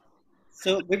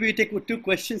 So maybe we take two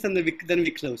questions and then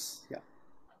we close. Yeah.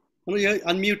 Manoj, you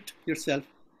unmute yourself.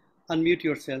 Unmute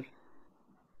yourself.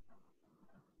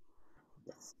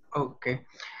 Yes. Okay.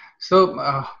 So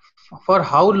for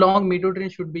how long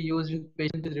midodrine should be used in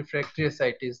patients with refractory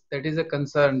ascites? That is a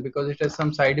concern because it has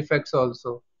some side effects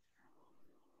also.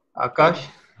 Akash?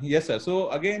 Yes, sir.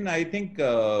 So again, I think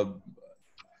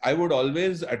I would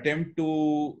always attempt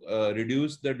to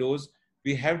reduce the dose.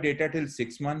 We have data till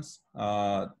 6 months.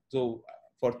 So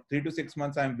for 3 to 6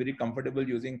 months, I'm very comfortable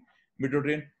using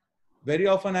midodrine. Very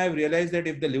often I've realized that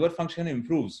if the liver function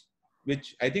improves,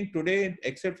 which I think today,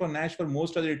 except for NASH, for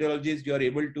most of the etiologies, you are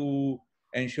able to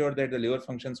ensure that the liver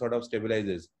function sort of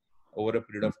stabilizes over a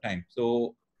period of time.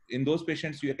 So in those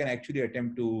patients, you can actually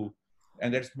attempt to,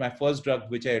 and that's my first drug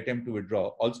which I attempt to withdraw,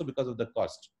 also because of the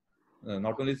cost.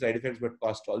 Not only side effects, but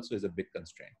cost also is a big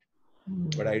constraint.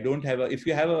 But I don't have a, if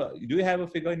you have a, do you have a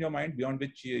figure in your mind beyond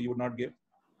which you would not give?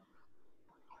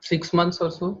 6 months or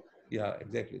so? Yeah,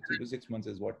 exactly. 3 to 6 months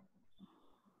is what.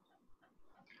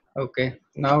 Okay.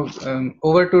 Now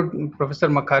over to Professor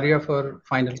Makharia for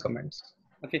final comments.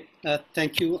 Okay.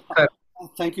 Thank you.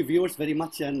 Thank you, viewers, very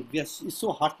much. And yes, it's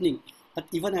so heartening that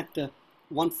even at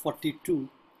 1:42,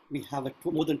 we have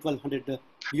more than 1,200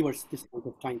 viewers this point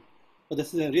of time. So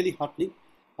this is really heartening.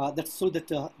 That's so that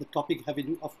the topic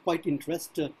having of quite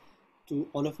interest to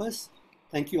all of us.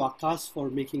 Thank you, Akash, for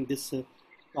making this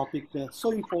topic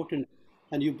so important.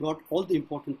 And you brought all the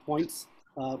important points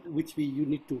which you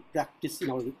need to practice in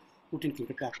our routine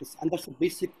clinical practice. And that's the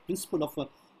basic principle of a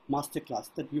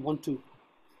masterclass, that we want to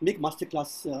make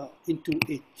masterclass into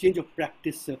a change of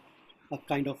practice, a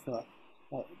kind of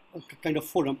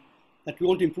forum that we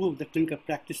want to improve the clinical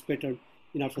practice pattern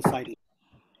in our society.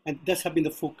 And that's have been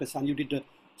the focus, and you did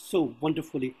so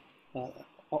wonderfully,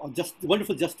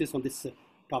 wonderful justice on this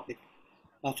topic.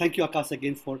 Thank you, Akash,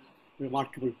 again for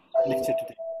remarkable lecture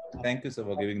today. Thank you, sir,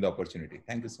 for giving the opportunity.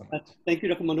 Thank you so much. Thank you,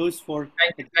 Dr. Manoj, for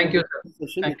thank you, sir.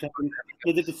 Session. It has been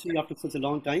pleasure to see you after such a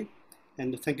long time,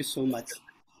 and thank you so much.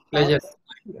 Pleasure.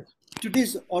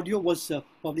 Today's audio was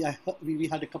probably we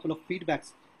had a couple of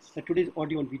feedbacks that today's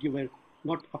audio and video were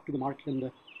not up to the mark in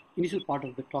the initial part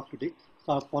of the talk today.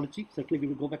 So apology. Certainly, we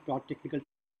will go back to our technical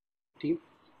team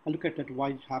and look at that why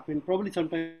it happened. Probably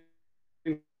sometimes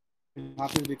it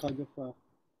happens because of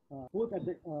both at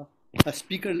the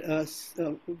speaker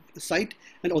site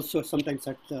and also sometimes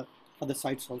at other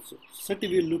sites also.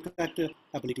 Certainly, we will look at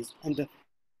abilities and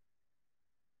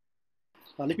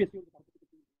let me assume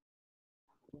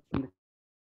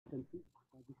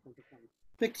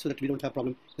so that we don't have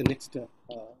problem the next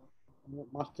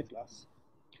master class.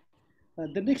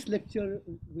 The next lecture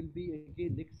will be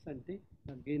again next Sunday.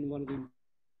 Again, one of the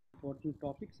important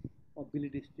topics of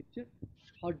biliary stricture.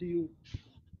 How do you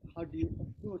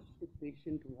approach a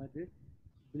patient who has a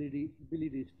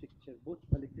biliary stricture, both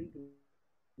malignant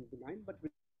and benign, but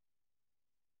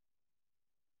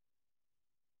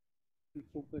we'll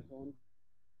focus on.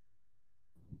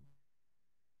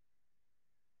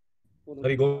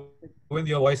 Sorry, Govind,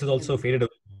 your voice is also faded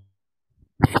away.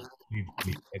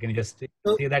 Can you just say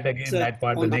that again? That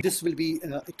part. This will be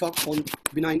a talk on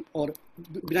benign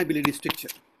biliary stricture.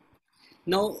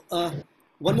 Now,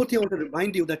 one more thing I want to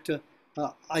remind you that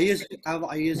ISG have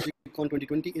ISG Con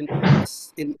 2020 in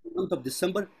the month of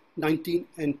December 19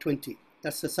 and 20.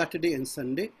 That's a Saturday and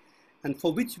Sunday, and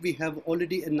for which we have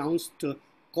already announced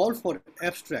call for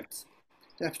abstracts.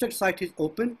 The abstract site is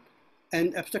open,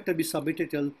 and abstract will be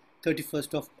submitted till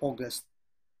 31st of August.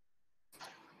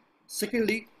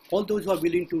 Secondly, all those who are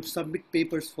willing to submit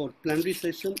papers for plenary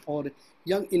session or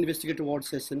young investigator award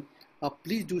session,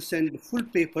 please do send the full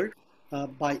paper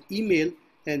by email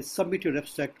and submit your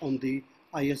abstract on the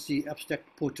ISG abstract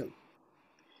portal.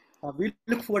 We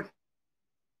look forward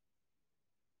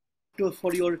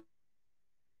for your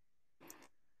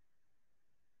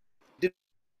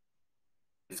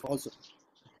also.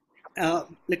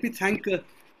 Let me thank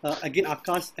again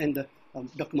Akash and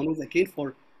Dr. Manoj again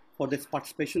for this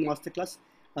participation in masterclass.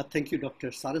 Thank you, Dr.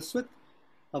 Saraswat.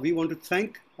 We want to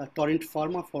thank Torrent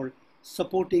Pharma for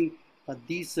supporting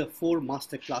these 4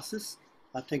 master classes.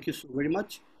 Thank you so very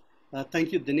much.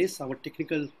 Thank you, Dinesh, our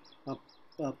technical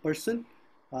person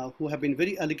who have been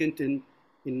very elegant in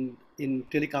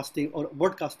telecasting or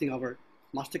broadcasting our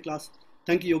masterclass.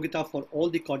 Thank you, Yogita, for all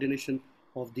the coordination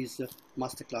of these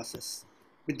masterclasses.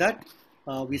 With that,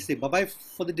 we say bye-bye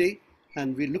for the day,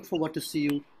 and we look forward to see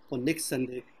you for next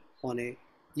Sunday on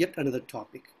yet another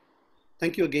topic.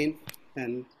 Thank you again,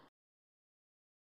 and